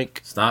does Doink?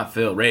 It's not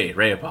Phil.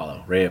 Ray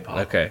Apollo.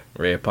 Okay,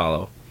 Ray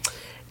Apollo.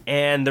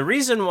 And the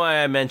reason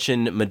why I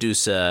mentioned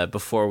Medusa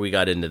before we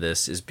got into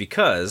this is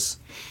because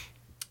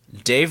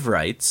Dave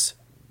writes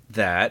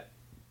that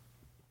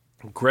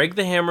Greg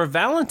the Hammer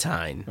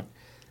Valentine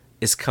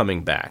is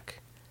coming back,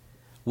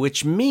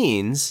 which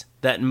means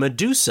that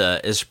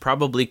Medusa is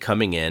probably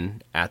coming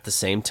in at the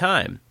same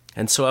time.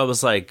 And so I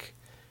was like,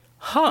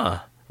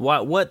 huh.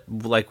 What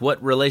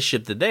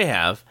relationship did they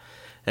have?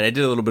 And I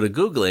did a little bit of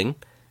Googling,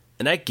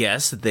 and I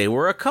guess they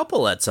were a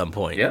couple at some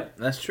point. Yep,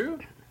 that's true.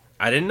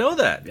 I didn't know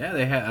that. Yeah,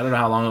 they had. I don't know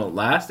how long it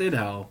lasted.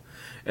 If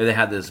they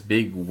had this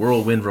big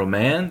whirlwind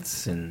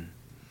romance, and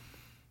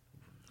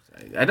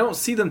I don't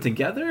see them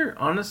together.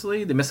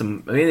 Honestly, they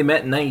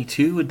met in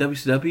 '92 with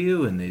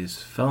WCW, and they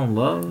just fell in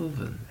love.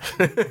 And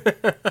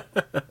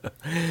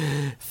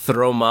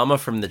throw Mama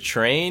from the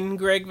train,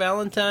 Greg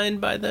Valentine.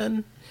 By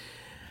then.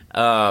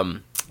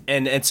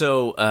 And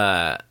so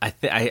I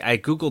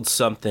Googled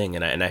something,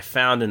 and I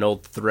found an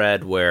old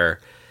thread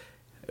where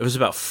it was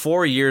about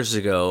 4 years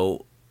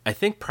ago, I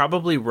think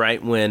probably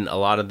right when a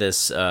lot of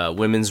this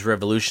women's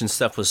revolution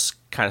stuff was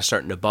kind of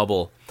starting to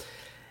bubble.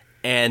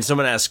 And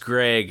someone asked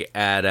Greg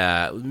at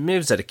maybe it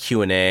was at a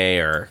Q&A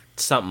or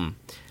something,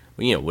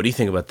 what do you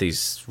think about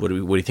these? What do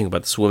you think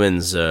about this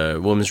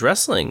women's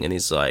wrestling? And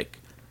he's like,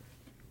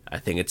 I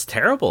think it's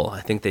terrible.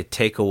 I think they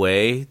take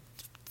away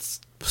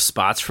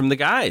spots from the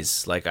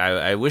guys. Like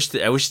I wish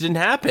it didn't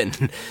happen.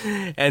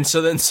 And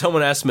so then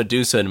someone asked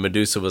Medusa, and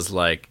Medusa was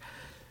like,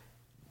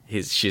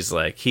 she's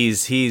like,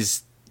 he's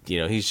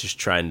just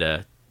trying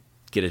to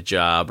get a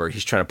job, or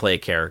he's trying to play a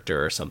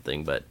character or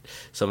something. But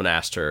someone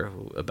asked her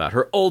about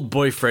her old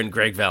boyfriend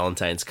Greg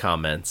Valentine's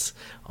comments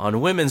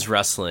on women's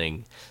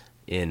wrestling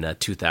in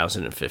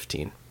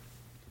 2015.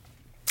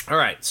 All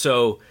right,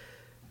 so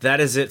that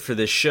is it for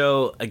this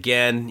show.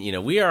 Again,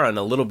 we are on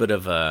a little bit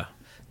of a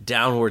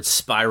downward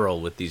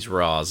spiral with these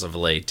Raws of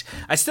late.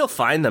 I still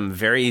find them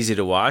very easy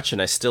to watch,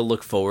 and I still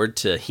look forward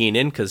to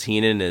Heenan, because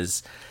Heenan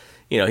is,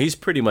 he's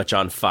pretty much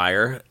on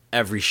fire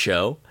every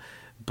show.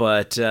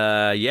 But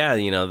the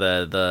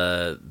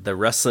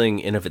wrestling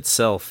in of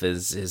itself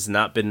has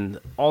not been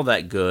all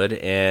that good,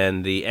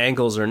 and the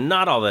angles are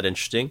not all that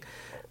interesting.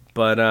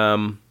 But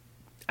I'm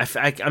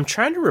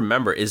trying to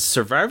remember, is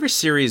Survivor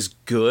Series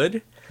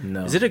good?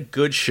 No. Is it a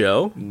good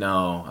show?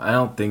 No, I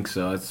don't think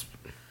so.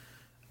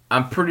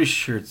 I'm pretty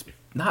sure it's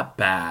not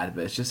bad,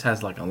 but it just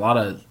has like a lot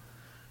of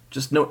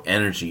just no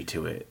energy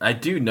to it. I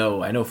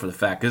know for the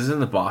fact, because it's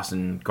in the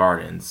Boston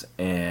Gardens,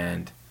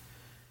 and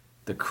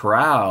the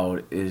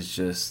crowd is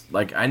just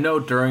like, I know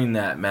during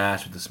that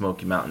match with the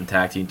Smoky Mountain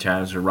Tag Team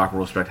Champions or Rock and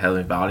Roll Respect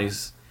Heavenly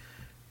Bodies,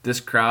 this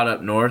crowd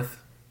up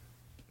north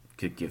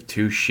could give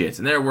two shits,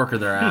 and they're working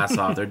their ass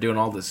off. They're doing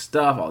all this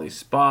stuff, all these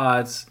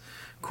spots.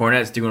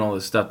 Cornette's doing all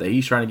this stuff that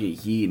he's trying to get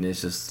heat, and it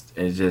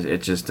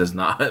just does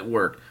not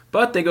work.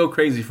 But they go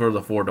crazy for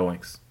the 4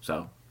 doinks.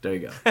 So there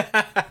you go.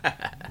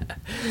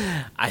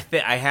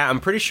 I'm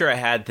pretty sure I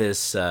had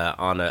this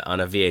on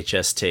a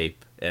VHS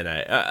tape, and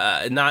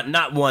I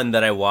not one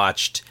that I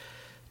watched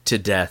to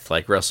death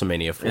like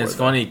WrestleMania 4. And it's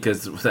funny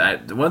because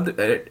one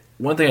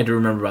thing I do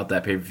remember about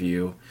that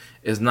pay-per-view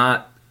is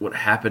not what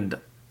happened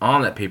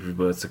on that pay-per-view,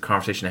 but it's a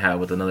conversation I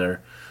had with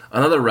another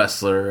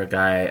wrestler, a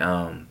guy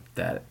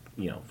that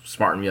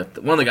smartened me up.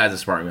 One of the guys that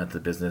smartened me up to the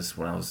business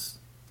when I was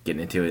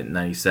getting into it in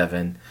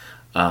 '97.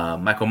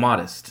 Michael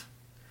Modest.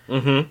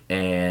 Mm-hmm.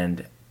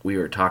 And we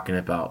were talking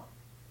about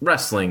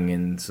wrestling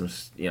and some,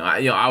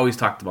 I always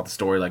talked about the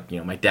story, like,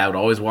 my dad would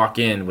always walk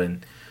in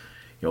when,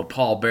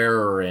 Paul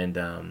Bearer and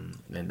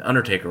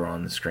Undertaker were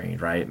on the screen,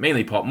 right?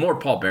 Mainly more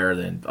Paul Bearer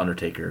than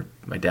Undertaker.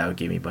 My dad would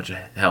give me a bunch of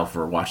hell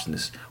for watching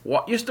this.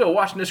 You're still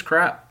watching this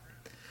crap?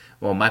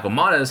 Well, Michael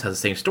Modest has the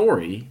same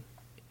story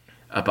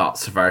about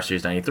Survivor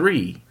Series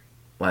 '93.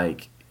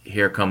 Like,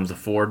 here comes the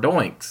 4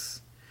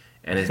 doinks.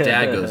 And his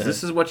dad goes,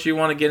 "This is what you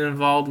want to get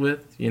involved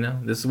with, you know.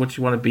 This is what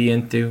you want to be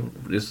into.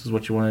 This is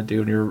what you want to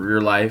do in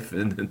your life."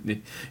 And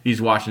then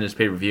he's watching this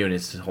pay-per-view and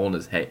he's holding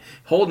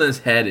his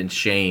head in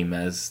shame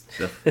as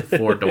the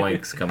 4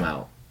 doinks come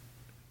out.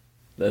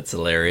 That's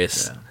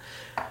hilarious.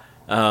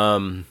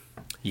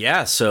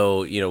 Yeah. So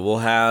we'll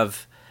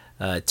have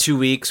 2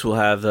 weeks. We'll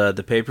have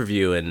the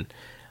pay-per-view, and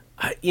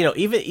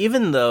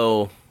even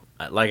though,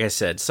 like I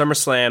said,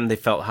 SummerSlam they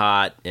felt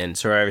hot, and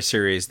Survivor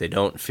Series they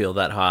don't feel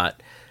that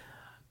hot.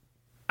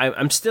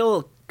 I'm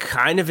still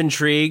kind of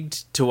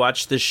intrigued to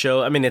watch this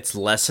show. I mean, it's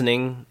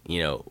lessening,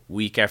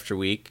 week after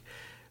week,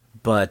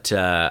 but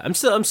I'm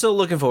still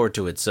looking forward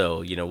to it.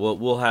 So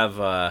we'll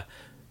have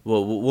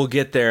we'll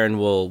get there, and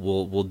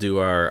we'll do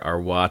our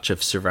watch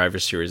of Survivor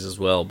Series as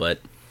well. But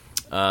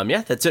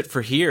that's it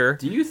for here.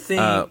 Do you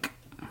think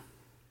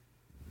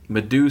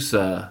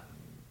Medusa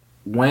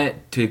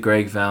went to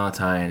Greg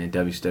Valentine in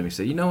WCW and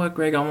said, "You know what,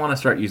 Greg, I want to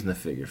start using the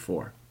figure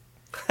 4."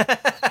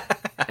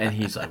 And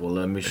he's like, "Well,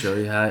 let me show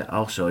you how.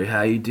 I'll show you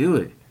how you do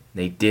it."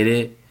 They did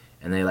it,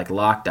 and they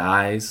locked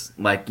eyes,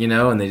 and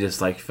they just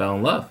fell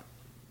in love.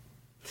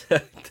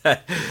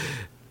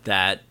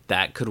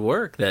 that could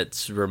work.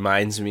 That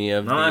reminds me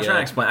of. I'm not trying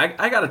to explain.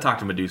 I got to talk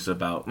to Medusa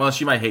about. Well,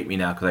 she might hate me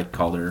now because I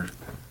called her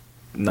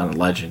not a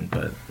legend,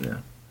 but yeah.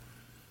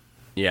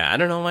 Yeah, I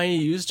don't know why you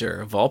used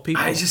her of all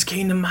people. I just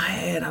came to my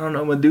head. I don't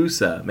know,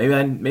 Medusa. Maybe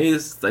I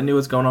knew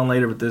what's going on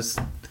later with this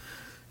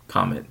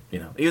comment.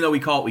 Even though we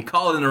call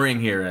it in the ring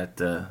here at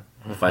the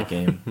Fight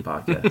Game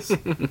Podcast.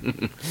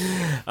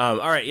 All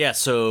right, yeah.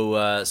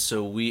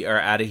 So we are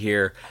out of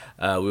here.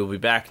 We'll be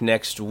back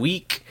next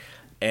week,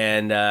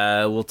 and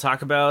we'll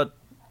talk about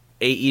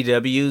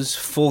AEW's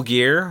Full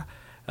Gear,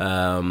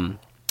 and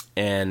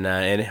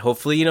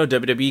hopefully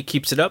WWE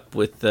keeps it up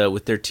with their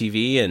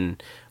TV,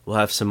 and we'll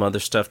have some other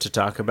stuff to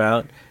talk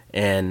about.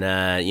 And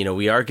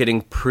we are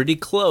getting pretty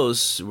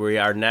close. We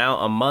are now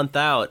a month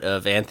out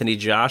of Anthony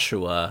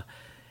Joshua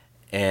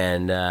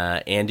and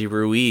Andy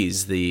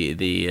Ruiz, the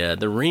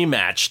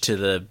rematch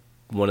to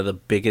one of the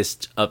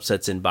biggest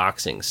upsets in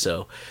boxing.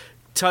 So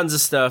tons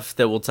of stuff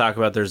that we'll talk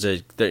about. There's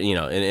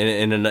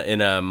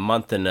in a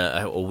month and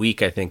a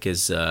week, I think,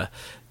 is the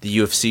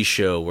UFC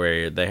show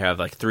where they have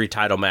 3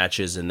 title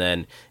matches, and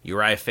then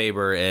Uriah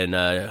Faber and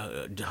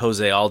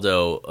Jose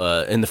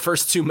Aldo in the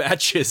first 2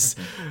 matches,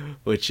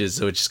 which is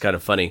kind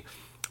of funny.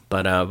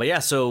 But yeah,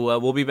 so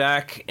we'll be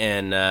back,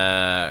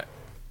 and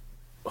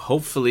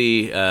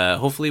hopefully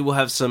we'll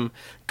have some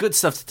good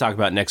stuff to talk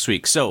about next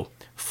week. So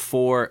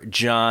for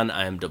John,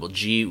 I am Double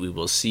G. We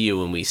will see you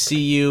when we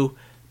see you.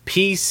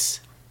 Peace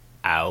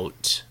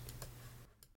out.